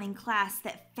only one in class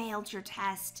that failed your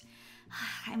test.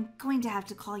 I'm going to have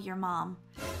to call your mom.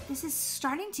 This is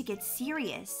starting to get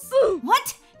serious.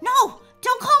 What? No,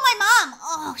 don't call my mom.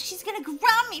 Oh, she's gonna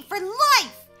ground me for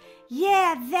life.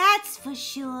 Yeah, that's for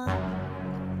sure.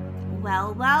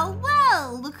 Well, well,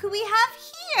 well, look who we have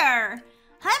here.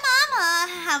 Hi,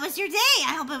 Mama. How was your day?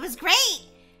 I hope it was great.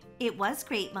 It was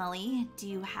great, Molly. Do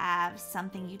you have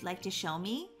something you'd like to show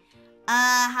me?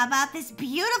 How about this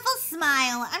beautiful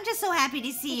smile? I'm just so happy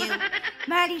to see you.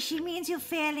 Marty, she means you're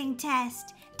failing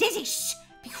test. Daisy, shh,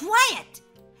 be quiet.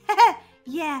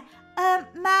 Yeah,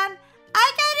 Mom,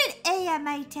 I got an A on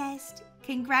my test.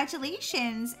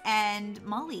 Congratulations. And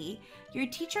Molly, your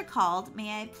teacher called.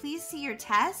 May I please see your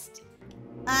test?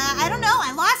 I don't know.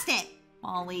 I lost it.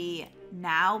 Molly,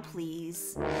 now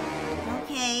please.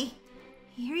 Okay,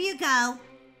 here you go.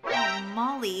 Oh,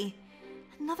 Molly,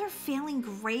 another failing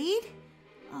grade?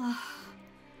 Ugh,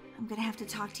 I'm gonna have to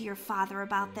talk to your father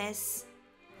about this.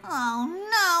 Oh,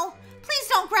 no. Please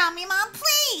don't ground me, Mom,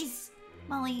 please.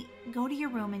 Molly, go to your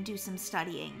room and do some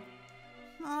studying.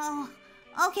 Oh,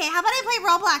 okay. How about I play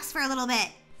Roblox for a little bit?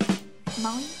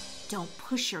 Molly, don't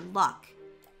push your luck.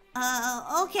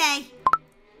 Okay.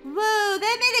 Whoa,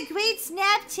 that made a great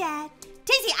Snapchat.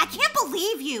 Daisy, I can't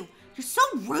believe you. You're so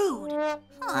rude.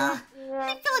 I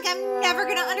feel like I'm never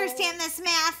gonna understand this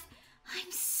math.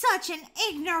 I'm such an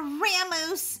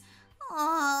ignoramus.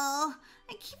 Oh,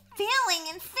 I keep failing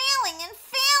and failing and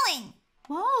failing.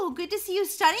 Whoa, good to see you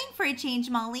studying for a change,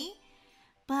 Molly.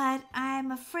 But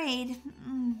I'm afraid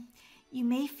you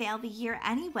may fail the year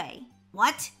anyway.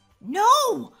 What?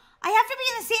 No! I have to be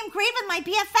in the same grade with my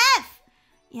BFF.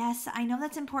 Yes, I know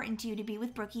that's important to you to be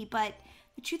with Brookie, but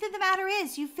the truth of the matter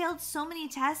is you failed so many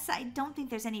tests, I don't think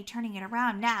there's any turning it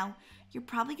around now. You're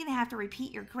probably going to have to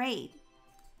repeat your grade.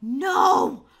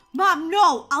 No! Mom,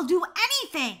 no! I'll do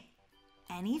anything!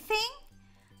 Anything?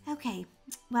 Okay,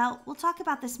 well, we'll talk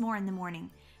about this more in the morning.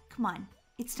 Come on,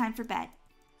 it's time for bed.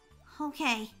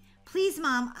 Okay, please,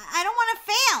 Mom. I don't want to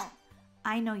fail.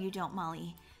 I know you don't,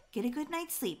 Molly. Get a good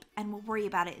night's sleep, and we'll worry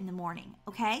about it in the morning,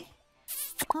 okay?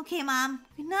 Okay, Mom.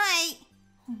 Good night.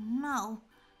 Oh, no.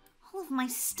 All of my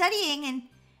studying and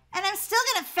I'm still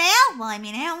gonna fail? Well, I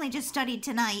mean, I only just studied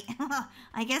tonight.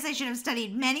 I guess I should have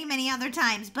studied many, many other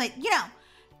times, but, you know,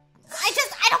 I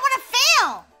don't want to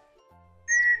fail.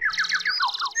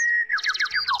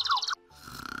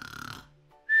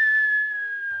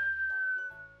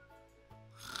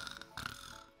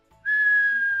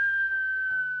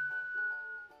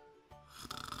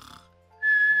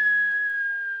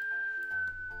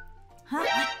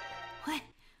 Huh?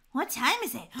 What time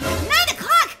is it? 9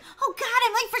 o'clock! Oh God,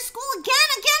 I'm late for school again!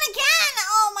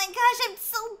 Oh my gosh, I'm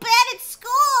so bad at school!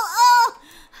 Oh,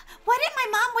 why didn't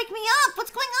my mom wake me up?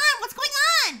 What's going on?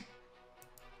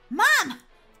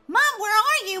 Mom, where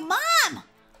are you? Mom!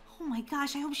 Oh my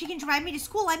gosh, I hope she can drive me to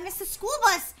school. I missed the school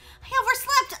bus. I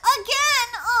overslept again.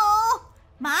 Oh,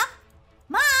 Mom,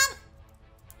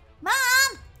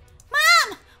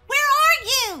 where are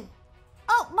you?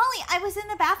 Oh, Molly, I was in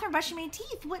the bathroom brushing my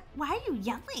teeth. Why are you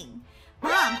yelling?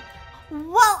 Mom,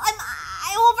 well,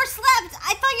 I overslept.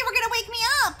 I thought you were going to wake me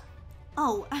up.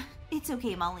 Oh, it's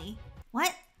okay, Molly.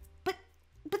 What?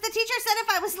 But the teacher said if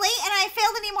I was late and I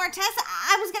failed any more tests,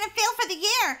 I was going to fail for the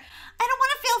year. I don't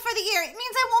want to fail for the year. It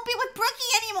means I won't be with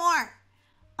Brookie anymore.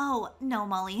 Oh, no,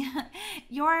 Molly.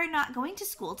 You're not going to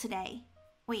school today.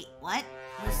 Wait, what?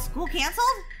 Was school canceled?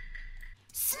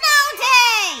 Snow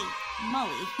day!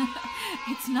 Molly,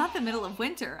 it's not the middle of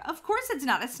winter. Of course it's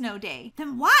not a snow day.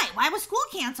 Then why? Why was school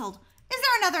canceled? Is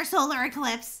there another solar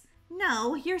eclipse?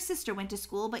 No, your sister went to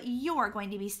school, but you're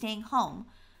going to be staying home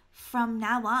from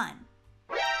now on.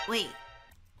 Wait,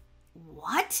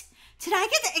 what? Did I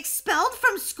get expelled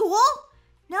from school?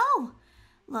 No.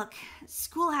 Look,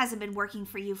 school hasn't been working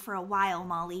for you for a while,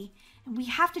 Molly, and we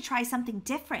have to try something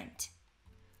different.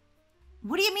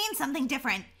 What do you mean something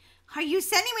different? Are you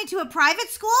sending me to a private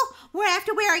school where I have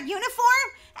to wear a uniform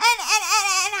and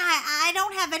I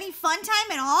don't have any fun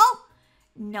time at all?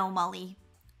 No, Molly.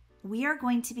 We are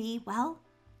going to be, well,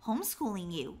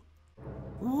 homeschooling you.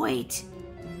 Wait,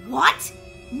 what?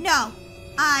 No.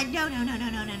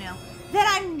 No. Then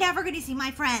I'm never going to see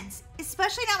my friends,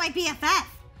 especially not my BFF.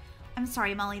 I'm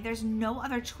sorry, Molly. There's no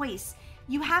other choice.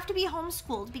 You have to be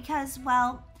homeschooled because,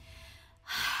 well,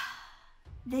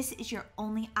 this is your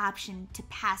only option to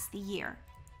pass the year.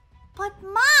 But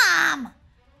Mom,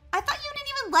 I thought you didn't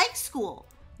even like school.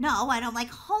 No, I don't like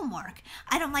homework.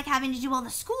 I don't like having to do all the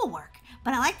schoolwork,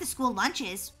 but I like the school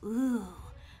lunches. Ooh,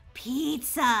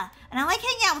 pizza. And I like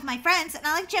hanging out with my friends, and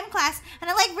I like gym class, and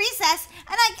I like recess,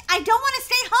 and I don't want to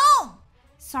stay home.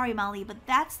 Sorry, Molly, but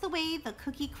that's the way the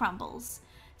cookie crumbles.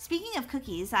 Speaking of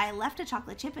cookies, I left a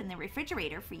chocolate chip in the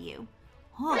refrigerator for you.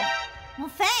 Oh, well,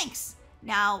 thanks.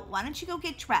 Now, why don't you go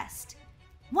get dressed?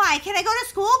 Why? Can I go to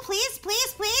school? Please,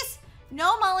 please, please?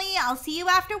 No, Molly. I'll see you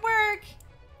after work.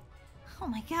 Oh,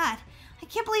 my God. I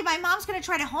can't believe my mom's going to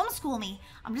try to homeschool me.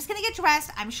 I'm just going to get dressed.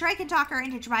 I'm sure I can talk her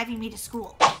into driving me to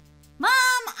school.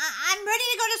 Mom, I'm ready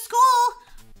to go to school.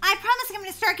 I promise I'm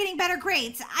going to start getting better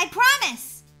grades. I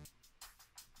promise.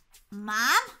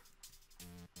 Mom?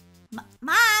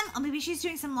 Mom? Oh, maybe she's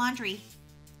doing some laundry.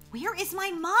 Where is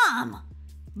my mom?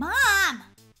 Mom?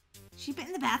 She been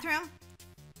in the bathroom?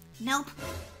 Nope.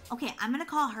 Okay, I'm gonna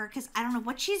call her because I don't know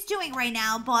what she's doing right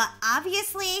now, but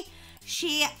obviously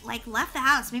she left the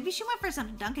house. Maybe she went for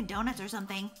some Dunkin' Donuts or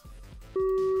something.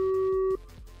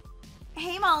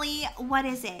 Hey, Molly, what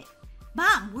is it?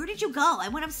 Mom, where did you go? I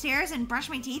went upstairs and brushed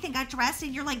my teeth and got dressed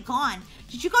and you're gone.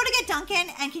 Did you go to get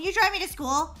Dunkin', and can you drive me to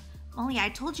school? Molly, I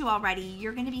told you already,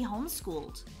 you're gonna be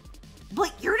homeschooled.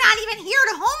 But you're not even here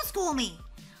to homeschool me.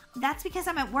 That's because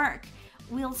I'm at work.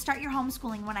 We'll start your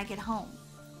homeschooling when I get home.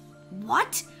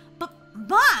 What? But,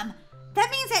 Mom, that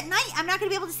means at night I'm not going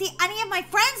to be able to see any of my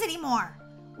friends anymore.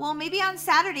 Well, maybe on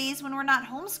Saturdays when we're not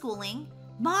homeschooling.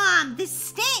 Mom, this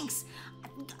stinks.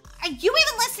 Are you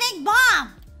even listening,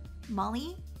 Mom?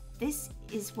 Molly, this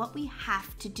is what we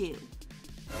have to do.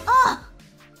 Ugh,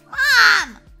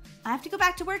 Mom! I have to go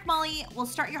back to work, Molly. We'll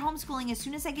start your homeschooling as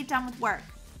soon as I get done with work.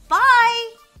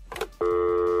 Bye!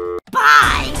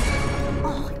 Bye!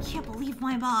 Oh, I can't believe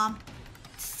my mom.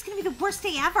 This is going to be the worst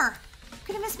day ever. I'm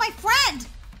going to miss my friend.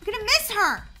 I'm going to miss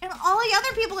her. And all the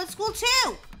other people at school,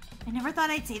 too. I never thought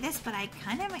I'd say this, but I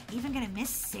kind of even going to miss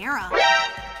Sarah.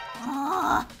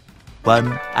 Ugh.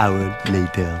 1 hour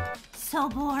later. So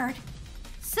bored.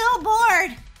 So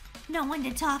bored. No one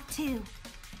to talk to.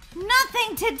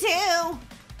 Nothing to do.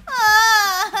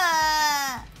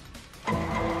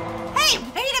 Hey,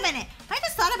 wait a minute. I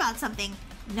just thought about something.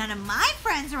 None of my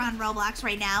friends are on Roblox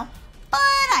right now, but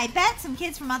I bet some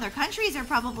kids from other countries are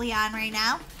probably on right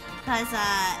now because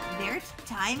their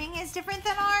timing is different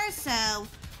than ours, so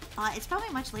it's probably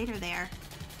much later there.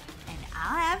 And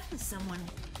I'll have someone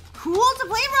cool to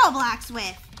play Roblox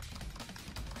with.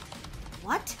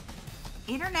 What?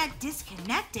 Internet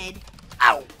disconnected?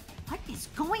 Ow! What is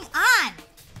going on?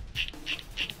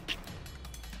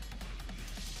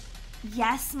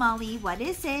 Yes, Molly, what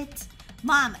is it?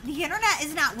 Mom, the internet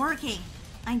is not working.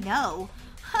 I know.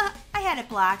 I had it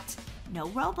blocked. No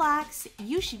Roblox.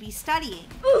 You should be studying.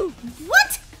 Ooh,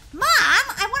 what? Mom,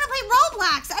 I want to play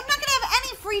Roblox. I'm not going to have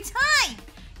any free time.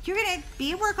 You're going to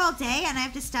be at work all day and I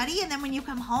have to study, and then when you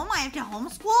come home, I have to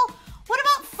homeschool? What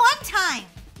about fun time?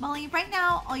 Molly, right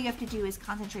now, all you have to do is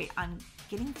concentrate on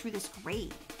getting through this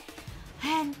grade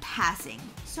and passing.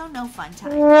 So no fun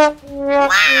time.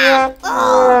 Wow!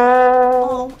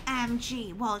 Oh,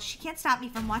 OMG. Well, she can't stop me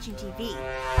from watching TV.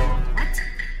 What?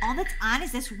 All that's on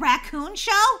is this raccoon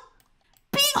show?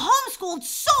 Being homeschooled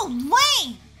so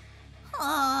lame!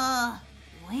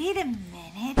 Wait a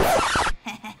minute.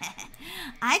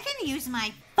 I can use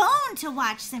my phone to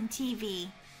watch some TV.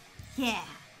 Yeah,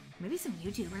 maybe some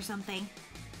YouTube or something.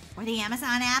 Or the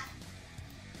Amazon app.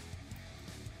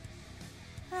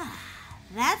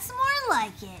 That's more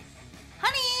like it.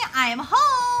 Honey, I'm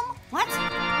home. What?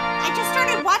 I just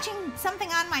started watching something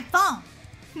on my phone.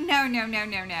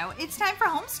 No. It's time for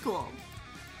homeschool.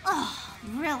 Oh,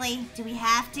 really? Do we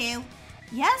have to?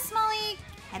 Yes, Molly.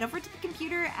 Head over to the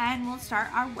computer and we'll start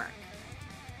our work.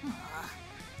 Ugh.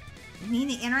 You mean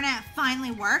the internet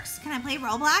finally works? Can I play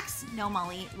Roblox? No,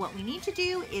 Molly. What we need to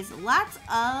do is lots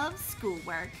of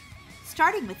schoolwork,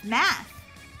 starting with math.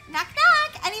 Knock,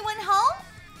 knock. Anyone home?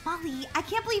 Molly, I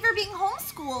can't believe you're being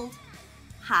homeschooled.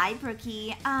 Hi,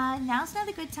 Brookie. Now's not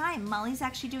a good time. Molly's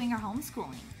actually doing her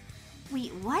homeschooling.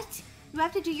 Wait, what? You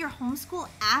have to do your homeschool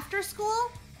after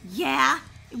school? Yeah,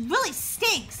 it really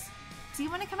stinks. Do you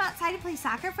want to come outside and play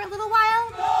soccer for a little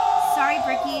while? No! Sorry,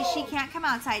 Brookie. She can't come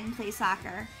outside and play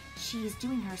soccer. She's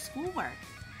doing her schoolwork.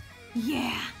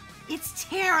 Yeah, it's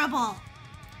terrible.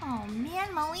 Oh,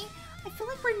 man, Molly. I feel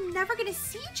like we're never going to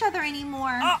see each other anymore.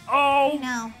 I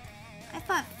know. I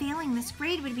thought failing this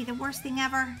grade would be the worst thing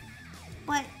ever.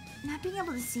 But not being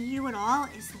able to see you at all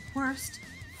is the worst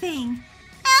thing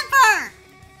ever!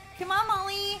 Come on,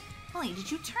 Molly. Molly, did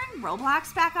you turn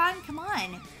Roblox back on? Come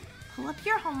on. Pull up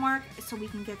your homework so we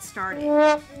can get started.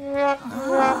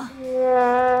 Ugh.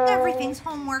 Everything's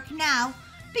homework now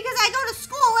because I go to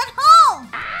school at home!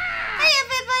 Hey,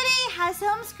 everybody. How's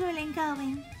homeschooling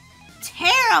going?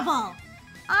 Terrible!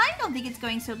 I don't think it's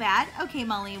going so bad. Okay,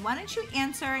 Molly, why don't you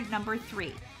answer number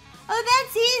 3? Oh,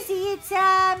 that's easy. It's,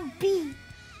 B.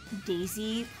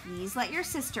 Daisy, please let your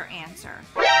sister answer.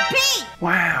 B!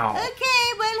 Wow.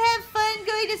 Okay, well, have fun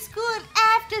going to school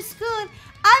after school.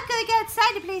 I'm going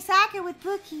outside to play soccer with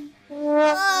Brookie.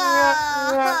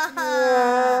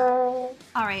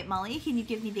 All right, Molly, can you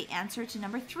give me the answer to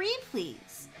number 3,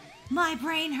 please? My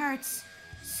brain hurts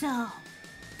so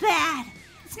bad.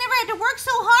 It's never had to work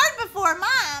so hard before,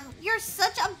 Mom. You're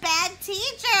such a bad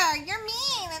teacher. You're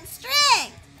mean and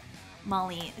strict.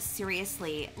 Molly,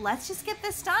 seriously, let's just get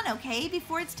this done, okay?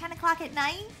 Before it's 10 o'clock at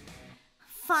night?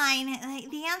 Fine.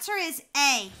 The answer is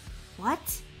A.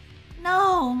 What?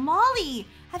 No, Molly,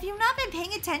 have you not been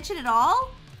paying attention at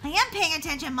all? I am paying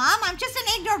attention, Mom. I'm just an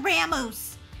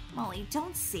ignoramus. Molly,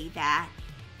 don't say that.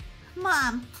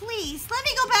 Mom, please, let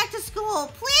me go back to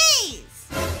school, please.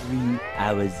 3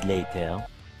 hours later.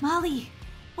 Molly,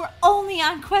 we're only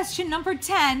on question number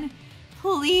 10.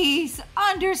 Please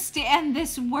understand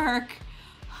this work.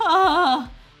 I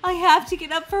have to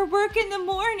get up for work in the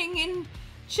morning in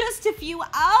just a few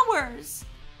hours.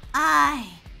 I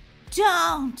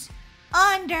don't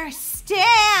understand.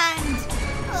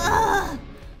 Ugh,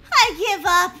 I give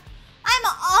up. I'm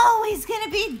always gonna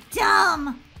be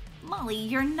dumb. Molly,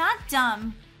 you're not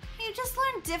dumb. You just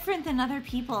learn different than other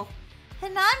people.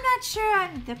 And I'm not sure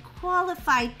I'm the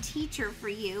qualified teacher for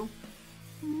you.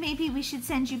 Maybe we should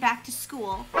send you back to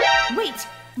school. Wait,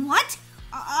 what?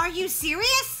 Are you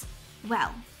serious?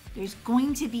 Well, there's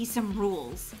going to be some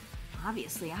rules.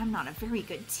 Obviously, I'm not a very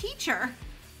good teacher.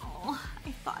 Oh,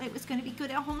 I thought I was going to be good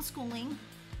at homeschooling.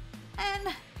 And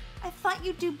I thought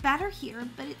you'd do better here,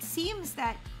 but it seems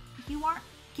that you aren't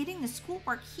getting the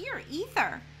schoolwork here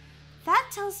either.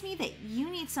 That tells me that you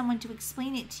need someone to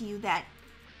explain it to you that,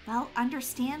 well,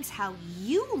 understands how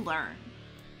you learn.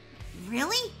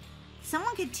 Really?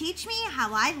 Someone could teach me how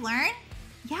I learn?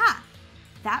 Yeah,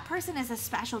 that person is a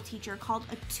special teacher called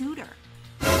a tutor.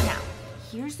 Now,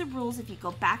 here's the rules if you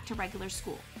go back to regular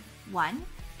school. 1,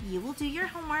 you will do your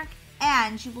homework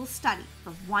and you will study for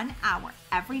 1 hour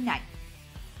every night.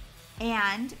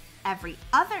 And every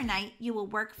other night, you will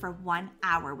work for 1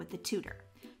 hour with the tutor.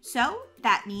 So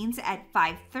that means at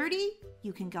 5:30,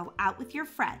 you can go out with your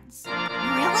friends.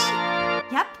 Really?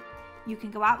 Yep. You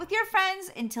can go out with your friends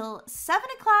until 7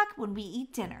 o'clock when we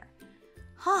eat dinner.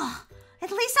 Oh,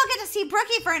 at least I'll get to see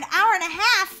Brookie for an hour and a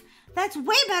half. That's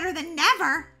way better than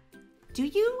never. Do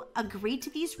you agree to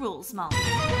these rules, Molly?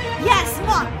 Yes,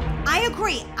 Mom, I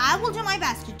agree. I will do my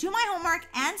best to do my homework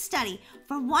and study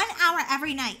for 1 hour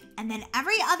every night. And then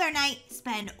every other night,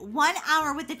 spend 1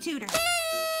 hour with the tutor.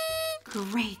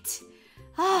 Great.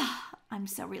 I'm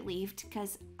so relieved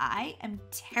because I am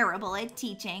terrible at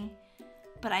teaching.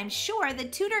 But I'm sure the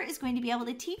tutor is going to be able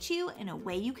to teach you in a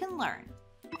way you can learn.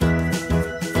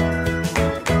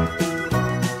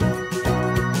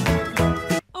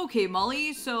 Okay,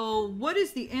 Molly, so what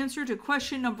is the answer to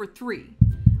question number 3?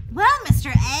 Well,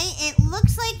 Mr. A, it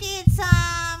looks like it's,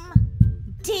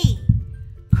 D.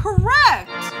 Correct!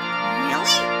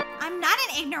 Really? I'm not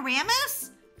an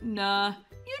ignoramus? Nah,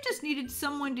 you just needed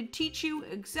someone to teach you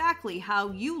exactly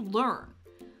how you learn.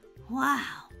 Wow,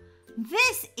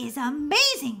 this is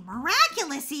amazing,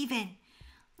 miraculous even.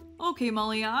 Okay,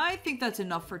 Molly, I think that's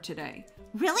enough for today.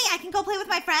 Really? I can go play with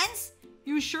my friends?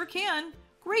 You sure can.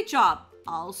 Great job.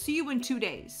 I'll see you in 2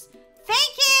 days.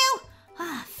 Thank you!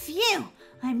 Phew,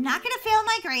 I'm not gonna fail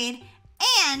my grade,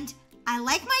 and I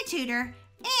like my tutor,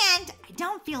 and I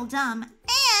don't feel dumb,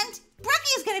 and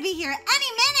Brookie's gonna be here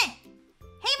any minute.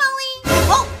 Hey, Molly.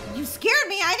 Oh, you scared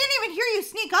me. I didn't even hear you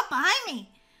sneak up behind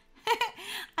me.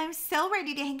 I'm so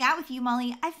ready to hang out with you,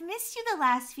 Molly. I've missed you the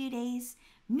last few days.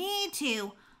 Me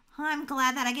too. I'm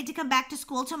glad that I get to come back to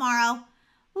school tomorrow.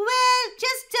 Well,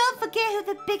 just don't forget who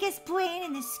the biggest brain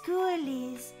in the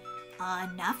school is.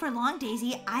 Not for long,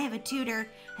 Daisy. I have a tutor,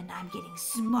 and I'm getting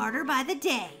smarter by the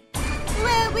day.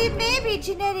 Well, we may be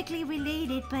genetically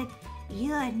related, but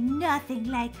you're nothing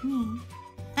like me.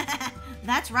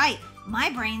 That's right.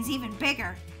 My brain's even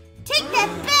bigger. Take that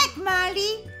back,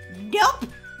 Molly. Nope.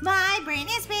 My brain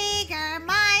is bigger.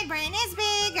 My brain is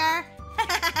bigger.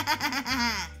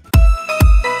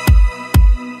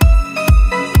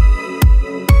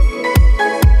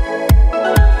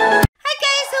 Hi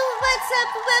guys, what's up?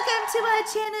 Welcome to our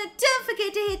channel. Don't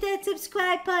forget to hit that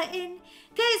subscribe button.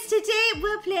 Guys, today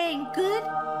we're playing good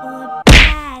or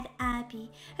bad obby.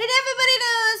 And everybody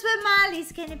knows what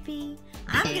Molly's gonna be.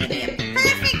 I'm gonna be a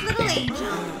perfect little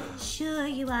angel. Sure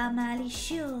you are, Molly,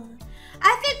 sure.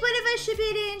 I think one of us should be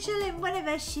an angel and one of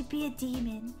us should be a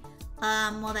demon.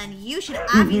 Well then you should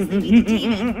obviously be the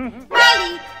demon.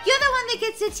 Molly, you're the one that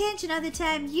gets attention all the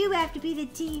time. You have to be the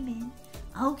demon.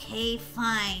 Okay,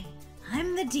 fine.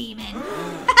 I'm the demon.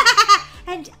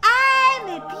 And I'm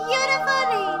a beautiful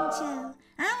angel.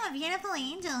 I'm a beautiful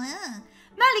angel.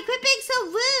 Molly, quit being so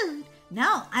rude.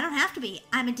 No, I don't have to be.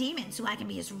 I'm a demon, so I can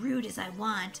be as rude as I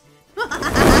want.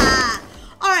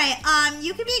 Alright,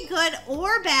 you can be good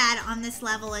or bad on this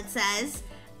level, it says.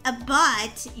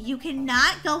 But you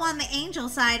cannot go on the angel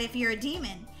side if you're a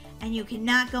demon. And you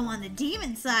cannot go on the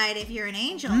demon side if you're an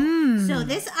angel. So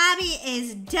this obby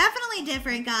is definitely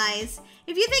different, guys.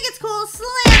 If you think it's cool,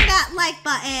 slam that like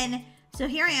button. So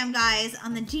here I am, guys,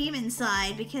 on the demon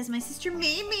side because my sister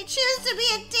made me choose to be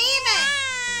a demon.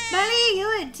 Molly,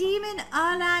 you're a demon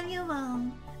all on your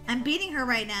own. I'm beating her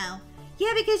right now.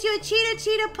 Yeah, because you're a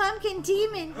Cheeto Pumpkin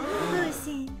Demon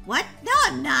person. What? No,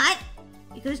 I'm not.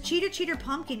 It goes Cheeto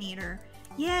Pumpkin Eater.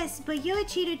 Yes, but you're a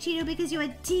Cheeto because you're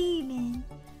a demon.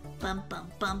 Bum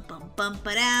bum bum bum bum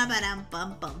ba-da ba-dum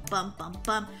bum bum bum bum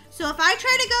bum. So if I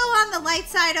try to go on the light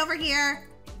side over here,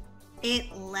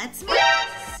 it lets me?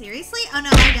 Seriously? Oh no,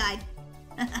 I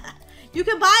died. You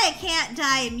can buy a can't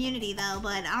die immunity though,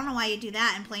 but I don't know why you do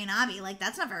that and play an obby. Like,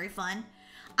 that's not very fun.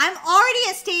 I'm already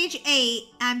at stage 8.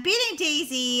 I'm beating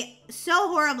Daisy so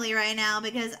horribly right now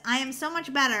because I am so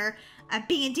much better at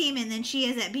being a demon than she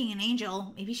is at being an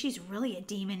angel. Maybe she's really a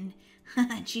demon.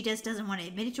 She just doesn't want to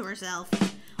admit it to herself.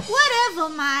 Whatever,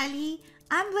 Molly.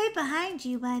 I'm right behind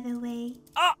you, by the way.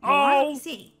 Uh-oh. Let me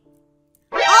see.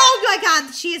 Oh my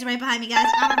god, she is right behind me, guys.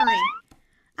 I'm in a hurry.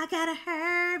 I gotta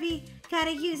hurry.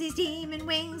 Gotta use these demon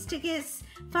wings to get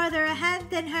farther ahead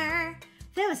than her.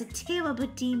 That was a terrible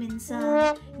demon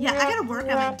song. Yeah, I gotta work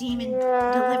on my demon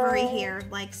delivery here.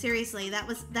 Like, seriously, that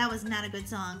was not a good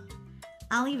song.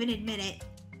 I'll even admit it.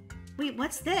 Wait,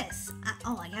 what's this?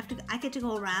 I get to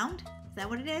go around? Is that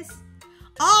what it is?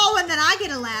 Oh, and then I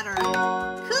get a ladder. Cool.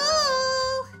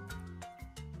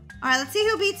 All right, let's see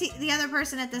who beats the other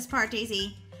person at this part,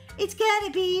 Daisy. It's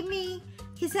gonna be me,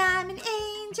 cause I'm an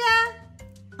angel.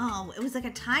 Oh, it was like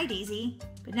a tie, Daisy.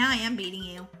 But now I am beating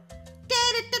you.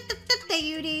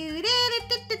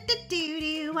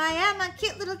 I am a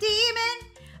cute little demon.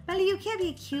 Molly, you can't be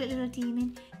a cute little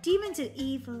demon. Demons are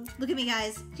evil. Look at me,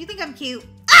 guys. Do you think I'm cute?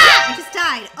 Ah! I just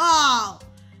died. Oh,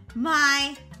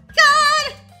 my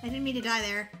God. I didn't mean to die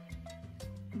there.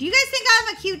 Do you guys think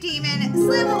I'm a cute demon?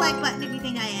 Slam the like button if you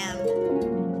think I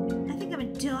am. I think I'm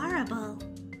adorable.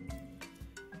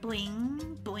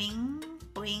 Boing, boing,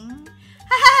 boing.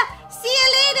 Haha! See you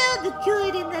later. The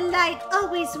good and the light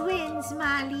always wins,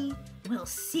 Molly. We'll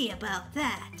see about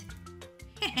that.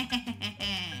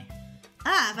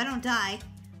 If I don't die.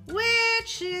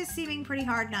 Which is seeming pretty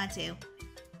hard not to.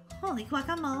 Holy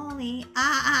guacamole.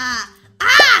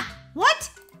 What?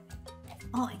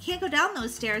 Oh, I can't go down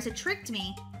those stairs. It tricked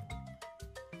me.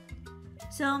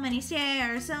 So many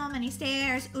stairs, so many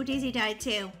stairs. Oh, Daisy died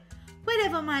too.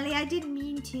 Whatever, Molly. I didn't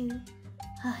mean to.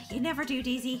 You never do,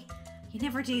 Daisy. You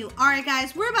never do. All right,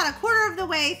 guys. We're about a quarter of the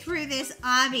way through this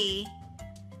obby.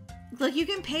 Look, you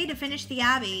can pay to finish the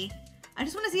obby. I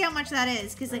just want to see how much that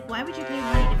is. Because, like, why would you pay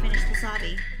money to finish this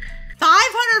obby?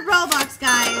 500 Robux,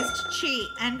 guys, to cheat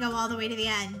and go all the way to the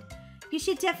end. You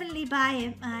should definitely buy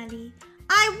it, Molly.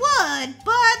 I would,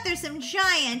 but there's some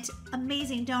giant,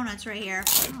 amazing donuts right here.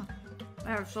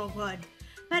 They're so good.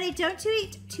 Buddy, don't you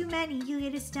eat too many. You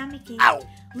get a stomachache. Ow.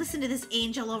 Listen to this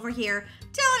angel over here.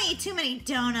 Don't eat too many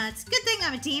donuts. Good thing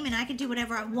I'm a demon. I can do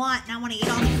whatever I want, and I want to eat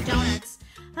all these donuts.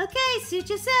 Okay, suit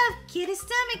yourself. Get a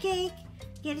stomachache.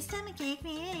 Get a stomachache.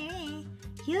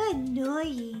 You're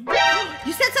annoying.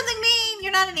 You said something mean.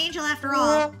 You're not an angel after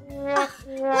all.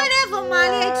 Whatever,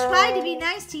 Molly. I tried to be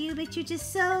nice to you, but you're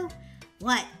just so...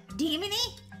 What?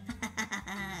 Demony?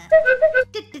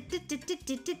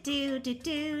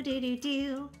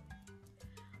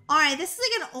 Alright, this is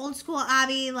like an old school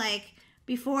obby, like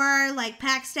before like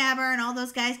Packstabber and all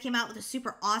those guys came out with the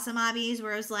super awesome obbies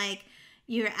where it was like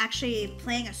you're actually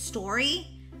playing a story.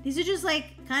 These are just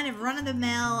like kind of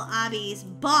run-of-the-mill obbies,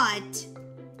 but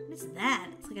what is that?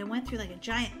 It's like I went through like a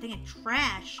giant thing of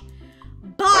trash.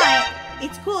 But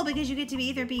it's cool because you get to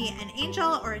either be an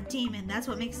angel or a demon. That's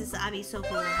what makes this obby so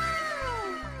cool.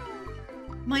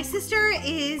 My sister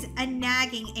is a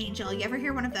nagging angel. You ever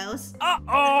hear one of those?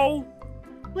 Uh-oh.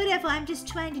 Whatever, I'm just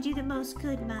trying to do the most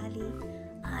good, Molly.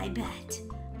 I bet,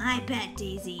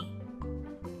 Daisy.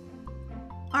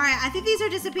 Alright, I think these are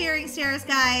disappearing stairs,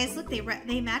 guys. Look,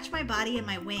 they match my body and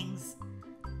my wings.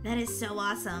 That is so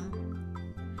awesome.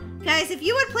 Guys, if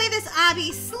you would play this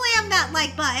obby, slam that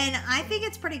like button. I think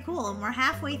it's pretty cool, and we're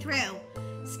halfway through.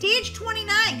 Stage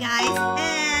 29, guys,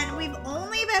 and we've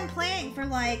only been playing for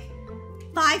like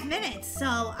 5 minutes,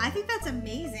 so I think that's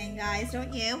amazing, guys,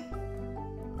 don't you?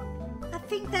 I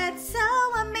think that's so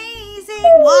amazing.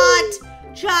 What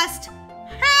just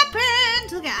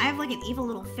happened? Look, I have like an evil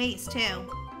little face, too.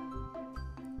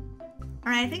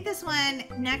 All right, I think this one,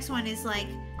 next one is like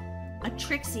a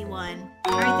tricksy one.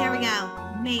 All right, there we go.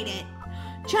 Made it.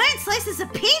 Giant slices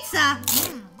of pizza.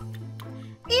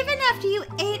 Even after you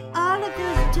ate all of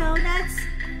those donuts,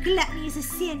 gluttony is a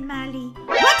sin, Molly.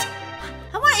 What?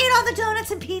 I want to eat all the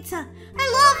donuts and pizza. I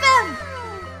love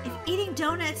them. If eating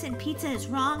donuts and pizza is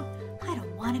wrong, I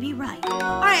don't want to be right.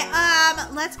 All right,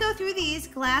 let's go through these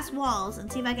glass walls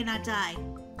and see if I can not die.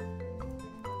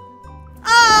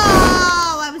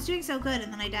 Oh, I was doing so good,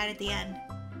 and then I died at the end.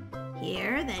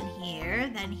 Here, then here,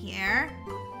 then here,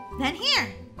 then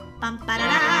here. Bum,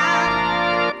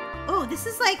 ba-da-da. Oh, this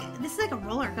is like a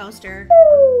roller coaster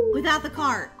without the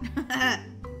cart.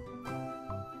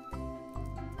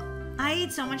 I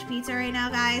ate so much pizza right now,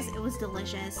 guys. It was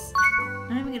delicious. I'm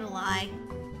not even gonna lie.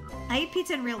 I ate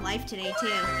pizza in real life today,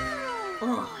 too.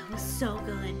 Oh, it was so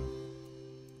good.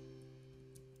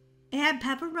 It had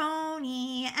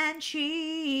pepperoni and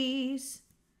cheese.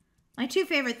 My two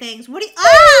favorite things. What do you...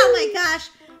 Oh, my gosh.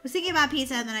 I was thinking about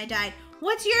pizza and then I died.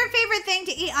 What's your favorite thing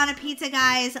to eat on a pizza,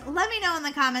 guys? Let me know in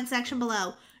the comment section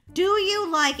below. Do you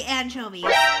like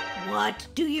anchovies? What?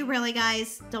 Do you really,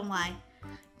 guys? Don't lie.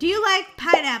 Do you like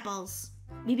pineapples?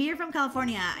 Maybe you're from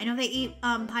California. I know they eat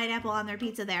pineapple on their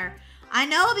pizza there. I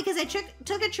know because I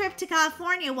took a trip to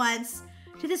California once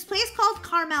to this place called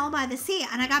Carmel by the Sea,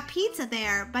 and I got pizza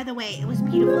there. By the way, it was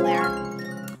beautiful there.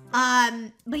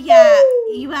 But yeah,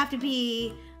 you have to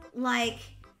be like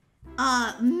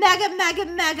mega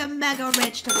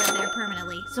rich to live there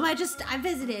permanently. So I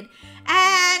visited,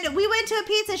 and we went to a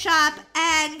pizza shop,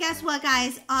 and guess what,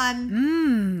 guys?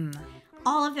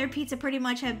 All of their pizza pretty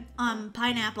much had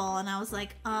pineapple, and I was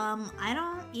like, I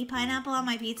don't eat pineapple on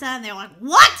my pizza, and they were like,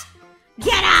 what?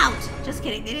 Get out! Just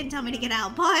kidding, they didn't tell me to get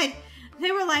out, but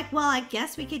they were like, well, I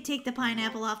guess we could take the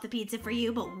pineapple off the pizza for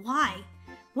you, but why?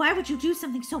 Why would you do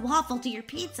something so awful to your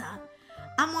pizza?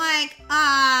 I'm like,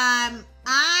 I'm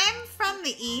from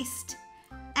the East,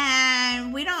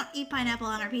 and we don't eat pineapple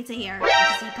on our pizza here. We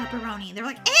just eat pepperoni. They're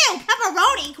like, ew,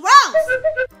 pepperoni,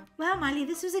 gross! Well, Molly,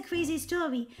 this was a crazy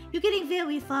story. You're getting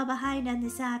very far behind on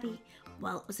this hobby.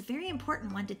 Well, it was a very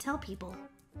important one to tell people.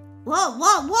 Whoa,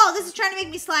 whoa, whoa, this is trying to make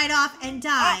me slide off and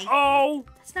die. Uh-oh.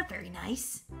 That's not very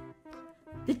nice.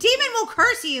 The demon will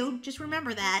curse you. Just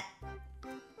remember that.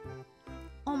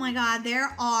 Oh my god,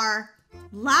 there are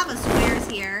lava squares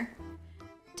here.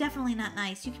 Definitely not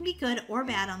nice. You can be good or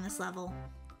bad on this level.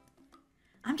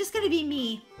 I'm just gonna be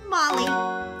me, Molly.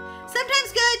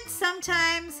 Sometimes good,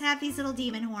 sometimes have these little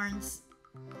demon horns.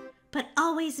 But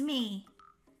always me.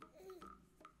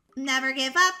 Never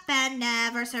give up and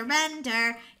never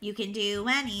surrender. You can do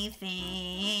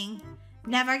anything.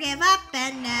 Never give up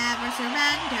and never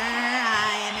surrender.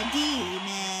 I am a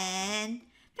demon.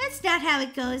 That's not how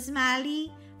it goes,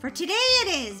 Molly. For today it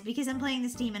is, because I'm playing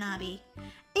this demon obby.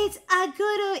 It's a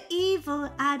good or evil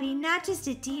obby, not just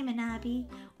a demon obby.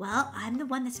 Well, I'm the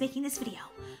one that's making this video,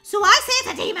 so I say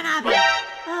it's a demon obby.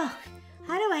 Ugh,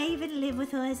 how do I even live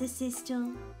with her as a sister?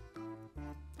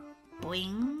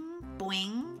 Boing,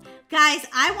 boing. Guys,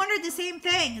 I wondered the same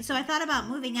thing, so I thought about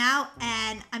moving out,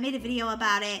 and I made a video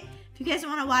about it. If you guys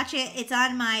want to watch it, it's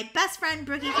on my best friend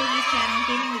Brookhaven's channel,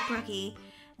 Gaming with Brookie.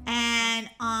 And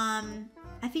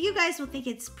I think you guys will think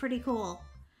it's pretty cool.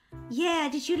 Yeah,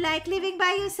 did you like living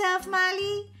by yourself,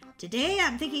 Molly? Today,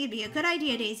 I'm thinking it'd be a good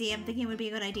idea, Daisy. I'm thinking it would be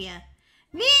a good idea.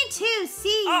 Me too,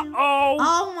 see you. Uh-oh.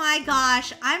 Oh my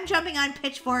gosh, I'm jumping on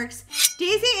pitchforks.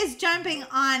 Daisy is jumping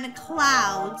on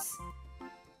clouds.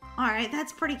 All right,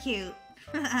 that's pretty cute.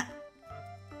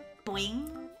 Boing.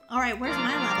 All right, where's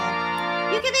my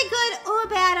level? You can be good or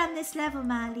bad on this level,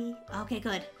 Molly. Okay,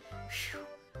 good. Whew.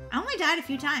 I only died a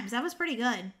few times. That was pretty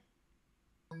good.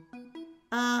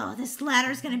 Oh, this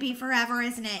ladder's gonna be forever,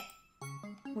 isn't it?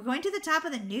 We're going to the top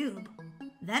of the noob.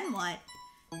 Then what?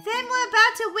 Then we're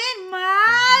about to win,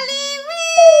 Molly!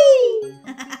 Whee!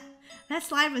 That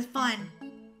slide was fun.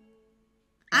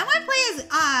 I want to play as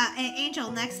an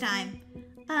angel next time.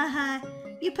 Uh-huh.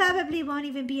 You probably won't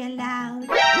even be allowed.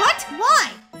 What?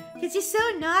 Why? Because you're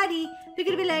so naughty. They're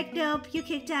gonna be like, nope, you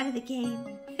kicked out of the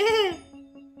game.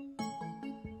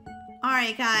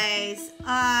 Alright, guys.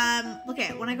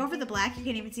 Okay, when I go for the black, you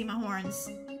can't even see my horns.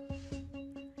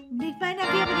 Nick might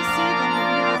not be able to see them, but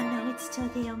we all know it's still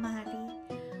there,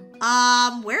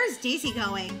 Molly. Where's Daisy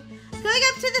going? Going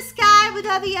up to the sky with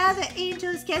all the other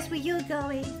angels. Guess where you're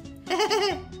going?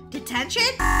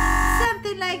 Detention?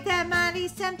 Something like that, Molly.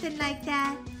 Something like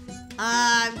that.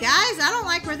 Guys, I don't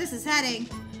like where this is heading.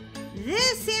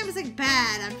 This seems like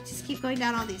bad. I just keep going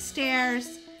down all these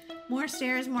stairs. More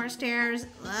stairs, more stairs.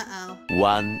 Uh-oh.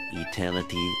 One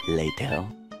eternity later.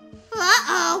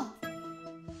 Uh-oh.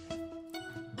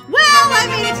 Well, I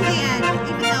made it to the end,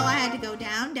 even though I had to go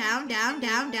down, down, down,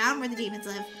 down, down where the demons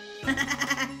live.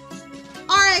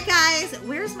 Alright, guys.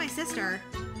 Where's my sister?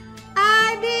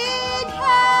 I'm in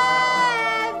heaven.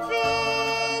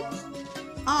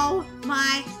 Oh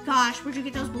my gosh. Where'd you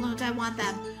get those balloons? I want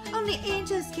them. Only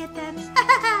angels get them.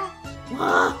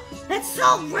 Whoa, that's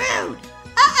so rude.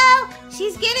 Uh-oh,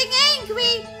 she's getting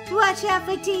angry. Watch out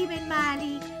for Demon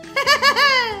Molly.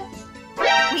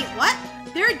 Wait, what?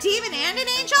 They're a demon and an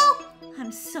angel?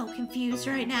 I'm so confused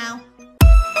right now.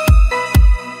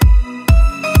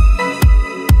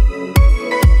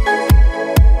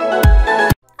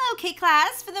 Okay,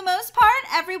 class, for the most part,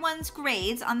 everyone's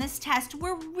grades on this test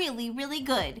were really, really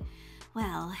good.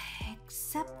 Well,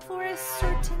 except for a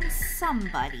certain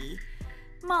somebody.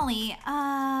 Molly,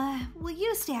 will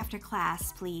you stay after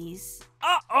class, please?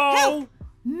 Uh-oh.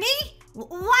 Who? Me?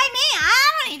 Why me?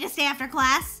 I don't need to stay after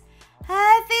class.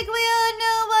 I think we all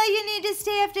know why you need to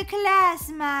stay after class,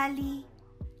 Molly.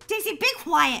 Daisy, be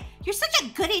quiet. You're such a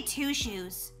goody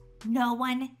two-shoes. No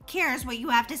one cares what you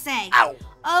have to say. Ow.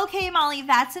 Okay, Molly,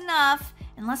 that's enough.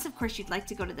 Unless, of course, you'd like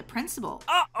to go to the principal.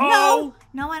 Uh-oh.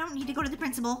 No, I don't need to go to the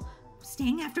principal.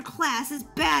 Staying after class is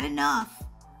bad enough.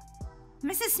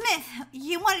 Mrs. Smith,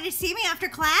 you wanted to see me after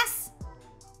class?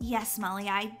 Yes, Molly,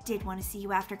 I did want to see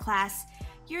you after class.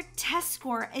 Your test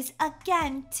score is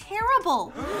again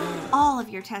terrible. All of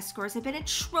your test scores have been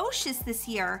atrocious this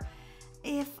year.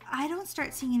 If I don't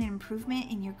start seeing an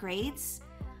improvement in your grades,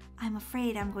 I'm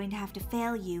afraid I'm going to have to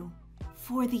fail you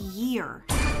for the year.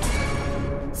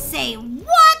 Say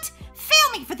what?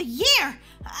 Fail me for the year?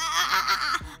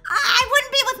 I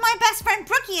wouldn't be with my best friend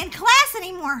Brookie in class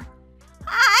anymore.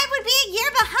 I would be a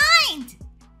year behind.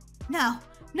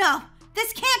 No,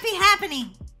 this can't be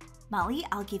happening. Molly,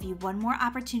 I'll give you one more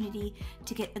opportunity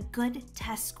to get a good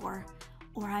test score,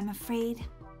 or I'm afraid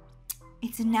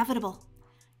it's inevitable.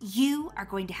 You are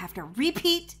going to have to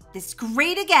repeat this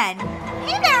grade again.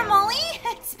 Hey there, Molly.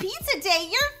 It's pizza day,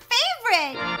 your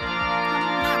favorite.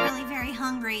 I'm not really very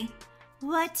hungry.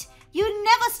 What? You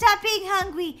never stop being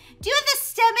hungry. Do you have the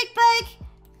stomach bug?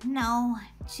 No,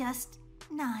 just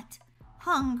not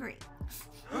hungry.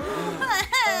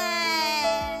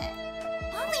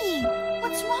 Molly,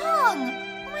 what's wrong?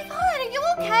 Oh my god, are you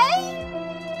okay?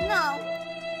 No,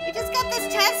 I just got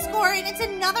this test score and it's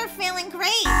another failing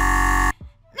grade.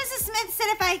 Mrs. Smith said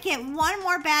if I get one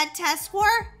more bad test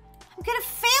score, I'm gonna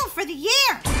fail for the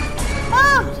year.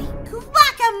 Holy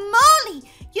guacamole!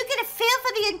 You're gonna fail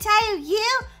for the entire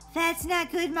year? That's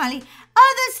not good, Molly.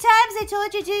 All those times I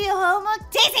told you to do your homework.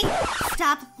 Daisy!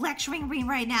 Stop lecturing me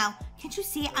right now. Can't you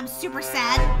see I'm super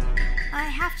sad? I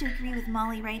have to agree with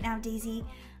Molly right now, Daisy.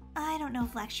 I don't know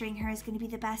if lecturing her is going to be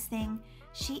the best thing.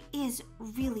 She is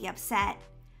really upset.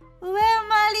 Well,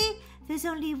 Molly, there's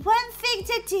only one thing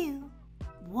to do.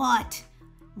 What?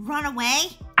 Run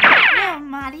away? No,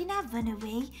 Molly, not run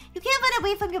away. You can't run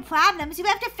away from your problems. You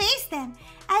have to face them.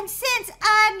 And since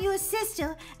I'm your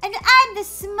sister and I'm the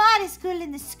smartest girl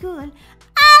in the school,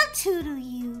 I'll tutor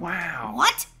you. Wow.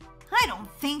 What? I don't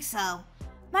think so.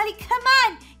 Molly, come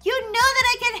on. You know that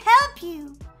I can help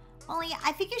you. Molly,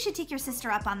 I think you should take your sister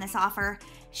up on this offer.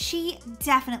 She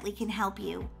definitely can help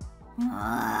you.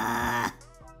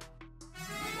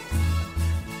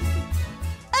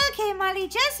 Okay, Molly,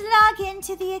 just log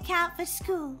into the account for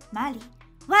school. Molly,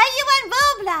 why are you on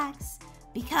Roblox?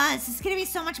 Because it's gonna be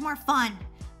so much more fun.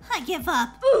 I give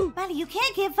up. Ooh. Molly, you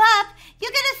can't give up.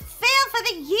 You're gonna fail for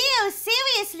the year.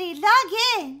 Seriously, log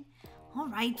in. All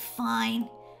right, fine.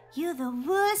 You're the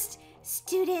worst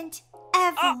student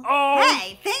ever.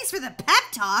 Hey, thanks for the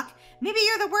pep talk. Maybe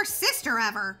you're the worst sister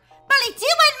ever. Molly, do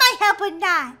you want my help or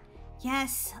not?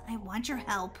 Yes, I want your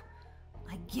help.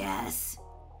 I guess.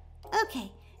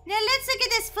 Okay, now let's look at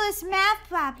this first math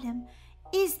problem.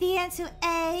 Is the answer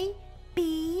A,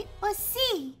 B, or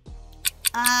C?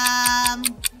 Molly,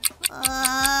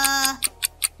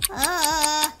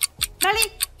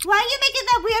 why are you making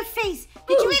that weird face?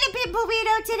 Did you eat a big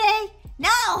burrito today?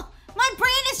 No, my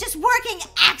brain is just working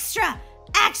extra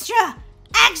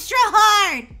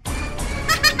hard.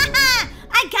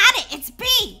 I got it, it's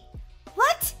B.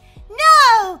 What?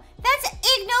 No, that's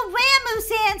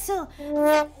ignoramus answer.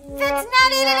 That's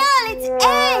not it at all, it's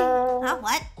A.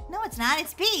 What? No, it's not,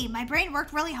 it's B. My brain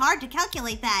worked really hard to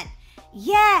calculate that.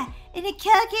 Yeah, and it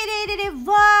calculated it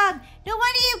wrong. No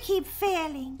wonder you keep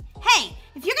failing. Hey,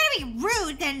 if you're gonna be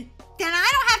rude, then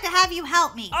I don't have to have you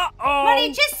help me. Molly,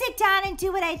 just sit down and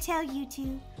do what I tell you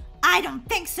to. I don't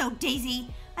think so,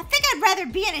 Daisy. I think I'd rather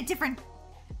be in a different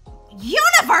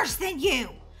universe than you.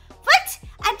 What?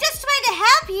 I'm just trying to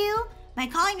help you. By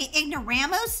calling me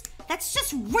ignoramus? That's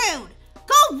just rude.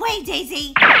 Go away,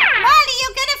 Daisy. Molly,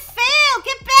 you're gonna fail.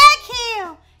 Get back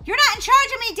here. You're not in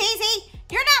charge of me, Daisy.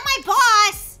 You're not my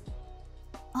boss.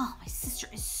 Oh, my sister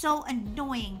is so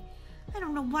annoying. I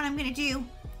don't know what I'm gonna do,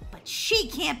 but she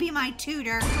can't be my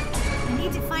tutor. I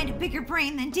need to find a bigger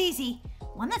brain than Daisy.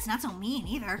 One that's not so mean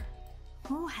either.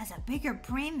 Who has a bigger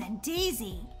brain than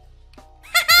Daisy?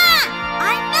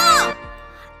 I know!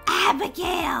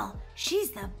 Abigail!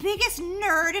 She's the biggest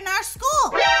nerd in our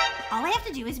school. All I have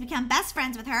to do is become best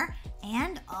friends with her,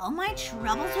 and all my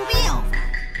troubles will be over.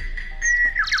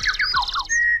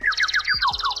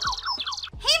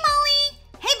 Hey, Molly!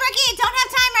 Hey, Brookie, don't have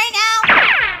time right now!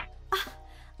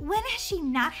 When has she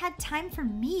not had time for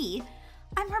me?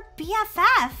 I'm her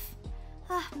BFF.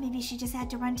 Maybe she just had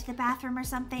to run to the bathroom or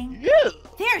something. Yeah.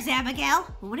 There's Abigail.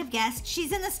 Who would have guessed?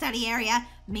 She's in the study area,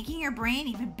 making your brain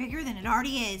even bigger than it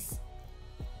already is.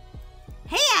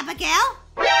 Hey, Abigail.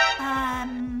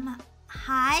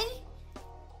 Hi?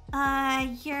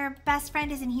 Your best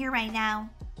friend isn't here right now.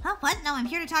 Huh? What? No, I'm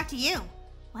here to talk to you.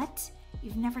 What?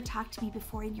 You've never talked to me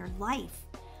before in your life.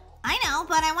 I know,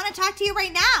 but I want to talk to you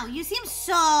right now. You seem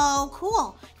so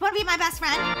cool. You want to be my best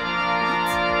friend?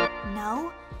 What?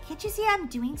 No? Can't you see I'm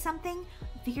doing something?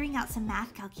 I'm figuring out some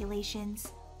math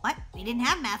calculations. What? We didn't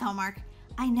have math homework.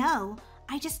 I know.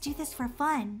 I just do this for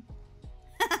fun.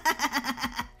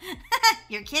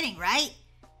 You're kidding, right?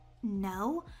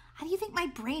 No. How do you think my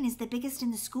brain is the biggest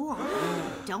in the school?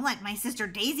 Don't let my sister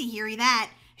Daisy hear that.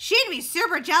 She'd be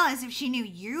super jealous if she knew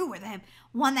you were the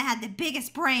one that had the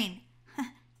biggest brain.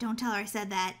 Don't tell her I said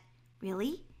that.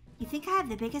 Really? You think I have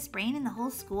the biggest brain in the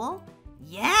whole school?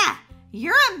 Yeah,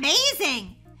 you're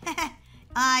amazing.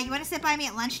 You want to sit by me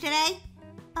at lunch today?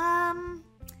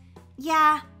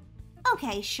 Yeah.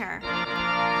 Okay, sure.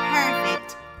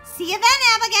 Perfect. See you then,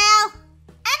 Abigail.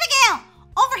 Abigail,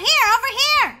 over here.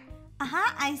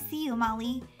 I see you,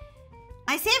 Molly.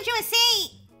 I saved you a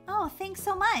seat. Oh, thanks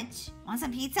so much. Want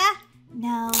some pizza?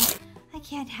 No, I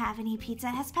can't have any pizza.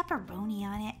 It has pepperoni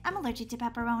on it. I'm allergic to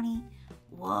pepperoni.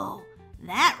 Whoa,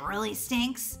 that really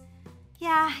stinks.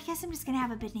 Yeah, I guess I'm just gonna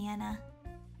have a banana.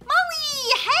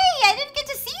 Molly, hey, I didn't get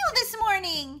to see you this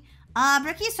morning.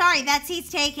 Brookie, sorry, that seat's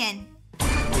taken.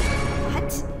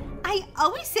 What? I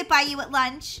always sit by you at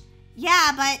lunch.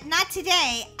 Yeah, but not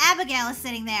today. Abigail is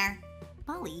sitting there.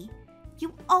 Molly,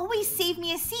 you always save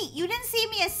me a seat. You didn't save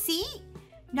me a seat?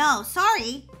 No,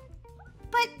 sorry.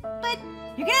 But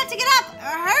you're gonna have to get up.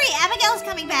 Hurry, Abigail's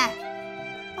coming back.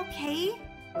 Okay,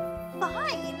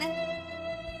 fine.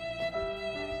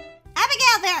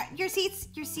 Abigail, there. Your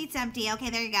seat's empty. Okay,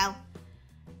 there you go.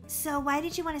 So why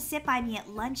did you want to sit by me at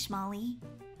lunch, Molly?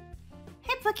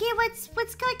 Hey, Brookie,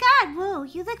 what's going on? Whoa,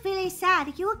 you look really sad.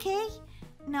 Are you okay?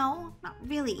 No, not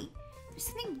really. There's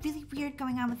something really weird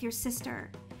going on with your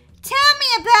sister. Tell me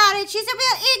about it. She's a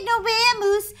real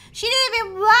ignoramus. She didn't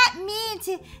even want me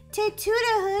to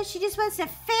tutor her. She just wants to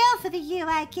fail for the year,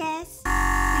 I guess.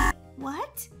 Wait,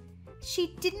 what?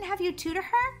 She didn't have you tutor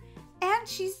her? And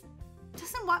she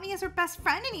doesn't want me as her best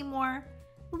friend anymore.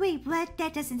 Wait, what?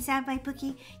 That doesn't sound right,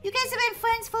 Brookie. You guys have been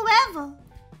friends forever.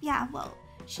 Yeah, well,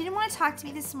 She didn't want to talk to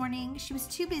me this morning. She was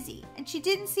too busy, and she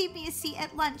didn't save me a seat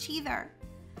at lunch either.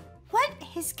 What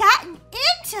has gotten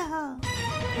into her?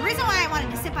 The reason why I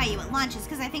wanted to sit by you at lunch is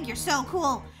because I think you're so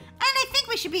cool. And I think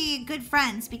we should be good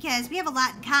friends because we have a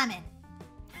lot in common.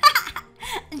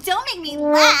 Don't make me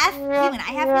laugh. You and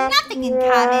I have nothing in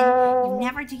common. You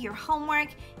never do your homework.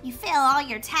 You fail all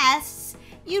your tests.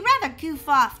 You'd rather goof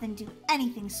off than do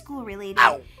anything school-related.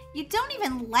 Ow. You don't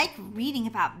even like reading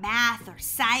about math or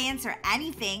science or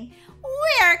anything.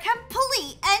 We're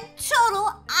complete and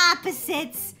total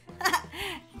opposites.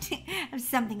 Have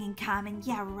something in common,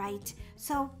 yeah, right.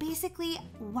 So basically,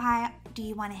 why do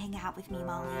you want to hang out with me,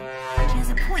 Molly? She has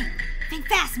a point. Think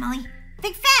fast, Molly.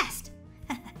 Think fast.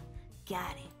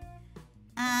 Got it.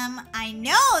 I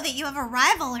know that you have a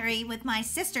rivalry with my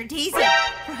sister Daisy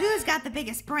for who's got the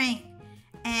biggest brain.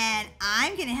 And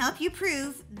I'm gonna help you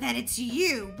prove that it's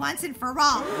you once and for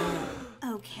all.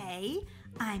 Okay,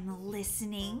 I'm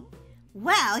listening.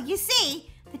 Well, you see,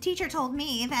 the teacher told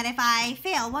me that if I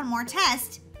fail one more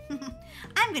test,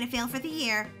 I'm gonna fail for the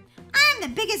year. I'm the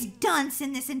biggest dunce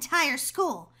in this entire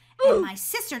school. And my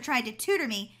sister tried to tutor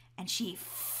me, and she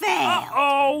failed.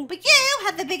 Uh-oh. But you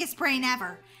have the biggest brain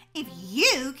ever. If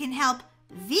you can help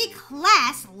the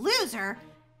class loser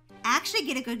actually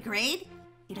get a good grade,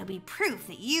 it'll be proof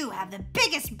that you have the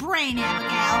biggest brain,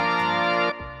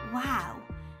 Abigail. Wow,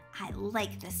 I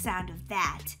like the sound of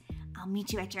that. I'll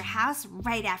meet you at your house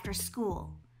right after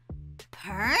school.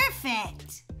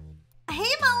 Perfect.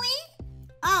 Hey, Molly.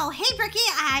 Oh, hey, Brookie.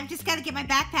 I've just got to get my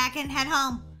backpack and head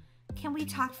home. Can we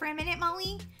talk for a minute,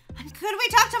 Molly? Could we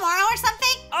talk tomorrow or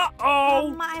something?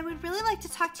 Uh-oh. I would really like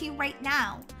to talk to you right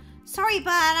now. Sorry,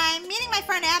 but I'm meeting my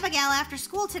friend Abigail after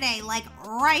school today, like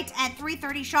right at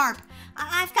 3:30 sharp.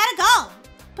 I've got to go.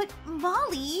 But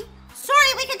Molly,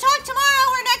 Sorry, we can talk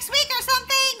tomorrow or next week or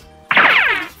something.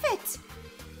 I believe it.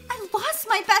 I lost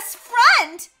my best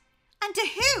friend. And to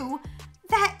who?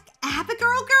 That Abigail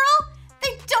girl?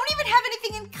 They don't even have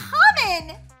anything in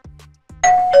common.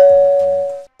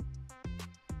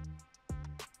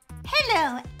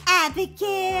 Hello,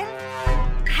 Abigail.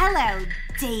 Hello,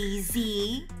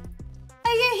 Daisy.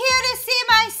 Are you here to see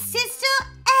my sister,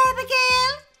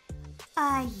 Abigail?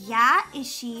 Yeah, is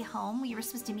she home? We were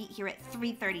supposed to meet here at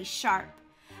 3:30 sharp.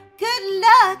 Good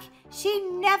luck. She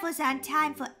never's on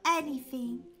time for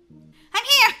anything. I'm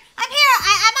here. I'm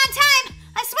on time.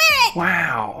 I swear it.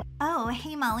 Wow. Oh,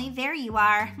 hey, Molly, there you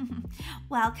are.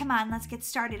 Well, come on, let's get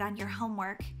started on your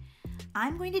homework.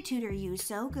 I'm going to tutor you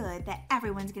so good that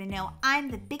everyone's going to know I'm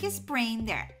the biggest brain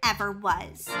there ever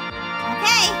was.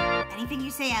 Okay. Anything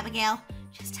you say, Abigail.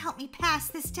 Just help me pass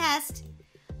this test.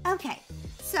 Okay,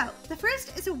 so the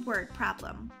first is a word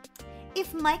problem.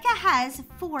 If Micah has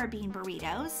 4 bean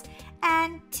burritos,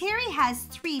 and Terry has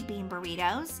 3 bean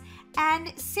burritos,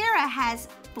 and Sarah has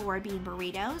 4 bean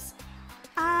burritos,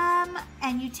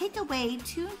 and you take away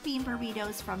 2 bean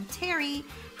burritos from Terry,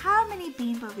 how many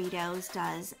bean burritos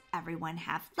does everyone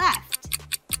have left?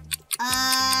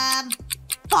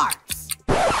 Farts.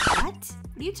 What? What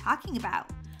are you talking about?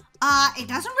 It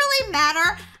doesn't really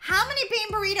matter how many bean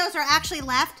burritos are actually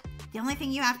left. The only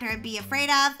thing you have to be afraid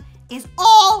of is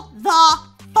all the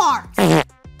farts.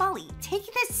 Molly,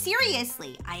 take this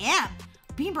seriously. I am.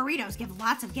 Bean burritos give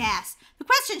lots of gas. The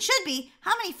question should be,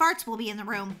 how many farts will be in the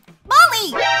room?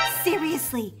 Molly,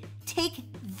 seriously, take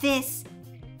this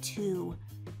to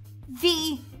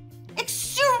the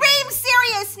extreme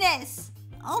seriousness.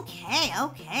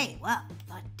 Okay. Well, I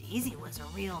thought Daisy was a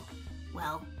real,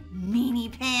 meanie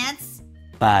pants.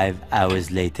 5 hours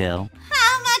later.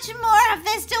 How much more of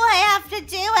this do I have to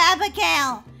do,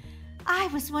 Abigail? I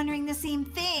was wondering the same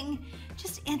thing.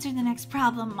 Just answer the next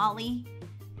problem, Molly.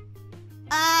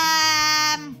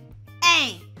 A.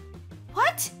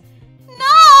 What? No!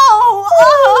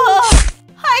 Oh,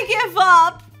 I give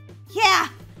up. Yeah,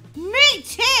 me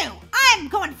too. I'm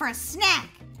going for a snack.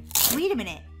 Wait a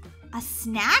minute. A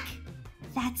snack?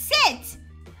 That's it.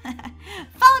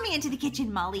 Follow me into the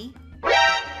kitchen, Molly.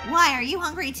 Why, are you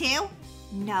hungry too?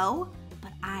 No,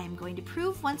 but I am going to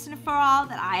prove once and for all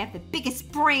that I have the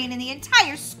biggest brain in the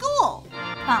entire school.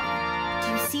 Molly, do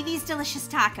you see these delicious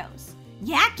tacos?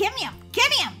 Yeah, give me them.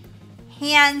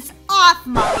 Hands off,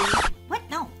 Molly. What?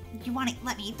 No, you want to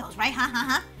let me eat those, right?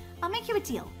 I'll make you a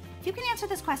deal. If you can answer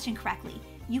this question correctly,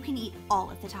 you can eat all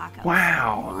of the tacos.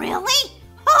 Wow. Really?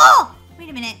 Oh, wait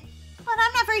a minute. But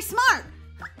I'm not very smart.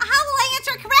 How will I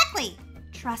answer it correctly?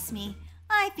 Trust me,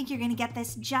 I think you're going to get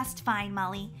this just fine,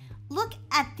 Molly. Look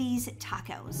at these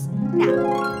tacos.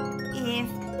 Now, if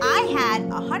I had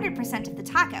 100% of the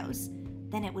tacos,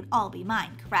 then it would all be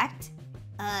mine, correct?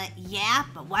 Yeah,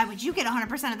 but why would you get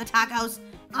 100% of the tacos?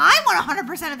 I want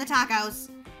 100% of the tacos.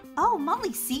 Oh,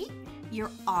 Molly, see?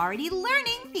 You're already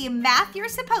learning the math you're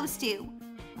supposed to.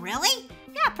 Really?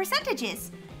 Yeah,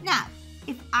 percentages. Now,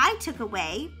 if I took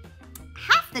away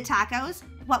half the tacos,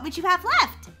 what would you have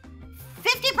left?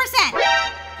 50%.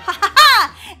 Ha ha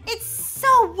ha! It's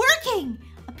so working!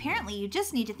 Apparently, you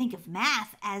just need to think of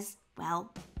math as,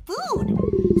 well, food.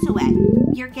 So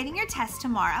when you're getting your test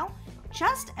tomorrow,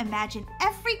 just imagine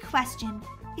every question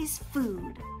is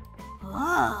food.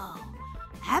 Whoa,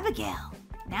 Abigail,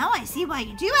 now I see why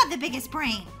you do have the biggest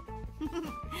brain.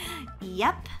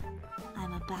 Yep,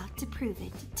 I'm about to prove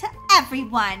it to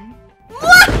everyone.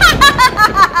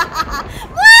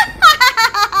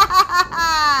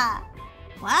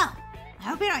 Wow, I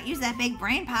hope you don't use that big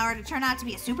brain power to turn out to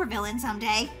be a supervillain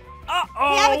someday.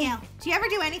 Uh-oh. Hey, Abigail, do you ever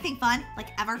do anything fun,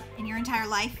 like ever, in your entire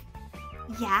life?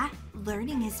 Yeah,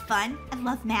 learning is fun. I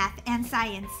love math and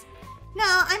science. No,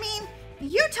 I mean,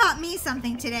 you taught me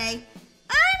something today.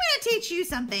 I'm gonna teach you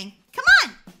something. Come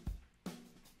on!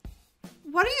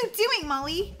 What are you doing,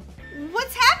 Molly?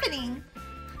 What's happening?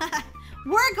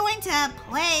 We're going to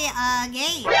play a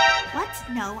game. What?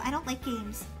 No, I don't like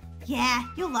games. Yeah,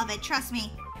 you'll love it, trust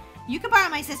me. You can borrow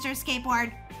my sister's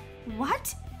skateboard.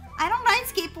 What? I don't ride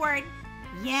skateboard.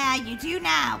 Yeah, you do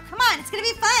now. Come on, it's gonna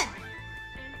be fun.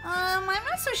 I'm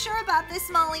not so sure about this,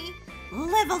 Molly.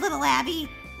 Live a little, Abby.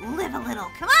 Live a little.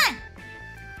 Come on.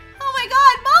 Oh my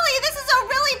God, Molly, this is a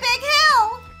really big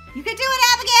hill. You can do it,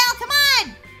 Abigail. Come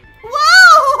on.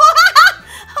 Whoa!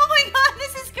 Oh my God,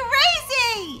 this is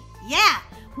crazy. Yeah,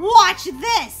 watch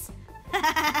this.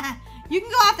 You can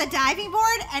go off the diving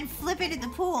board and flip into the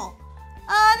pool.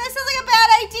 This sounds like a bad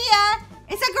idea.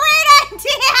 It's a great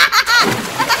idea.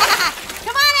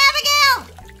 Come on, Abigail.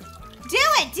 Do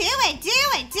it, do it, do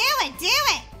it, do it, do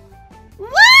it.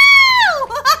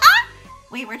 Woo!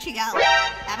 Wait, where'd she go?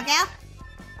 Abigail?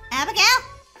 Abigail?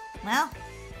 Well,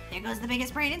 there goes the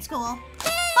biggest brain in school.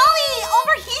 Molly,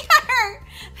 over here!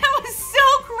 That was so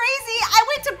crazy! I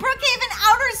went to Brookhaven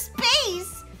outer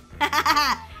space!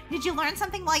 Did you learn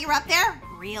something while you were up there?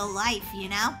 Real life, you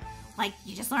know? Like,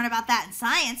 you just learned about that in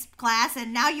science class,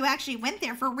 and now you actually went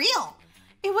there for real.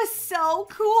 It was so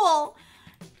cool!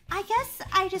 I guess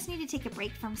I just need to take a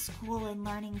break from school and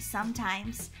learning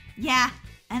sometimes. Yeah,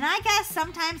 and I guess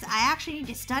sometimes I actually need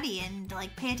to study and,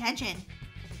 like, pay attention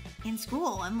in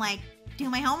school and, like, do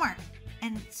my homework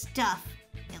and stuff.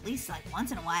 At least, like,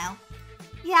 once in a while.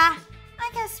 Yeah,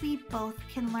 I guess we both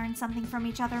can learn something from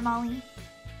each other, Molly.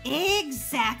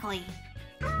 Exactly.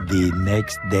 The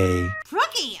next day.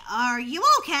 Brookie, are you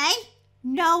okay?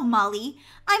 No, Molly,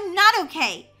 I'm not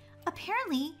okay.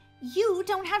 Apparently, you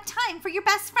don't have time for your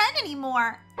best friend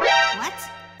anymore. What?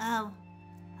 Oh,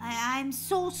 I'm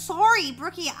so sorry,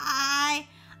 Brookie. I've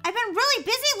been really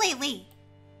busy lately.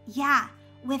 Yeah,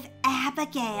 with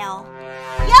Abigail.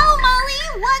 Yo, Molly,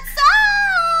 what's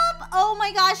up? Oh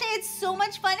my gosh, I had so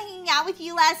much fun hanging out with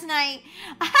you last night.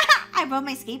 I rode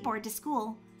my skateboard to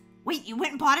school. Wait, you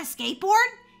went and bought a skateboard?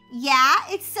 Yeah,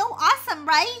 it's so awesome,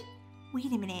 right?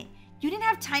 Wait a minute, you didn't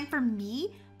have time for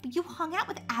me, but you hung out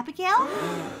with Abigail?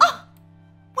 Oh,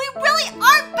 we really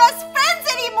aren't best friends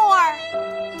anymore!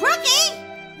 Brookie!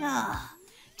 Ugh,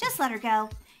 just let her go.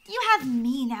 You have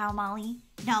me now, Molly.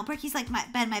 No, Brookie's like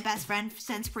been my best friend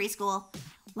since preschool.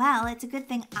 Well, it's a good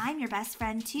thing I'm your best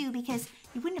friend too, because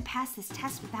you wouldn't have passed this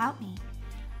test without me.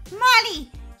 Molly,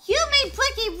 you made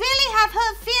Brookie really have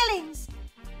hurt feelings.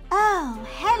 Oh,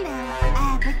 hello,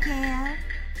 Abigail.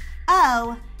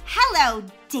 Oh, hello,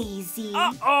 Daisy.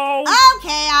 Uh-oh.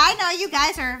 Okay, I know you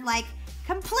guys are like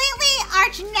completely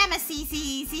arch nemesis.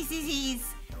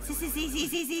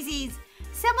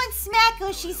 Someone smack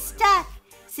her, she's stuck.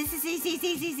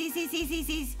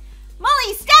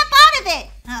 Molly, step out of it.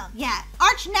 Oh, yeah,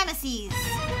 arch nemesis.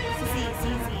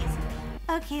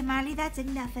 Okay, Molly, that's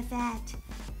enough of that.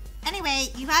 Anyway,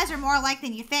 you guys are more alike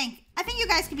than you think. I think you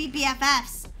guys could be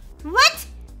BFFs. What?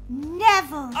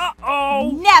 Never.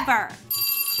 Uh-oh. Never.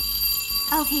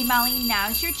 Okay, Molly,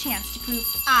 now's your chance to prove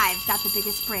I've got the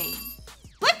biggest brain.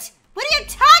 What? What are you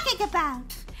talking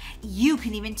about? You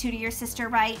can even tutor your sister,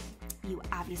 right? You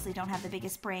obviously don't have the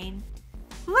biggest brain.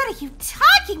 What are you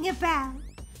talking about?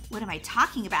 What am I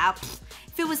talking about?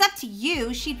 If it was up to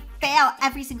you, she'd fail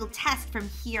every single test from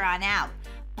here on out.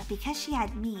 But because she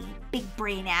had me, Big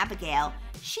Brain Abigail,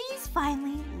 she's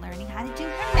finally learning how to do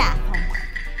her math homework.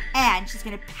 And she's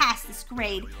gonna pass this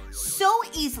grade so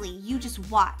easily, you just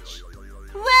watch.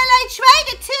 Well, I tried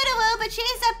to tutor her, but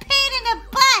she's a pain in the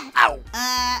butt. Ow.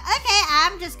 Okay,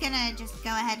 I'm just gonna go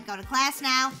ahead and go to class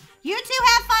now. You two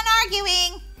have fun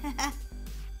arguing.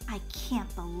 I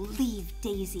can't believe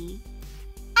Daisy.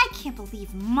 I can't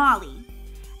believe Molly.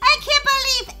 I can't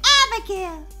believe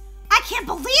Abigail. I I can't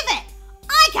believe it!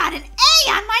 I got an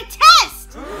A on my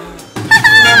test!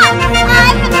 I'm the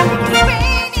biggest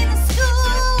brain in the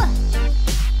school!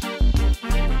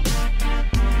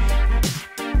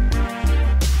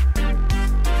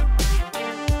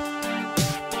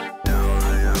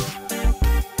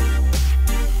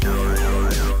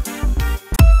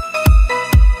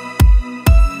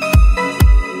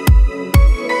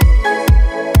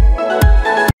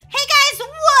 Hey guys,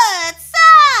 what's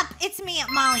up? It's me,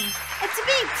 Molly. It's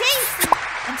me, Daisy.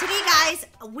 And today, guys,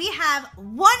 we have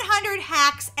 100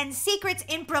 hacks and secrets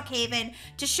in Brookhaven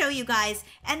to show you guys.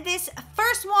 And this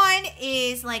first one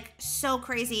is like so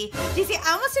crazy. Daisy,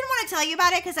 I almost didn't want to tell you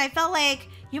about it because I felt like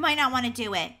you might not want to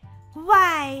do it.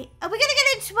 Why? Are we gonna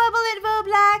get in trouble in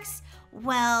Roblox?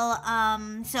 Well,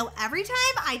 so every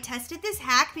time I tested this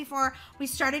hack before we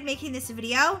started making this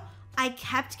video, I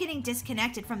kept getting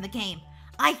disconnected from the game.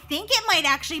 I think it might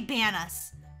actually ban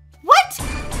us. What?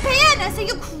 Ban us? Are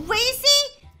you crazy?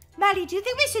 Maddie, do you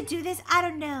think we should do this? I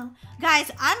don't know.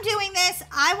 Guys, I'm doing this.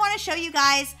 I want to show you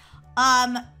guys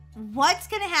what's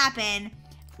going to happen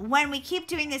when we keep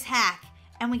doing this hack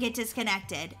and we get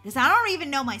disconnected. Because I don't even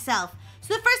know myself.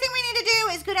 So the first thing we need to do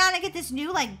is go down and get this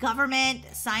new like government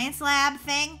science lab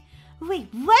thing. Wait,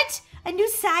 what? A new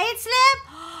science lab?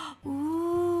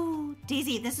 Ooh.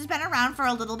 Daisy, this has been around for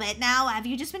a little bit now. Have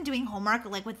you just been doing homework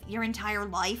like with your entire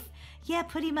life? Yeah,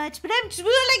 pretty much. But I'm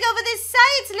drooling over this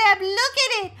science lab. Look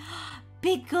at it.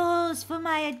 Big goals for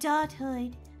my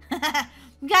adulthood.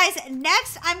 Guys,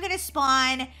 next I'm going to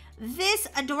spawn this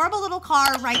adorable little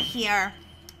car right here.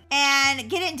 And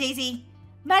get in, Daisy.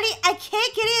 Maddie, I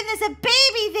can't get in. There's a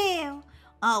baby there.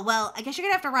 Oh, well, I guess you're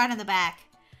going to have to ride on the back.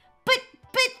 But,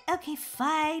 okay,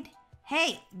 fine.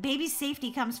 Hey, baby safety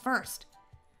comes first.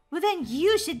 Well, then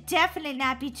you should definitely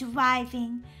not be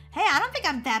driving. Hey, I don't think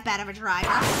I'm that bad of a driver.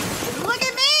 Look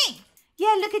at me!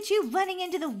 Yeah, look at you running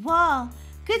into the wall.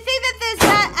 Good thing that there's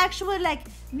not actual, like,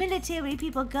 military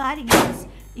people guarding us.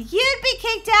 You'd be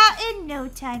kicked out in no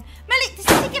time. Melly, this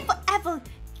is taking forever.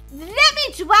 Let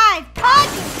me drive.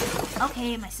 Pardon.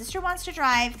 Okay, my sister wants to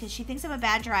drive because she thinks I'm a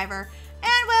bad driver.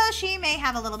 And, well, she may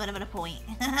have a little bit of a point.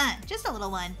 Just a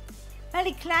little one.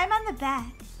 Melly, climb on the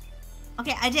back.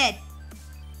 Okay, I did.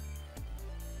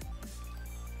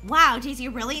 Wow, Daisy,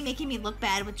 you're really making me look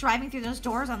bad with driving through those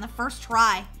doors on the first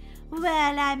try.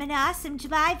 Well, I'm an awesome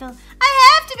driver.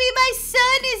 I have to be, my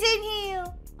son is in here.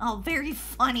 Oh, very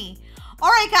funny.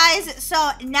 All right, guys, so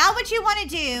now what you want to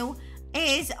do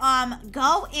is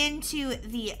go into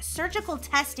the surgical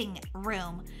testing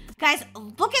room. Guys,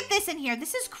 look at this in here.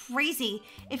 This is crazy.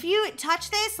 If you touch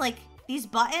this, like these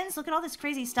buttons, look at all this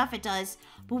crazy stuff it does.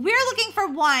 But we're looking for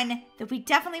one that we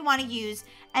definitely want to use,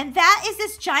 and that is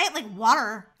this giant like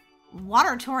water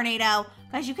tornado.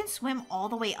 Guys, you can swim all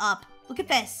the way up. Look at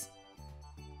this.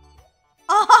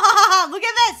 Oh, look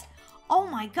at this. Oh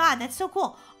my God, that's so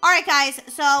cool. All right, guys,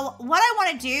 so what I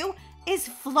want to do is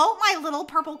float my little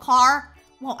purple car.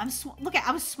 Whoa, look at,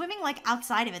 I was swimming like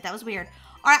outside of it. That was weird.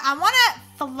 All right, I want to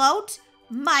float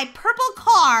my purple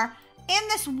car in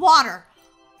this water.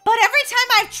 But every time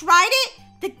I've tried it,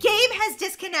 the game has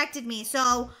disconnected me. So I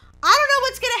don't know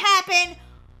what's going to happen.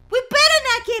 We better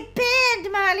not get banned,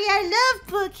 Molly. I love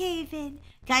Brookhaven.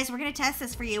 Guys, we're going to test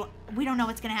this for you. We don't know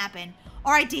what's going to happen.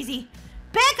 All right, Daisy,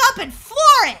 back up and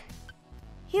floor it.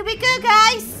 Here we go,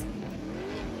 guys.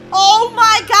 Oh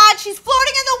my God, she's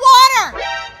floating in the water.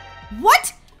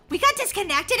 What? We got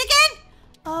disconnected again?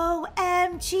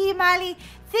 OMG, Molly.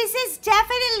 This is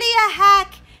definitely a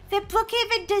hack that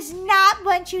Brookhaven does not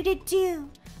want you to do.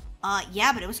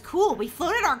 Yeah, but it was cool. We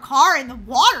floated our car in the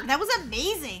water. That was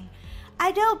amazing. I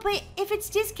know, but if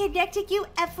it's disconnecting you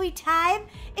every time,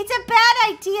 it's a bad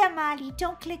idea, Molly.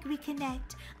 Don't click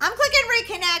reconnect. I'm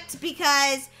clicking reconnect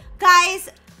because,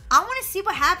 guys, I want to see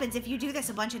what happens if you do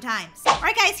this a bunch of times. All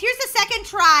right, guys, here's the second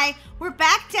try. We're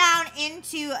back down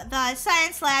into the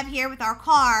science lab here with our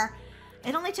car.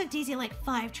 It only took Daisy like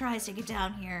 5 tries to get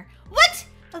down here. What?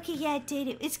 Okay, yeah, it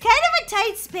did. It's kind of a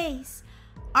tight space.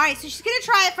 All right, so she's going to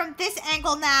try it from this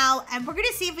angle now, and we're going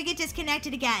to see if we get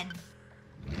disconnected again.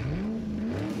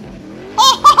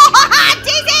 Oh,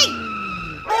 Daisy!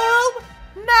 Oh,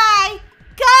 my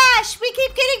gosh. We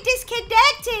keep getting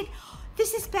disconnected.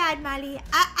 This is bad, Molly.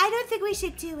 I don't think we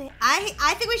should do it.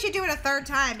 I think we should do it a third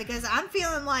time because I'm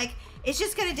feeling like it's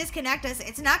just going to disconnect us.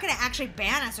 It's not going to actually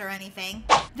ban us or anything.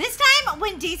 This time,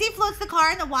 when Daisy floats the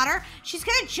car in the water, she's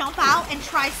going to jump out and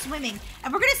try swimming.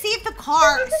 And we're going to see if the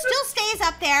car still stays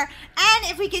up there and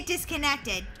if we get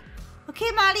disconnected.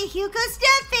 Okay, Molly, here goes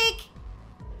nothing.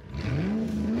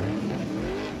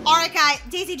 All right, guys.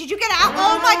 Daisy, did you get out?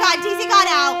 Oh, my God. Daisy got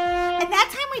out. And that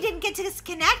time we didn't get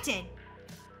disconnected.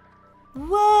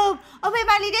 Whoa. Okay,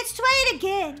 Molly, let's try it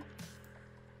again.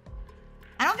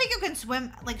 I don't think you can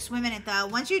swim in it, though.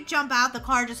 Once you jump out, the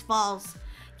car just falls.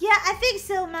 Yeah, I think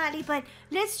so, Molly, but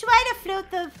let's try to float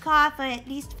the car for at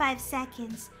least 5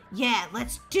 seconds. Yeah,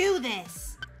 let's do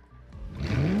this.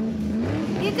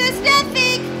 Here goes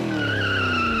nothing.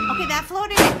 Okay, that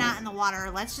floated it not in the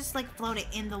water. Let's just, float it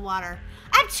in the water.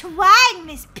 I'm trying,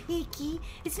 Miss Piggy.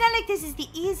 It's not like this is the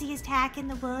easiest hack in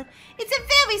the world. It's a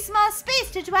very small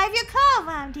space to drive your car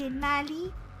around in,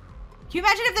 Molly. Can you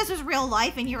imagine if this was real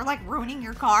life and you were, ruining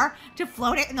your car to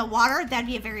float it in the water? That'd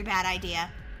be a very bad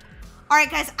idea. All right,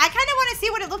 guys, I kind of want to see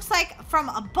what it looks like from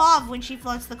above when she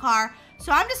floats the car.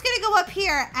 So I'm just going to go up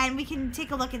here and we can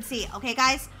take a look and see. Okay,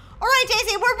 guys? All right,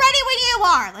 Daisy, we're ready when you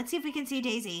are. Let's see if we can see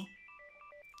Daisy.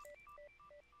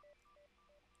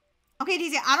 Okay,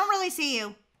 Daisy, I don't really see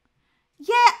you.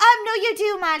 Yeah, no, you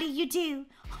do, Molly, you do.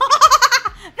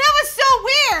 That was so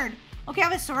weird. Okay, I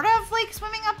was sort of,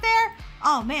 swimming up there.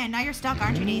 Oh, man, now you're stuck,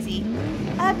 aren't you, Daisy?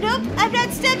 Nope, I'm not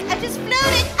stuck. I'm just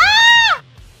floating. Ah!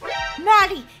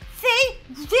 Molly, they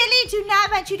really do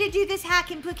not want you to do this hack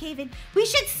in Brookhaven. We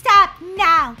should stop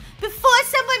now, before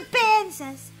someone bans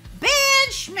us.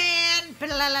 Benchman,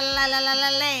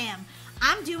 lamb.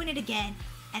 I'm doing it again,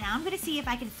 and I'm gonna see if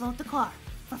I can float the car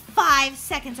for 5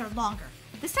 seconds or longer.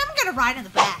 This time I'm gonna ride in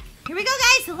the back. Here we go,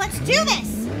 guys. So let's do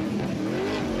this.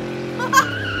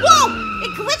 Whoa!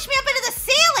 It glitched me up into the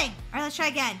ceiling. All right, let's try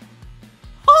again.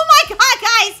 Oh my God,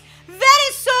 guys! That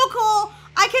is so cool.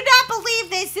 I cannot believe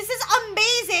this. This is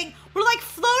amazing. We're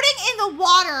floating in the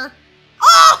water.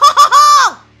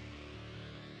 Oh!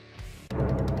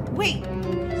 Wait.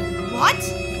 What?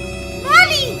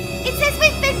 Molly! It says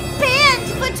we've been banned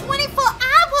for 24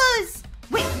 hours!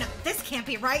 Wait, no, this can't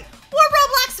be right. We're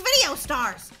Roblox video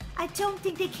stars. I don't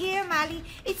think they care, Molly.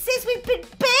 It says we've been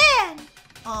banned.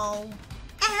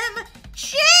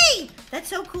 OMG! That's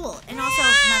so cool, and also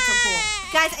not so cool.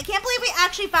 Guys, I can't believe we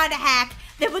actually found a hack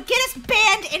that would get us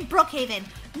banned in Brookhaven.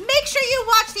 Make sure you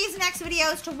watch these next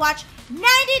videos to watch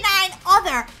 99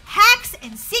 other hacks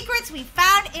and secrets we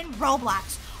found in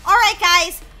Roblox. All right,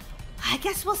 guys. I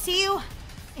guess we'll see you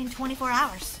in 24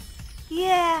 hours.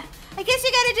 Yeah, I guess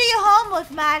you gotta do your homework,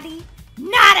 Molly.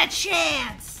 Not a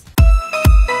chance!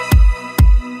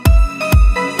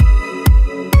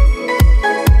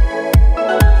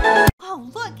 Oh,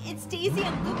 look, it's Daisy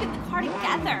and Luke in the car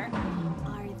together.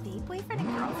 Are they boyfriend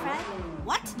and girlfriend?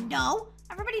 What? No.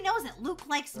 Everybody knows that Luke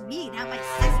likes me, not my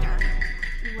sister.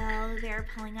 Well, they're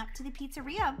pulling up to the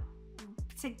pizzeria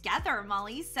together,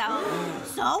 Molly, so...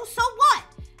 So what?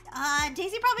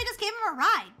 Daisy probably just gave him a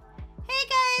ride. Hey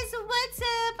guys, what's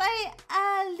up?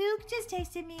 Luke just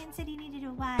texted me and said he needed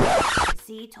a ride.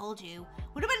 See, told you.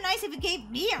 Would have been nice if you gave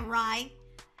me a ride.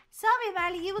 Sorry,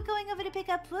 Molly, you were going over to pick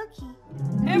up Brookie.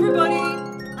 Hey, everybody.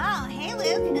 Oh, hey,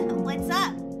 Luke. What's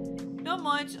up? Not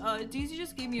much. Daisy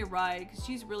just gave me a ride because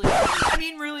she's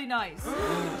really nice.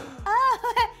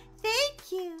 Oh,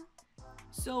 thank you.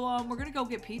 So, we're gonna go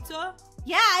get pizza?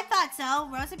 Yeah, I thought so.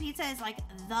 Rosa Pizza is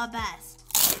the best.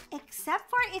 Except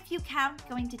for if you count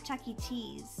going to Chuck E.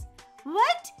 Cheese.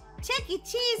 What? Chuck E.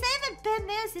 Cheese? I haven't been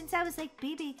there since I was a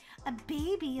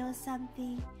baby or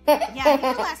something. Yeah, I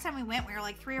think the last time we went, we were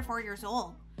 3 or 4 years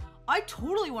old. I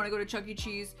totally want to go to Chuck E.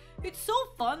 Cheese. It's so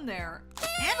fun there.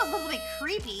 And a little bit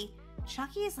creepy.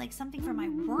 Chucky is something from my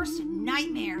worst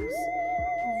nightmares.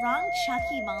 Wrong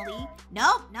Chucky, Molly.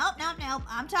 Nope.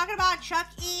 I'm talking about Chuck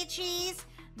E. Cheese,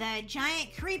 the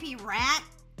giant creepy rat.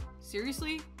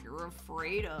 Seriously? You're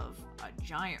afraid of a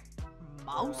giant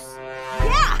mouse?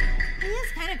 Yeah, he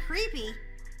is kind of creepy.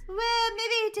 Well,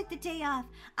 maybe he took the day off.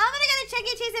 I'm gonna go to Chuck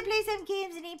E. Cheese and play some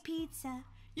games and eat pizza.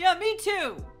 Yeah, me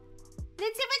too.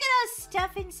 Let's see if I can all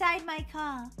stuff inside my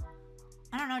car.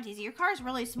 I don't know, Daisy. Your car is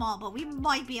really small, but we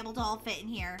might be able to all fit in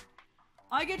here.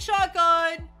 I get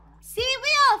shotgun. See, we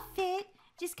all fit.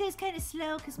 Just goes kind of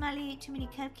slow because Molly ate too many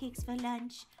cupcakes for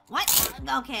lunch. What?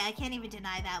 Okay, I can't even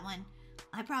deny that one.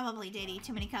 I probably did eat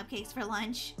too many cupcakes for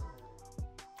lunch.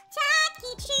 Chuck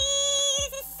E.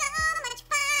 Cheese is so much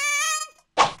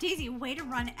fun. Daisy, way to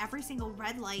run every single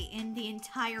red light in the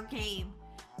entire game.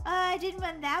 I didn't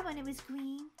run that one. It was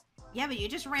green. Yeah, but you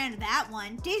just ran that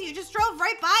one. Daisy, you just drove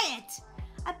right by it.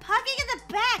 I'm parking in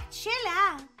the back. Chill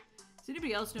out. Does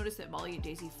anybody else notice that Molly and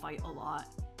Daisy fight a lot?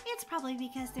 It's probably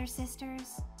because they're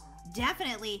sisters.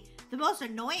 Definitely the most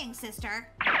annoying sister.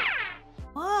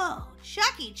 Whoa,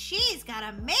 Chuck E. Cheese got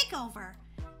a makeover.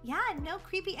 Yeah, no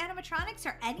creepy animatronics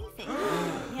or anything.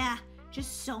 Yeah,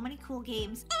 just so many cool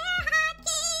games.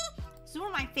 This is one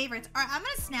of my favorites. All right, I'm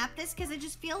gonna snap this because I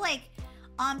just feel like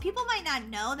people might not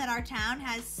know that our town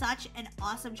has such an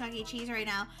awesome Chuck E. Cheese right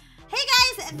now. Hey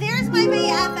guys, there's my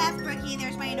BFF Brookie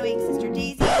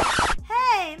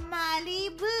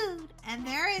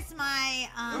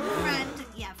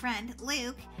friend,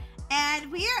 Luke,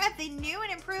 and we are at the new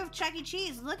and improved Chuck E.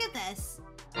 Cheese. Look at this.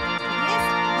 This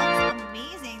looks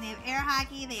amazing. They have air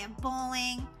hockey, they have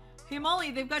bowling. Hey,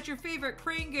 Molly, they've got your favorite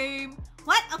crane game.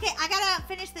 What? Okay, I gotta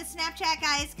finish this Snapchat,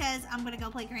 guys, because I'm gonna go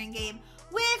play crane game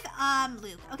with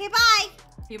Luke. Okay, bye!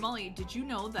 Hey, Molly, did you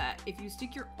know that if you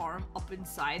stick your arm up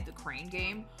inside the crane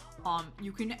game,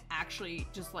 you can actually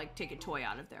just, like, take a toy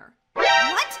out of there?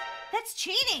 What? That's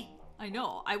cheating. I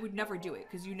know. I would never do it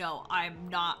because, you know, I'm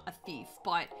not a thief,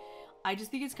 but I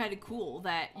just think it's kind of cool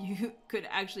that you could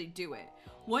actually do it.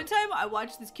 One time I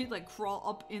watched this kid like crawl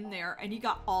up in there and he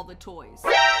got all the toys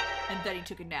and then he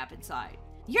took a nap inside.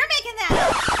 You're making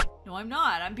that up. No, I'm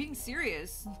not. I'm being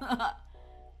serious.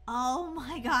 Oh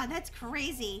my god, that's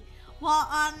crazy. Well,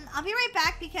 I'll be right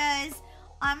back because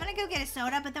I'm gonna go get a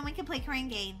soda, but then we can play crane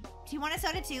game. Do you want a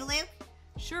soda too, Luke?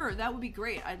 Sure, that would be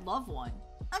great. I'd love one.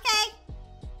 Okay.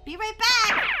 Be right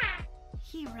back.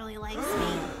 He really likes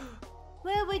me.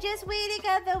 Well, we're just waiting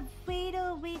on the waiter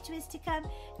or waitress to come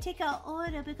take our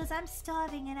order because I'm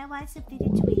starving and I want something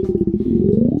to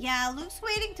drink. Yeah, Luke's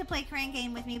waiting to play crane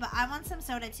game with me, but I want some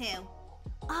soda too.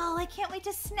 Oh, I can't wait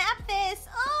to snap this.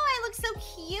 Oh, I look so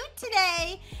cute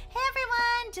today. Hey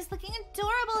everyone, just looking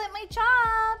adorable at my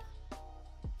job.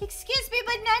 Excuse me,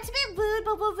 but not to be rude,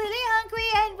 but we're really hungry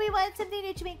and we want something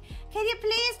to drink. Can you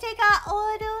please take our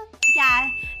order? Yeah,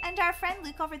 and our friend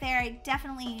Luke over there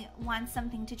definitely wants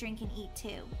something to drink and eat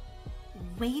too.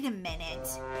 Wait a minute.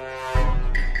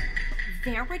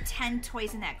 There were 10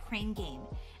 toys in that crane game,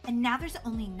 and now there's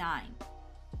only 9.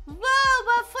 Whoa,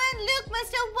 my friend Luke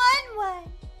must have won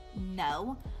one.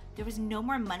 No, there was no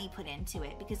more money put into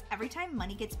it because every time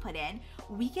money gets put in,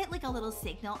 we get like a little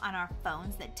signal on our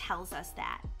phones that tells us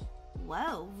that.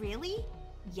 Whoa, really?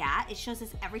 Yeah, it shows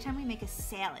us every time we make a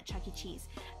sale at Chuck E. Cheese,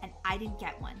 and I didn't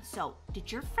get one. So,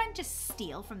 did your friend just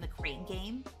steal from the crane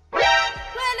game? Well,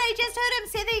 I just heard him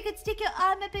say that you could stick your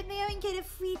arm up in there and get a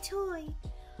free toy.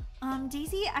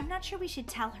 Daisy, I'm not sure we should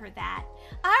tell her that.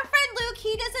 Our friend Luke,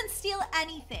 he doesn't steal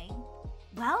anything.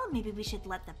 Well, maybe we should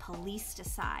let the police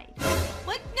decide.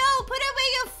 What? No, put away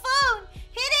your phone.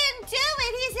 He didn't do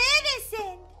it. He's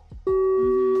innocent.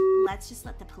 Let's just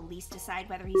let the police decide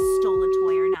whether he stole a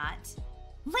toy or not.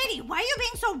 Lady, why are you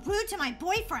being so rude to my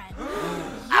boyfriend?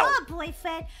 Your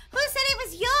boyfriend? Who said it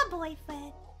was your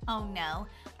boyfriend? Oh no.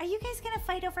 Are you guys gonna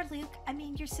fight over Luke? I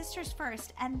mean, your sister's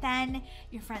first, and then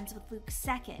you're friends with Luke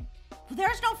second. Well,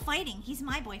 there's no fighting. He's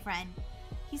my boyfriend.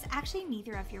 He's actually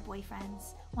neither of your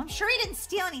boyfriends. Well, I'm sure he didn't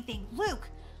steal anything. Luke,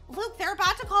 they're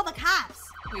about to call the cops.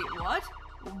 Wait, what?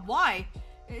 Why?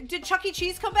 Did Chuck E.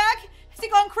 Cheese come back? Has he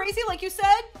gone crazy like you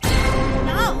said?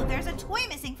 No, there's a toy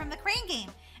missing from the crane game,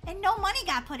 and no money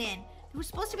got put in. There was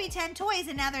supposed to be 10 toys,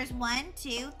 and now there's 1,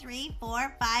 2, 3,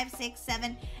 4, 5, 6,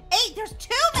 7, 8. There's 2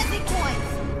 missing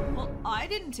toys. Well, I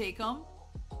didn't take them.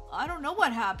 I don't know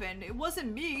what happened. It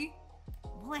wasn't me.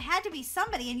 Well, it had to be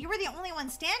somebody, and you were the only one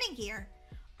standing here.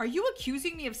 Are you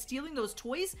accusing me of stealing those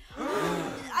toys?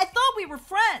 I thought we were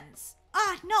friends.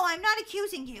 No, I'm not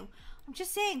accusing you. I'm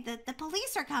just saying that the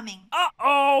police are coming.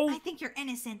 Uh-oh! I think you're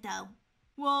innocent, though.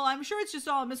 Well, I'm sure it's just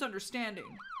all a misunderstanding.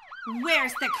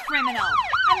 Where's the criminal?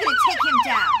 I'm gonna take him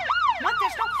down. What?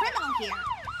 There's no criminal here.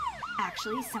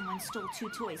 Actually, someone stole 2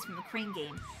 toys from the crane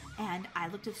game, and I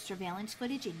looked at the surveillance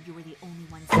footage, and you were the only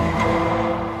one seeing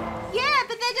it. Yeah,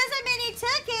 but that doesn't mean he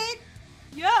took it.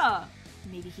 Yeah.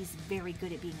 Maybe he's very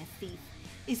good at being a thief.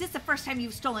 Is this the first time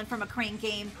you've stolen from a crane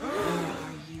game? Or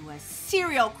are you a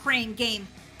serial crane game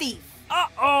thief?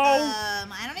 Uh-oh!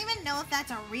 I don't even know if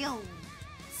that's a real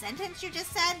sentence you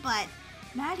just said, but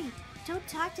Maddie, don't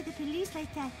talk to the police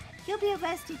like that. You'll be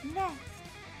arrested next.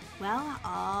 Well,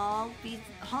 I'll be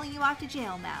hauling you off to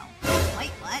jail now.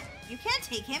 Wait, what? You can't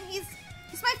take him. He's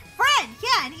my friend.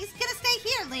 Yeah, and he's gonna stay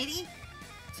here, lady.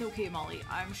 It's okay, Molly.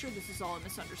 I'm sure this is all a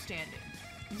misunderstanding.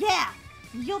 Yeah,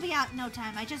 you'll be out in no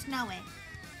time. I just know it.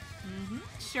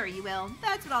 Sure you will.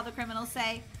 That's what all the criminals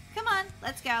say. Come on,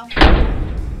 let's go.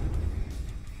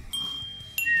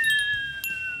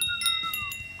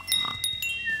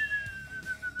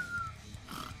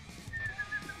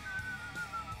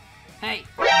 Hey,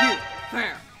 you,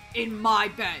 there, in my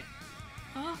bed.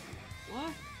 Huh?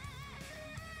 What?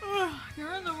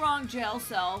 You're in the wrong jail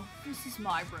cell. This is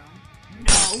my room.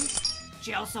 No,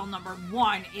 jail cell number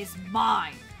 1 is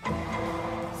mine.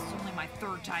 This is only my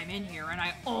 3rd time in here, and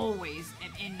I always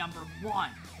am in number 1.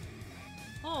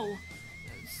 Oh,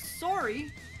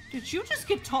 sorry. Did you just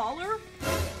get taller?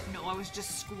 No, I was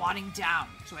just squatting down,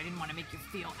 so I didn't want to make you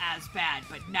feel as bad.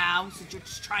 But now, since you're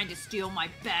just trying to steal my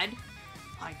bed,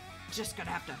 I'm just gonna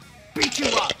have to beat you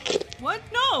up. What?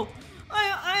 No,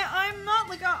 I'm not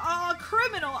like a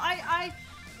criminal.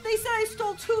 They said I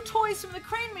stole 2 toys from the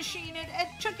crane machine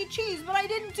at Chuck E. Cheese, but I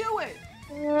didn't do it.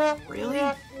 Really?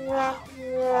 Wow,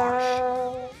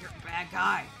 harsh. You're a bad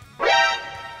guy.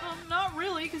 Not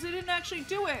really, because I didn't actually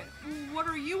do it. What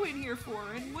are you in here for,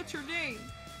 and what's your name?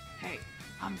 Hey,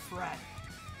 I'm Fred.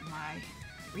 My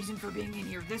reason for being in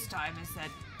here this time is that,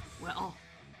 well,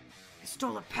 I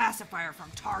stole a pacifier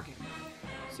from Target.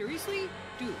 Seriously?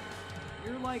 Dude,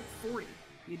 you're like 40.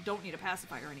 You don't need a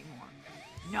pacifier anymore.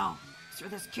 No, it's for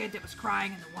this kid that was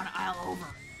crying in the one aisle over.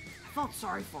 I felt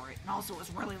sorry for it, and also it was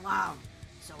really loud,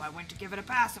 so I went to give it a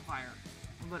pacifier.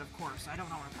 But of course, I don't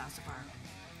own a pacifier.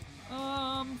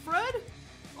 Fred?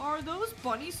 Are those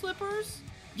bunny slippers?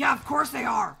 Yeah, of course they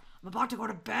are! I'm about to go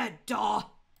to bed, duh!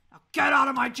 Now get out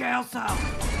of my jail cell!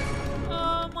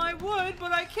 I would,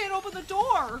 but I can't open the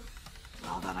door.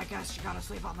 Well, then I guess you gotta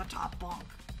sleep on the top bunk.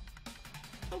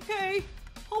 Okay.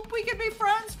 Hope we can be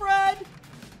friends, Fred.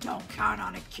 Don't count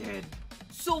on it, kid.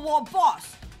 So,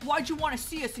 boss, why'd you want to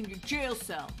see us in your jail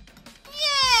cell?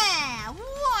 Yeah,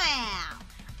 wow.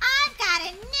 I've got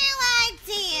a new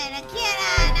idea to get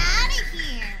on out of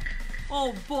here.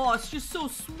 Oh, boss, you're so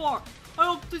smart. I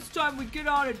hope this time we get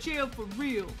out of jail for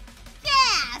real.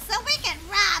 Yeah, so we can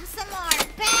rob some more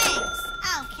banks.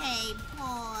 Okay,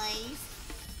 boys.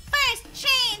 First,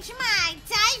 change my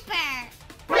diaper.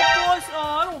 Boss,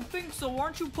 I don't think so.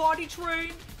 Aren't you potty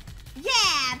trained?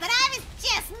 Yeah, but I was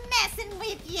just messing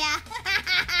with ya.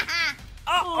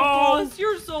 Oh, boss,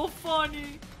 you're so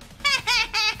funny.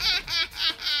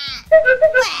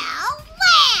 Well,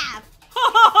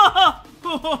 laugh.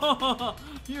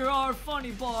 You are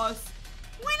funny, boss.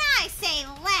 When I say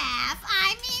laugh,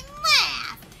 I mean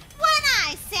laugh. When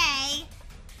I say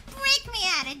break me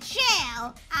out of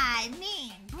jail, I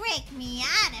mean break me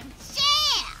out of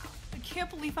jail. I can't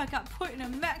believe I got put in a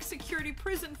max security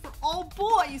prison for all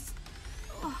boys.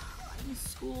 Oh, I miss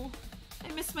school. I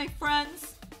miss my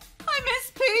friends. I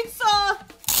miss pizza.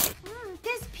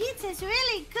 This pizza's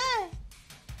really good.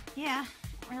 Yeah,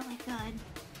 really good.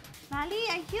 Molly,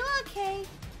 are you okay?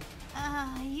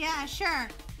 Yeah, sure.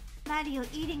 Molly, you're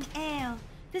eating ale.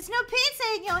 There's no pizza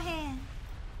in your hand.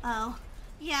 Oh,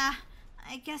 yeah.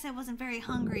 I guess I wasn't very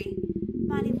hungry.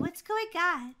 Molly, what's going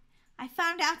on? I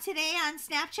found out today on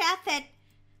Snapchat that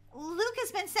Luke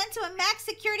has been sent to a max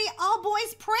security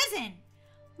all-boys prison.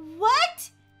 What?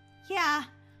 Yeah,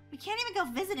 we can't even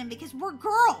go visit him because we're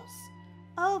girls.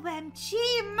 OMG,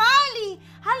 Molly,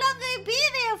 how long will they be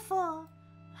there for?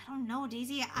 I don't know,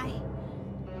 Daisy. I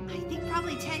think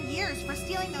probably 10 years for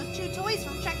stealing those 2 toys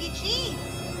from Chuck E. Cheese.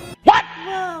 What?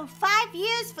 Whoa, 5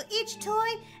 years for each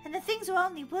toy, and the things are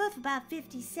only worth about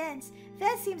 50 cents.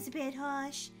 That seems a bit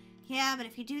harsh. Yeah, but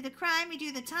if you do the crime, you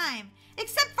do the time.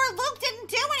 Except for Luke didn't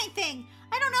do anything.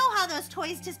 I don't know how those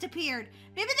toys disappeared.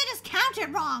 Maybe they just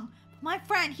counted wrong. But my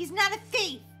friend, he's not a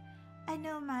thief. I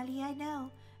know, Molly, I know.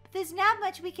 But there's not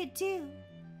much we could do.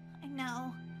 I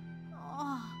know.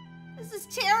 Oh, this is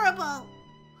terrible.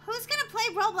 Who's gonna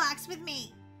play Roblox with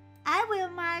me? I will,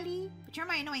 Marley. But you're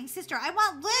my annoying sister. I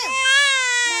want Luke.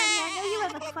 Marley, I know you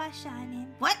have a crush on him.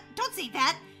 What? Don't say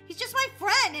that. He's just my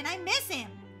friend, and I miss him.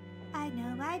 I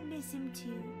know, I miss him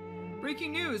too.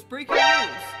 Breaking news, breaking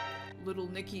news. Little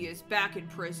Nicky is back in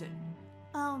prison.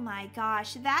 Oh my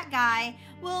gosh, that guy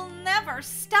will never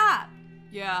stop.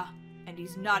 Yeah, and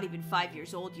he's not even 5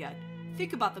 years old yet.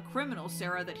 Think about the criminal,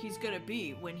 Sarah, that he's gonna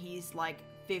be when he's like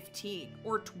 15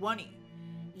 or 20.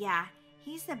 Yeah,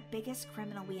 he's the biggest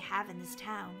criminal we have in this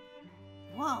town.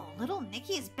 Whoa, little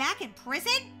Nicky is back in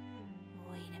prison?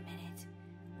 Wait a minute.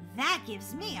 That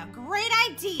gives me a great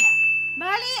idea.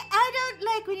 Marley, I don't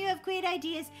like when you have great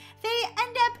ideas. They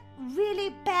end up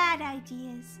really bad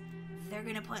ideas. If they're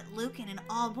gonna put Luke in an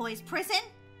all-boys prison,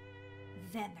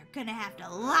 then they're gonna have to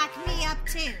lock me up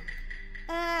too.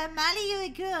 Molly, you're a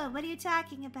girl. What are you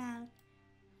talking about?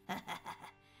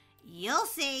 You'll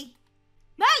see.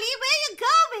 Molly, where are you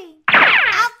going?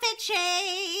 Outfit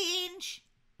change.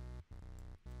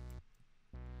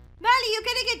 Molly, you're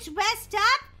gonna get dressed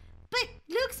up? But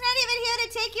Luke's not even here to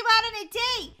take you out on a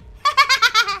date.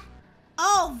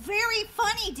 Oh, very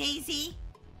funny, Daisy.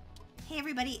 Hey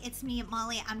everybody, it's me,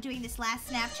 Molly. I'm doing this last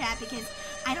Snapchat because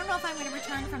I don't know if I'm going to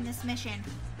return from this mission.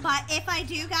 But if I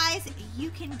do, guys, you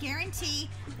can guarantee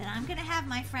that I'm going to have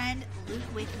my friend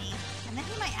Luke with me. And then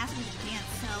he might ask me to dance,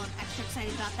 so I'm extra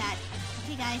excited about that.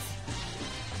 Okay, guys,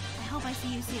 I hope I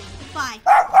see you soon. Bye.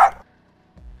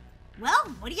 Well,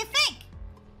 what do you think?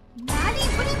 Molly,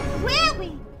 what are you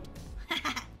wearing?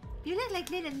 You look like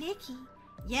little Nicky.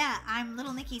 Yeah, I'm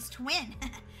little Nicky's twin.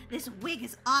 This wig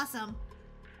is awesome.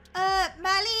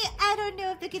 Molly, I don't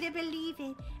know if they're gonna believe it.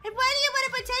 And why do you want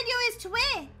to pretend you're his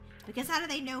twin? Because how do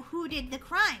they know who did the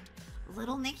crime?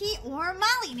 Little Nicky or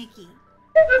Molly Nicky?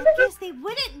 I guess they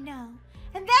wouldn't know.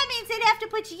 And that means they'd have to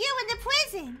put you in the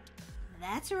prison.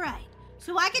 That's right.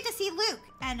 So I get to see Luke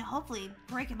and hopefully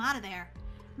break him out of there.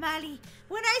 Molly,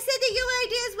 when I said that your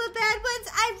ideas were bad ones,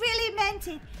 I really meant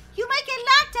it. You might get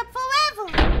locked up forever.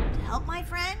 To help my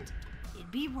friend,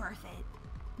 it'd be worth it.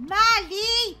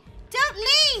 Molly, don't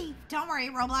leave. Don't worry,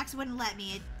 Roblox wouldn't let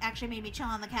me. It actually made me chill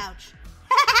on the couch.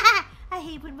 I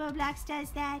hate when Roblox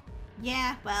does that.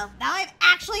 Yeah, well, now I'm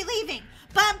actually leaving.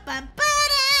 Bum, bum,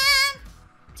 ba-dum.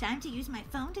 Time to use my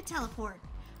phone to teleport.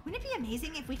 Wouldn't it be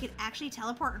amazing if we could actually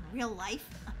teleport in real life?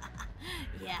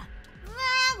 Yeah,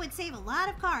 that would save a lot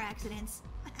of car accidents.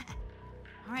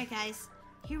 All right, guys,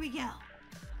 here we go.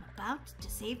 I'm about to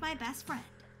save my best friend.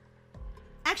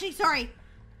 Actually, sorry.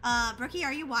 Brookie,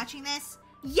 are you watching this?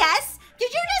 Yes?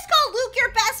 Did you just call Luke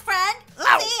your best friend?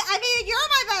 Oopsie, I mean, you're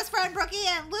my best friend, Brookie,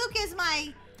 and Luke is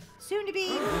my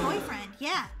soon-to-be boyfriend.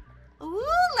 Yeah. Ooh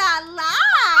la la!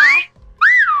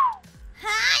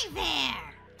 Hi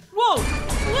there. Whoa!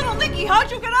 Little Nicky,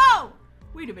 how'd you get out?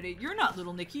 Wait a minute, you're not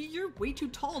Little Nicky. You're way too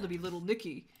tall to be Little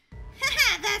Nicky.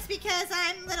 Haha, that's because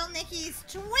I'm Little Nicky's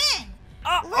twin.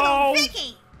 Uh-oh. Little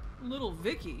Vicky. Little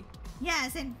Vicky? Yeah,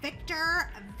 as in Victor,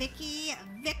 Vicky,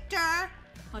 Victor.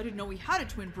 I didn't know he had a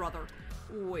twin brother.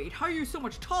 Wait, how are you so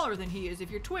much taller than he is if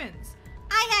you're twins?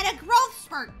 I had a growth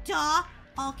spurt, duh.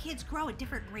 All kids grow at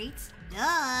different rates, duh.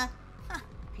 Huh.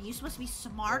 Are you supposed to be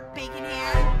smart, bacon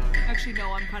hair? Actually,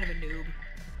 no, I'm kind of a noob.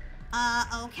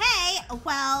 Okay.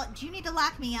 Well, do you need to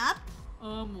lock me up?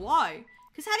 Why?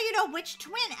 Because how do you know which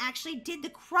twin actually did the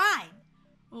crime?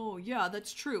 Oh, yeah,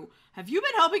 that's true. Have you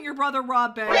been helping your brother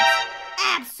rob banks?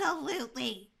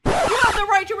 Absolutely. You have the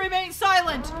right to remain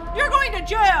silent! You're going to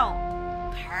jail!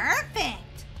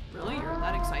 Perfect. Really? You're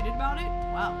that excited about it?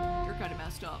 Wow, you're kind of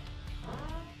messed up.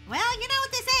 Well, you know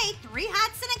what they say, 3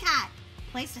 hots and a cot.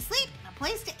 Place to sleep and a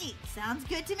place to eat. Sounds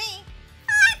good to me.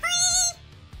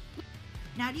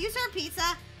 Now, do you serve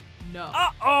pizza? No.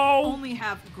 Uh-oh. Only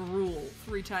have gruel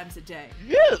 3 times a day.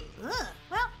 Ugh.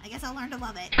 Well, I guess I'll learn to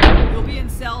love it. You'll be in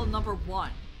cell number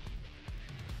 1.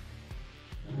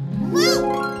 Luke!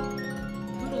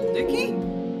 Little Nicky?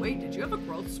 Wait, did you have a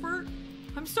growth spurt?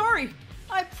 I'm sorry.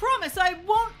 I promise I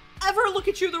won't ever look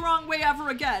at you the wrong way ever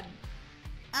again.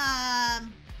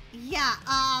 Yeah,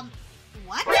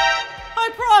 what? I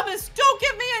promise. Don't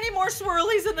give me any more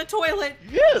swirlies in the toilet.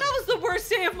 That was the worst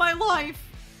day of my life.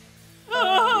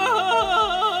 Oh,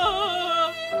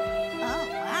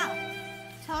 wow.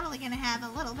 Totally gonna have a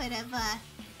little bit of,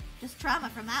 just trauma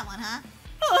from that one, huh?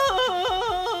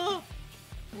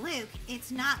 Luke,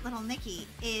 it's not Little Nicky.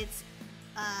 It's,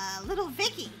 Little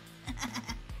Vicky.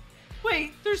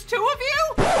 Wait, there's 2 of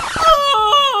you?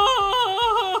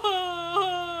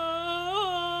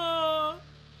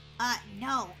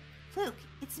 No. Luke,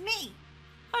 it's me.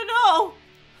 I know.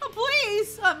 Oh,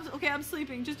 please. I'm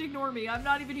sleeping. Just ignore me. I'm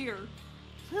not even here.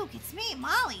 Luke, it's me,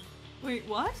 Molly. Wait,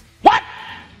 what? What?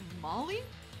 Molly?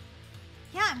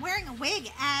 Yeah, I'm wearing a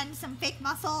wig and some fake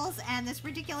muscles and this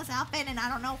ridiculous outfit, and I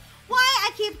don't know why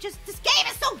I keep this game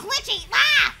is so glitchy.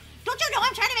 Ah! Don't you know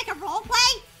I'm trying to make a role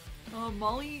play?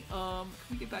 Molly, can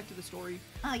we get back to the story?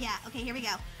 Oh, yeah. Okay, here we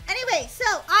go. Anyway, so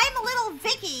I'm a little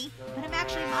Vicky, but I'm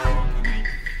actually Molly, and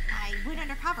I went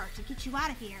undercover to get you out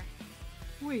of here.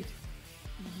 Wait,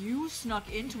 you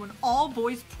snuck into an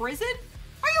all-boys prison?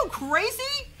 Are you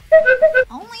crazy?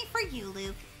 Only for you,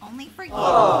 Luke. Only for you.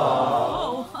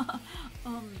 Oh,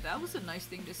 that was a nice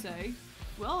thing to say.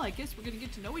 Well, I guess we're gonna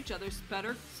get to know each other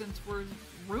better since we're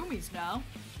roomies now.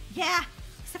 Yeah,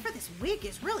 except for this wig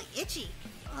is really itchy.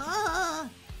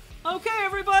 Okay,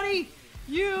 everybody,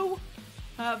 you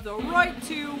have the right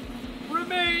to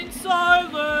remain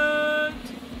silent.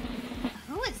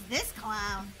 Who is this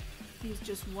clown? He's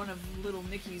just one of Little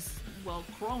Nicky's, well,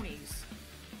 cronies.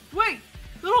 Wait,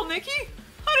 Little Nicky?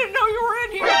 I didn't know you were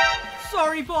in here.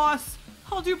 Sorry, boss.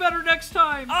 I'll do better next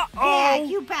time. Yeah,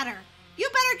 you better. You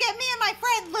better get me and my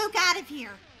friend Luke out of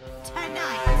here.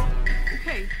 Tonight.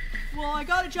 Okay, well, I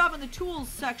got a job in the tools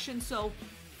section, so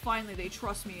finally they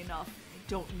trust me enough. They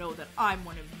don't know that I'm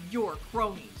one of your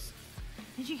cronies.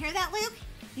 Did you hear that, Luke?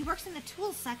 He works in the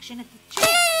tools section at the gym.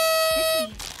 This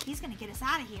means he's gonna get us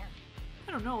out of here.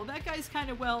 I don't know, that guy's kind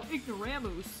of, well,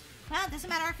 ignoramus. Well, it doesn't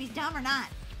matter if he's dumb or not.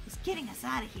 He's getting us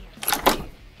out of here.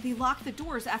 They lock the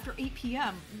doors after 8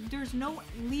 p.m. There's no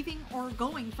leaving or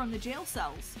going from the jail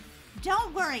cells.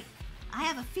 Don't worry. I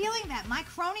have a feeling that my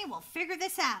crony will figure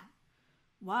this out.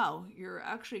 Wow, you're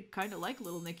actually kind of like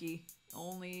Little Nicky,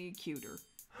 only cuter.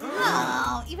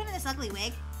 Oh, even in this ugly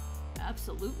wig.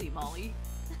 Absolutely, Molly.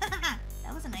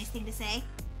 That was a nice thing to say.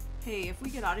 Hey, if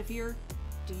we get out of here,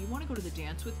 do you want to go to the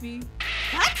dance with me?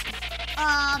 What?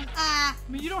 I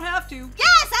mean, you don't have to.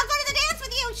 Yes, I'll go to the dance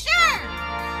with you, sure!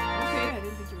 Okay, I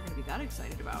didn't think you were gonna be that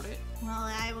excited about it. Well,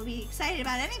 I will be excited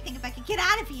about anything if I can get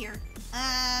out of here.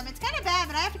 It's kind of bad,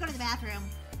 but I have to go to the bathroom.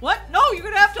 What? No, you're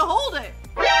gonna have to hold it.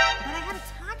 But I had a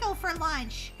taco for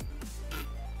lunch.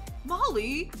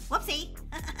 Molly. Whoopsie.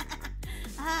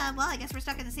 Well, I guess we're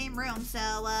stuck in the same room,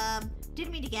 so,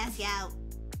 didn't mean to gas you out.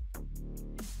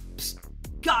 Psst,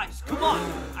 guys, come on.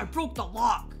 I broke the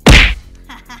lock.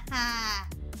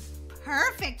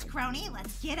 Perfect, crony.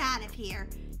 Let's get out of here.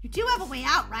 You do have a way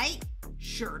out, right?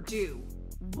 Sure do.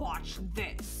 Watch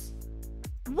this.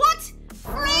 What?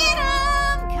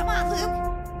 Freedom! Come on,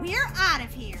 Luke. We're out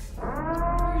of here.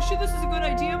 Are you sure this is a good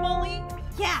idea, Molly?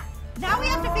 Yeah. Now we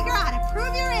have to figure out how to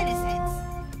prove your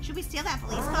innocence. Should we steal that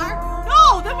police car?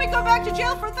 No, then we go back to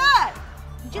jail for that.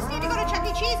 We just need to go to Chuck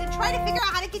E. Cheese and try to figure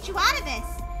out how to get you out of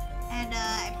this. And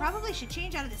I probably should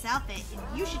change out of this outfit,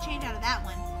 and you should change out of that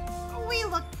one. We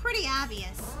look pretty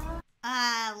obvious.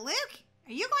 Luke,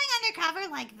 are you going undercover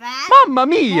like that? Mamma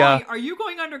mia! Molly, are you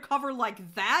going undercover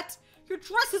like that? Your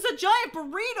dress is a giant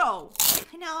burrito.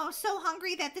 I know, I'm so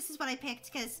hungry that this is what I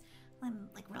picked because I'm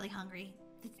like really hungry.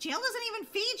 The jail doesn't even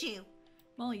feed you.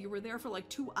 Molly, you were there for like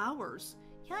 2 hours.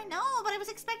 Yeah, I know, but I was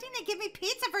expecting to give me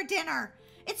pizza for dinner.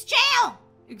 It's jail!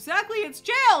 Exactly, it's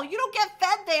jail. You don't get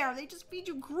fed there. They just feed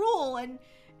you gruel, and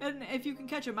if you can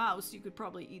catch a mouse, you could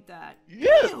probably eat that.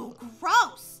 Ew,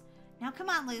 gross. Now come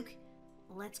on, Luke.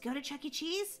 Let's go to Chuck E.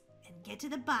 Cheese and get to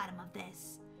the bottom of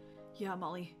this. Yeah,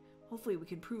 Molly. Hopefully we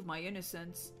can prove my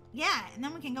innocence. Yeah, and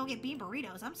then we can go get bean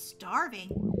burritos. I'm starving.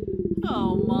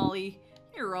 Oh, Molly.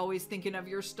 You're always thinking of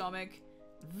your stomach.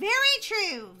 Very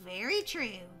true. Very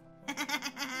true.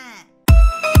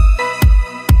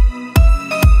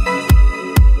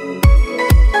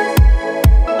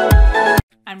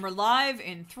 And we're live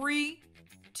in 3,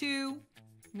 2,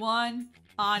 1,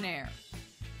 on air.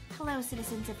 Hello,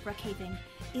 citizens of Brookhaven.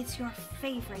 It's your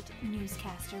favorite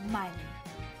newscaster, Miley.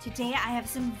 Today I have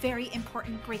some very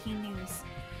important breaking news.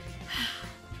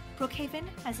 Brookhaven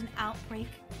has an outbreak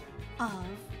of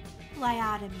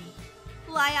liotomy.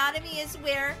 Liotomy is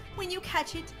where, when you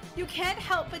catch it, you can't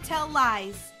help but tell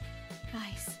lies.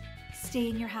 Guys, stay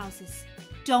in your houses.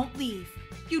 Don't leave.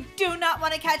 You do not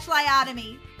want to catch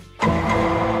liotomy.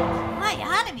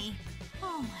 Liotomy?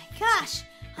 Oh my gosh.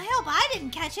 I hope I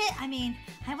didn't catch it. I mean,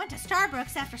 I went to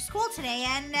Starbucks after school today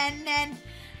and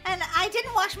I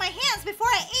didn't wash my hands before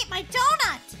I ate my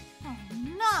donut. Oh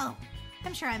no.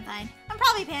 I'm sure I'm fine. I'm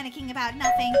probably panicking about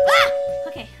nothing. Ah!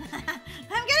 Okay.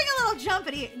 I'm getting a little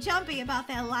jumpy about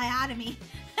that liotomy.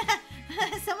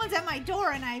 Someone's at my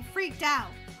door and I freaked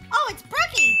out. Oh, it's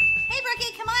Brookie. Hey,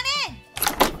 Brookie, come on in.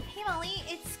 Hey, Molly.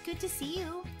 It's good to see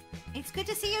you. It's good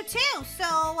to see you too.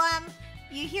 So,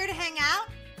 you here to hang out?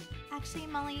 Actually,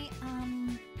 Molly,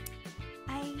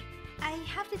 I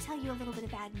have to tell you a little bit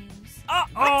of bad news.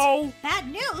 Uh-oh! What?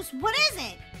 Bad news? What is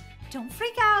it? Don't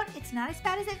freak out. It's not as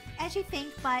bad as you think,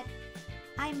 but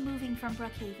I'm moving from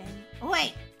Brookhaven.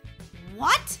 Wait,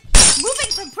 what?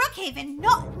 Moving from Brookhaven?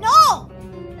 No!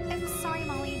 I'm sorry,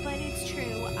 Molly, but it's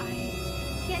true.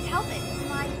 I can't help it.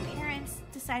 My parents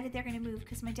decided they're going to move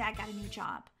because my dad got a new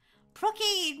job.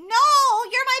 Brookie, no!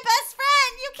 You're my best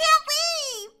friend! You can't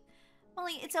leave!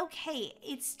 Molly, it's okay.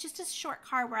 It's just a short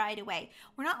car ride away.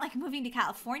 We're not like moving to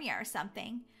California or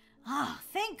something. Oh,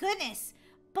 thank goodness.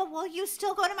 But will you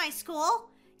still go to my school?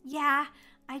 Yeah,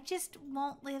 I just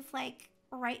won't live like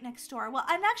right next door. Well,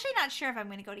 I'm actually not sure if I'm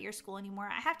going to go to your school anymore.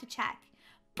 I have to check.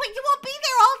 But you won't be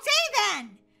there all day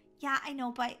then! Yeah, I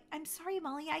know, but I'm sorry,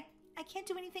 Molly. I can't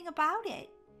do anything about it.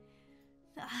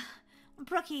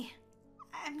 Brookie,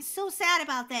 I'm so sad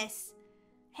about this.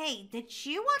 Hey, did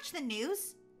you watch the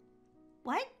news?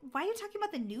 What? Why are you talking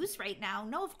about the news right now?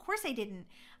 No, of course I didn't.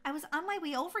 I was on my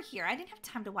way over here. I didn't have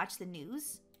time to watch the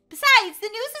news. Besides, the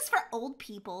news is for old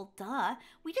people. Duh.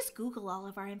 We just Google all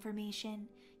of our information.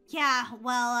 Yeah,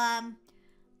 well,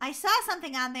 I saw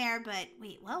something on there, but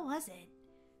wait, what was it?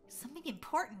 Something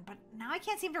important, but now I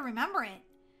can't seem to remember it.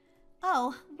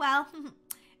 Oh, well,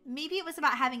 maybe it was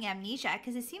about having amnesia,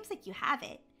 because it seems like you have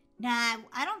it. Nah,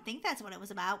 I don't think that's what it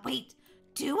was about. Wait,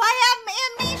 do I have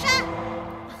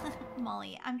amnesia?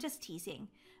 Molly, I'm just teasing.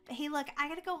 But hey, look, I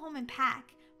gotta go home and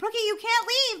pack. Brookie, you can't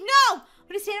leave! No! I'm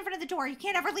gonna stand in front of the door. You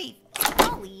can't ever leave.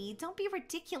 Molly, don't be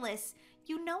ridiculous.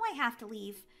 You know I have to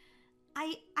leave.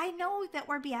 I know that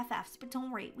we're BFFs, but don't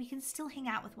worry. We can still hang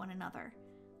out with one another.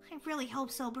 I really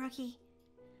hope so, Brookie.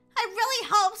 I really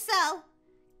hope so.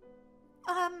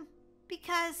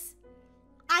 Because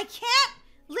I can't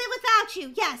live without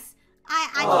you. Yes, I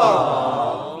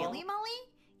can't. Really, Molly?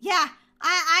 Yeah,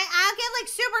 I'll get like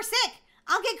super sick.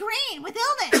 I'll get green with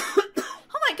illness.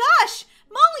 Oh my gosh!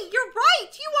 Molly, you're right.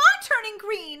 You are turning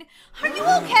green. Are you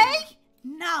okay?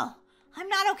 No, I'm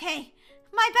not okay.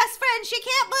 My best friend, she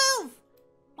can't move.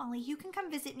 Molly, you can come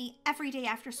visit me every day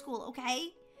after school,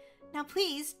 okay? Now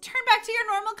please, turn back to your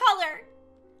normal color.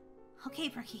 Okay,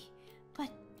 Brookie,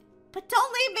 but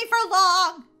don't leave me for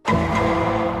long.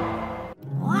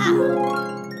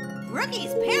 Wow,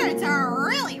 Brookie's parents are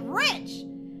really rich.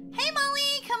 Hey,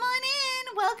 Molly, come on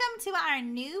in. Welcome to our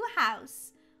new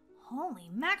house. Holy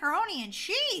macaroni and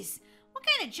cheese. What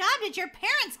kind of job did your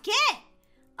parents get?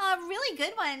 A really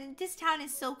good one. This town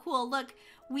is so cool. Look,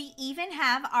 we even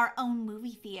have our own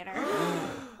movie theater.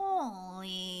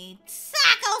 Holy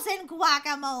tacos and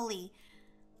guacamole.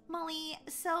 Molly,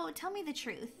 so tell me the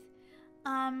truth.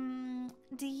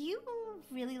 Do you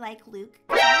really like Luke?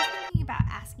 I was thinking about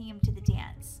asking him to the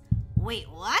dance. Wait,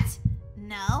 what?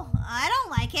 No, I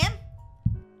don't like him.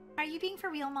 Are you being for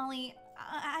real, Molly?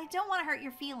 I don't want to hurt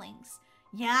your feelings.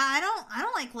 Yeah, I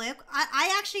don't like Luke.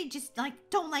 I actually just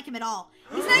don't like him at all.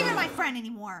 He's not even my friend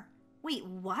anymore. Wait,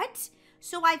 what?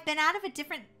 So I've been out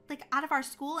of our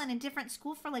school and a different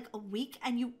school for a week,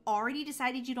 and you already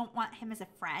decided you don't want him as a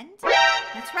friend?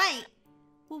 That's right.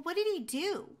 Well, what did he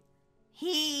do?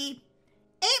 He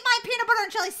ate my peanut butter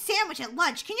and jelly sandwich at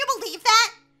lunch. Can you believe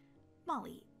that?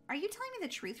 Molly, are you telling me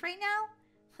the truth right now?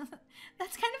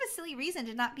 That's kind of a silly reason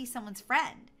to not be someone's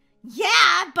friend.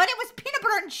 Yeah, but it was peanut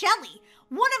butter and jelly.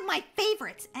 One of my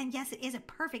favorites. And yes, it is a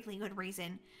perfectly good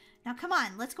reason. Now, come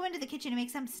on. Let's go into the kitchen and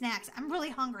make some snacks. I'm really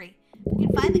hungry. We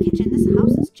can find the kitchen. This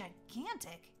house is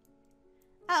gigantic.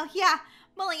 Oh, yeah.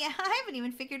 Molly, I haven't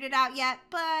even figured it out yet,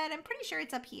 but I'm pretty sure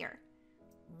it's up here.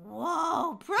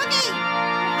 Whoa, Brookie! Your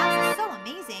house is so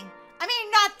amazing. I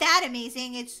mean, not that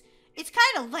amazing. It's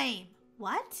kind of lame.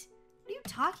 What? What are you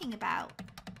talking about?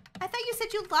 I thought you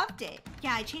said you loved it.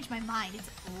 Yeah, I changed my mind. It's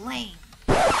lame.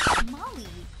 Molly,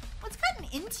 what's gotten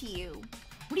into you?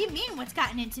 What do you mean, what's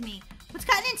gotten into me? What's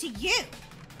gotten into you?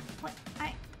 What?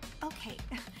 Okay.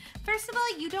 First of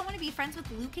all, you don't want to be friends with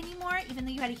Luke anymore, even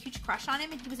though you had a huge crush on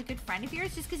him and he was a good friend of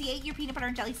yours just because he ate your peanut butter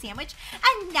and jelly sandwich.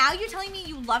 And now you're telling me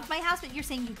you loved my house, but you're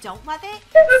saying you don't love it?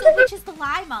 So which is the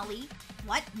lie, Molly?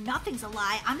 What? Nothing's a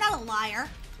lie. I'm not a liar.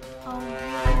 Oh,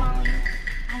 really, Molly?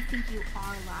 I think you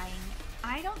are lying.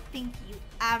 I don't think you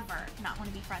ever not want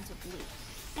to be friends with Luke.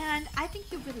 And I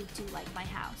think you really do like my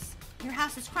house. Your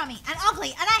house is crummy and ugly,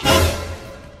 and I hate it.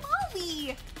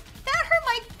 Molly, that hurt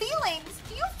my feelings.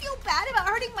 Do you feel bad about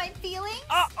hurting my feelings?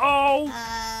 Uh-oh.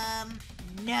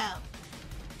 No.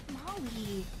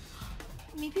 Molly,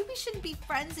 maybe we shouldn't be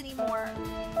friends anymore.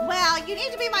 Well, you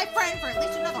need to be my friend for at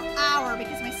least another hour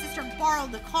because my sister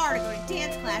borrowed the car to go to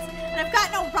dance class, and I've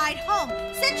got no ride home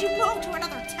since you moved to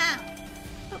another town.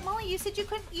 But Molly, you said you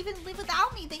couldn't even live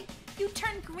without me. You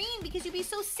turned green because you'd be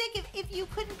so sick if you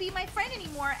couldn't be my friend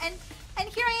anymore. And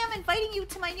here I am inviting you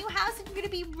to my new house and you're going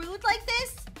to be rude like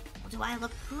this? Well, do I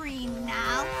look green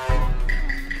now?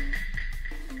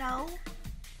 No.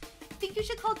 I think you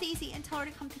should call Daisy and tell her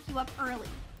to come pick you up early.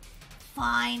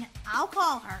 Fine, I'll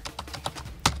call her.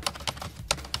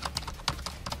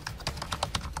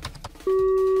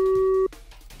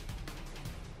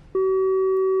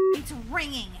 It's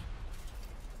ringing.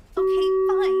 Okay,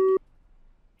 fine.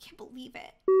 Can't believe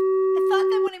it. I thought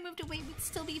that when I moved away, we'd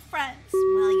still be friends.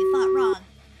 Well, you thought wrong.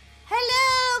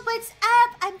 Hello, what's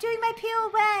up? I'm doing my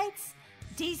pirouettes.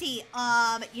 Daisy,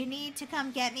 you need to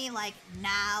come get me,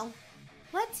 now.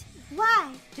 What?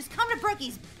 Why? Just come to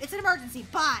Brookie's. It's an emergency.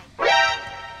 Bye.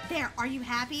 There, are you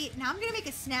happy? Now I'm gonna make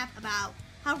a snap about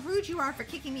how rude you are for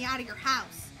kicking me out of your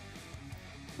house.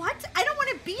 What? I don't want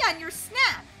to be on your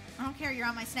snap. I don't care, you're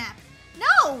on my snap.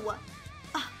 No!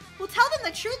 Well, tell them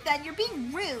the truth then. You're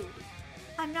being rude.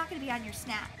 I'm not going to be on your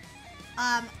snap.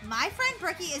 My friend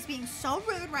Brookie is being so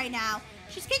rude right now.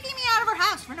 She's kicking me out of her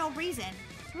house for no reason.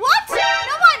 What? No,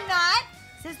 I'm not.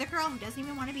 Says the girl who doesn't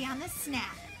even want to be on this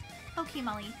snap. Okay,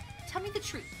 Molly, tell me the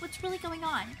truth. What's really going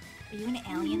on? Are you an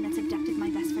alien that's abducted my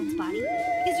best friend's body?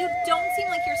 Because you don't seem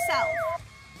like yourself.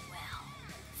 Well,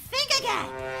 think again.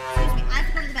 Excuse me, I have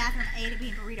to go to the bathroom. I ate a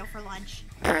bean burrito for lunch.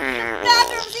 The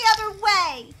bathroom's the other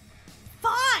way.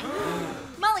 Fine.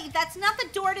 Molly, that's not the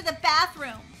door to the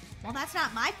bathroom. Well, that's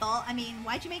not my fault. I mean,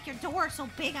 why'd you make your door so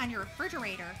big on your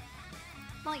refrigerator?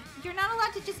 Molly, you're not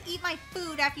allowed to just eat my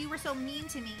food after you were so mean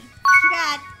to me. Too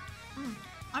bad.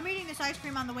 I'm eating this ice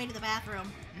cream on the way to the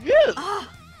bathroom. Ugh.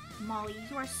 Molly,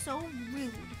 you are so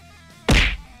rude.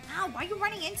 Ow, why are you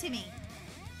running into me?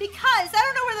 Because I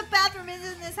don't know where the bathroom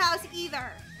is in this house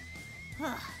either.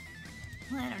 Ugh.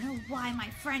 Well, I don't know why my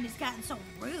friend has gotten so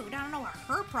rude. I don't know what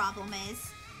her problem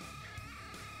is.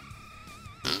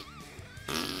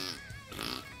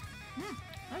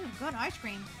 That Good ice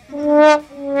cream. La,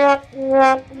 la,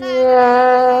 la, la,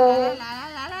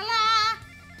 la, la.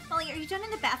 Molly, are you done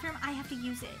in the bathroom? I have to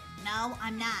use it. No,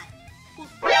 I'm not.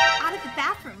 Well, out of the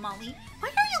bathroom, Molly. Why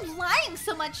are you lying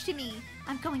so much to me?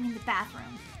 I'm going in the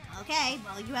bathroom. Okay,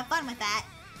 well, you have fun with that.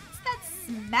 What's that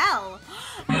smell?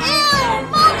 Ew,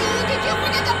 Molly, did you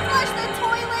forget to flush the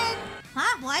toilet?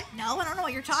 Huh? What? No, I don't know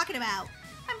what you're talking about.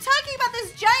 I'm talking about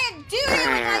this giant doo-doo in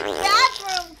my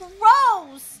bathroom.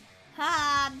 Gross.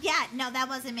 Yeah, no, that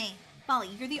wasn't me. Molly,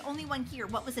 you're the only one here.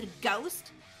 What, was it a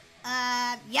ghost?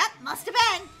 Yep, must have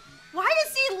been. Why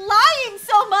is he lying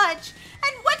so much?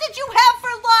 And what did you have for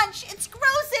lunch? It's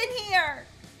gross in here.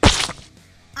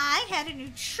 I had a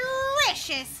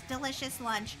nutritious, delicious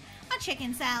lunch. A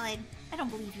chicken salad. I don't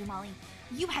believe you, Molly.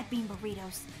 You had bean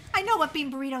burritos. I know what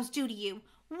bean burritos do to you.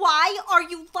 Why are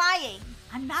you lying?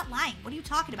 I'm not lying. What are you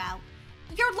talking about?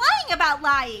 You're lying about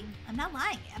lying. I'm not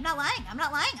lying. I'm not lying. I'm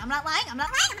not lying. I'm not lying. I'm not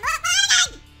lying. I'm not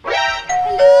lying.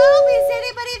 Hello? Is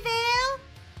anybody there?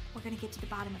 We're gonna get to the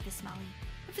bottom of this, Molly.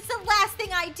 If it's the last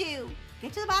thing I do.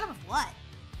 Get to the bottom of what?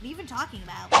 What are you even talking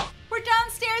about? We're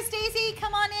downstairs, Daisy.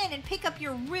 Come on in and pick up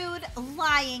your rude,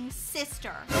 lying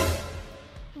sister.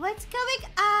 What's going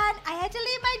on? I had to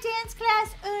leave my dance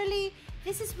class early.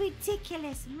 This is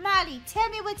ridiculous. Molly, tell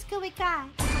me what's going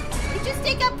on. Did you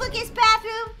stink up Boogie's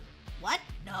bathroom? What?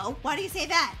 No. Why do you say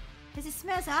that? Because it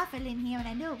smells awful in here and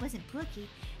I know it wasn't Boogie.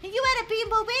 And you had a bean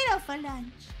burrito for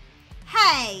lunch.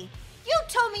 Hey, you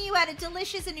told me you had a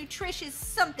delicious and nutritious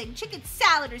something, chicken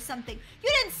salad or something. You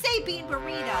didn't say bean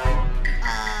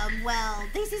burrito. Well,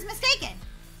 Daisy's mistaken.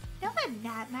 No, I'm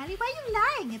not, Molly. Why are you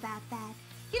lying about that?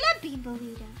 You love bean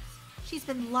burritos. She's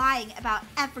been lying about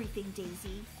everything,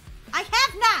 Daisy. I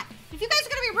have not. If you guys are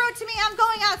going to be rude to me, I'm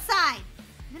going outside.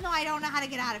 Even though I don't know how to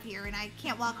get out of here and I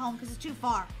can't walk home because it's too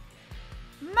far.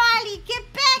 Molly, get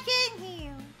back in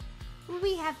here.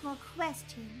 We have more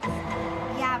questions.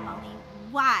 Yeah, Molly.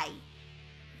 Why?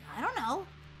 I don't know.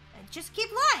 Just keep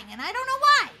lying and I don't know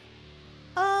why.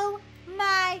 Oh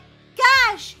my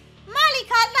gosh. Molly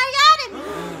caught lie out of me.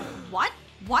 What?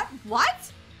 What?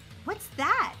 What's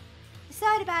that? I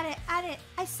saw it about it.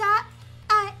 I saw...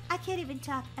 I can't even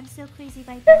talk. I'm so crazy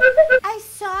right now. I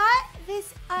saw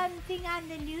this thing on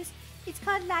the news. It's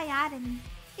called Liotomy.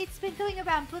 It's been going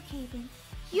around Brookhaven.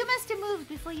 You must have moved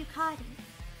before you caught it.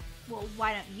 Well,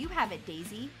 why don't you have it,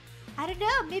 Daisy? I don't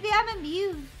know. Maybe I'm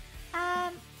immune.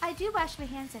 I do wash my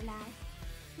hands a lot.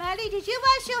 Molly, did you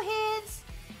wash your hands?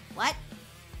 What?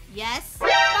 Yes.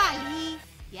 Molly.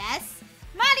 Yes.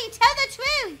 Molly, tell the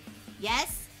truth.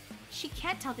 Yes. She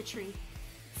can't tell the truth.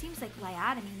 Seems like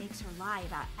Liotomy makes her lie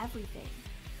about everything.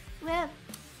 Well,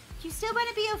 do you still want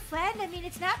to be her friend? I mean,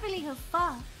 it's not really her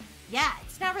fault. Yeah,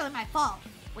 it's not really my fault.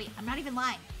 Wait, I'm not even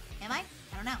lying. Am I?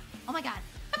 I don't know. Oh my god.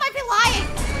 I might be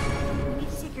lying! We need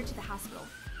to take her to the hospital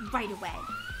right away.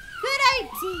 Good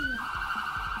idea.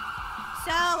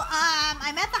 So,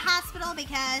 I'm at the hospital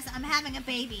because I'm having a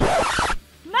baby.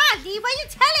 Molly, why are you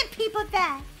telling people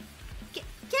that?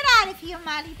 Get out of here,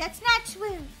 Molly. That's not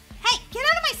true. Hey, get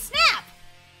out of my snap!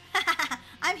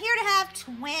 I'm here to have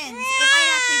twins. It might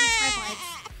actually be triplets.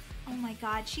 Oh my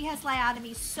god, she has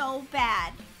Liotomy so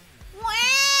bad.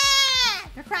 Wah!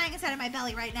 They're crying inside of my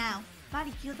belly right now.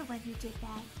 Molly, you're the one who did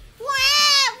that.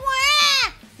 Wah!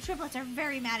 Wah! The triplets are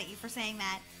very mad at you for saying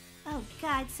that. Oh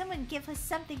god, someone give her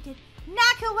something to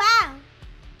knock her out.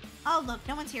 Oh look,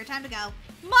 no one's here. Time to go.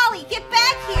 Molly, get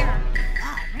back here!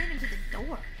 Ah, I ran into the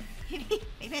door.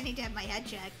 Maybe I need to have my head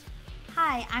checked.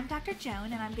 Hi, I'm Dr.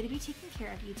 Joan, and I'm going to be taking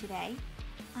care of you today.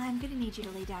 I'm going to need you to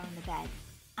lay down in the bed.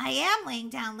 I am laying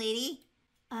down, lady.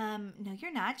 No,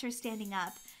 you're not. You're standing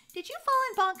up. Did you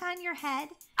fall and bonk on your head?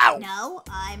 Ow. No,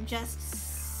 I'm just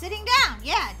sitting down.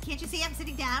 Yeah, can't you see I'm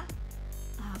sitting down?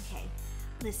 Okay.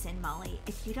 Listen, Molly,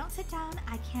 if you don't sit down,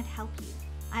 I can't help you.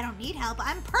 I don't need help.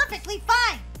 I'm perfectly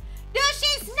fine. No,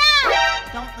 she's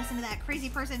not! Don't listen to that crazy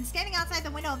person standing outside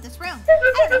the window of this room.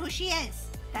 I don't know who she is.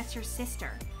 That's your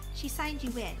sister. She signed you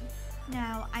in.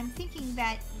 Now, I'm thinking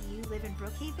that you live in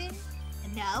Brookhaven?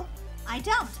 No, I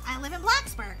don't. I live in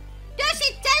Blacksburg. No,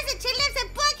 she doesn't. She lives in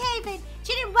Brookhaven.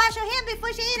 She didn't wash her hand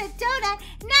before she ate a donut.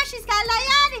 Now she's got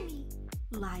Liotomy.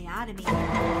 Liotomy?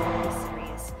 Very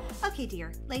serious. Okay,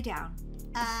 dear. Lay down.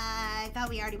 I thought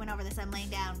we already went over this. I'm laying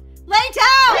down. Lay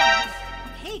down!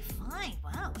 Okay, fine.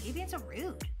 Wow, why are you being so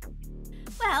rude?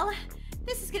 Well,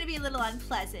 this is going to be a little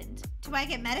unpleasant. Do I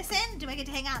get medicine? Do I get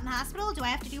to hang out in the hospital? Do I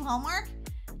have to do homework?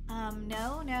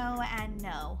 No, and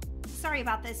no. Sorry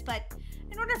about this, but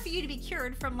in order for you to be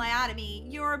cured from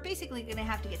Liotomy, you're basically going to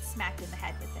have to get smacked in the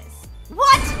head with this.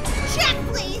 What? Check,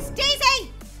 please!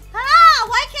 Daisy! Ah,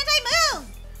 why can't I move?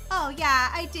 Oh, yeah,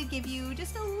 I did give you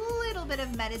just a little bit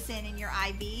of medicine in your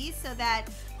IV so that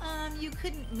you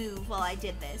couldn't move while I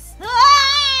did this.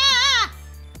 Ah!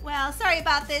 Well, sorry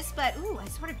about this, but ooh, I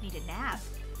sort of need a nap.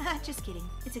 Just kidding.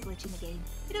 It's a glitch in the game.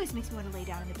 It always makes me want to lay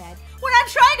down in the bed when I'm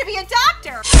trying to be a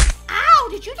doctor. Ow,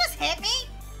 did you just hit me?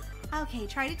 Okay,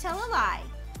 try to tell a lie.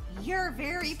 You're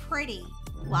very pretty.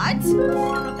 What? I don't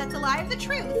know if that's a lie or the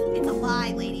truth. It's a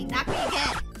lie, lady. Knock me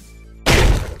again.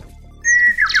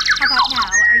 How about now?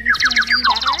 Are you feeling any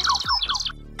better?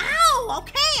 Ow,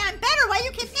 okay, I'm better. Why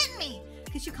you keep hitting me?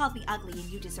 Because you called me ugly and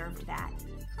you deserved that.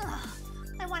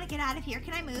 I want to get out of here.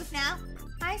 Can I move now?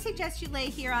 I suggest you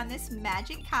lay here on this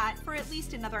magic cot for at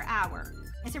least another hour.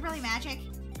 Is it really magic?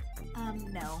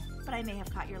 No, but I may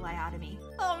have caught your lyotomy.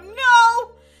 Oh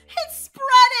no! It's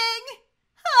spreading!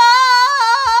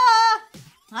 Ah!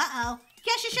 Uh-oh.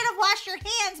 Guess you should have washed your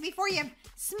hands before you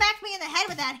smacked me in the head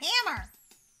with that hammer.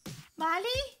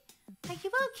 Molly? Are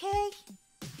you okay?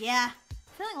 Yeah,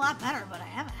 feeling a lot better, but I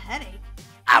have a headache.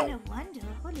 Ow! No wonder.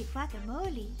 Holy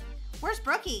guacamole. Where's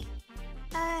Brookie?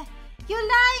 Your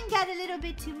lying got a little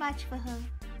bit too much for her.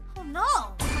 Oh, no.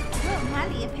 Oh,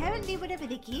 Molly, apparently whatever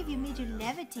they gave you made you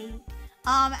levitate.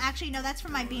 Actually, no, that's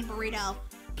from my bean burrito.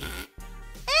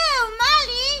 Ew,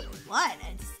 Molly! What?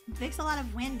 It makes a lot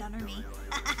of wind under me.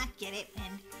 Get it,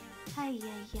 wind. Ay,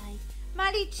 ay, ay.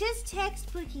 Molly, just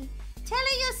text Brookie. Tell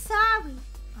her you're sorry.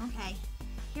 Okay,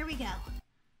 here we go.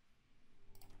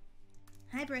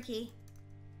 Hi, Brookie.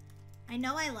 I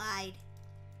know I lied,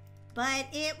 but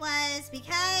it was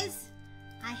because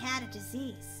I had a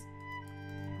disease.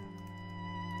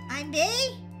 I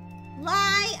may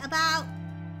lie about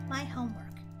my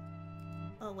homework.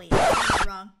 Oh, wait, I got it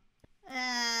wrong.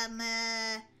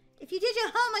 If you did your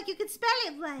homework, you could spell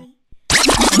it right.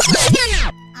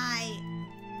 I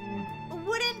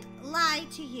wouldn't lie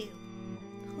to you.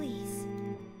 Please.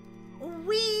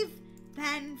 We've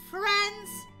been friends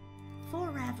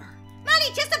forever.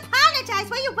 Molly, just apologize.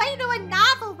 Why are you writing to a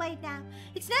novel right now?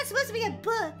 It's not supposed to be a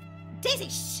book. Daisy,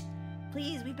 shh.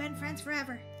 Please, we've been friends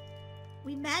forever.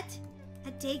 We met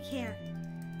at daycare,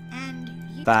 and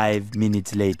 5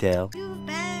 minutes later. You've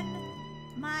been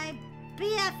my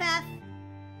BFF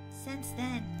since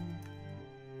then.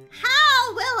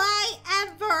 How will I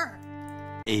ever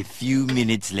A few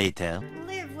minutes later.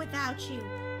 live without you?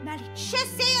 Molly,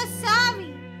 just say you're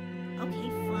sorry. Okay,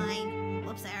 fine.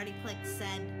 Whoops, I already clicked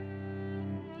send.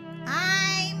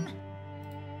 I'm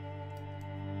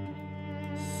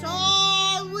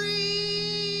sorry.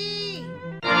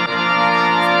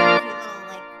 Cute little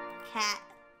like cat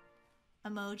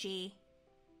emoji,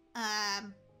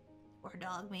 or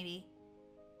dog maybe.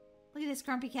 Look at this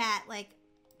grumpy cat. Like,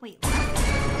 wait, what?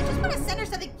 I just want to send her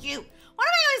something cute. Why do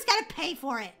I always gotta pay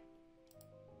for it?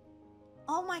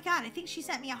 Oh my god, I think she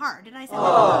sent me a heart. Did I send that?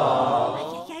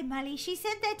 Oh, yeah, Molly, she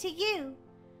sent that to you.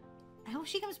 I hope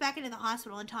she comes back into the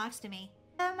hospital and talks to me.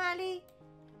 Molly,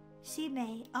 she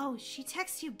may. Oh, she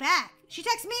texts you back. She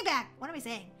texts me back. What am I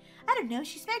saying? I don't know.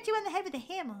 She smacked you on the head with a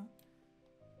hammer.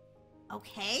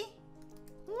 Okay.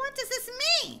 What does this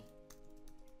mean?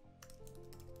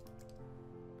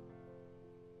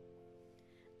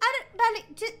 Molly,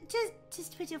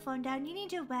 just put your phone down. You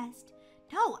need to rest.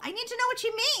 No, I need to know what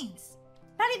she means.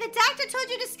 Molly, the doctor told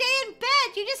you to stay in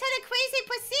bed. You just had a crazy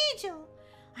procedure.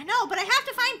 I know, but I have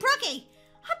to find Brookie.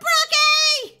 Oh,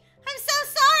 Brookie! I'm so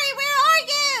sorry. Where are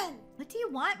you? What do you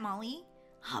want, Molly?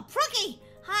 Oh, Brookie!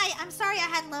 Hi, I'm sorry I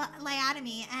had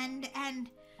lyotomy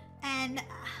and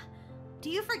do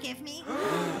you forgive me?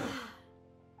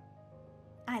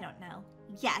 I don't know.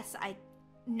 Yes,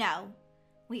 no.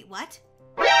 Wait, what?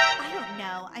 I don't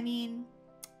know. I mean,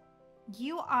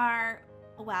 you are,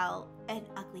 well, an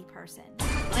ugly person.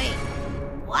 Wait,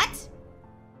 what?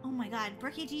 Oh my god,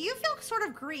 Brookie, do you feel sort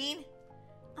of green?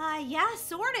 Yeah,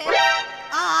 sort of.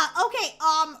 Okay,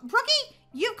 Brookie,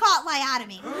 you've caught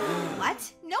lyotomy.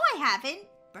 What? No, I haven't.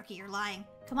 Brookie, you're lying.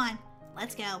 Come on,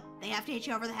 let's go. They have to hit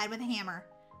you over the head with a hammer.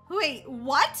 Wait,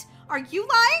 what? Are you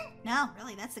lying? No,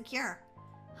 really, that's the cure.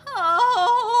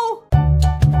 Oh.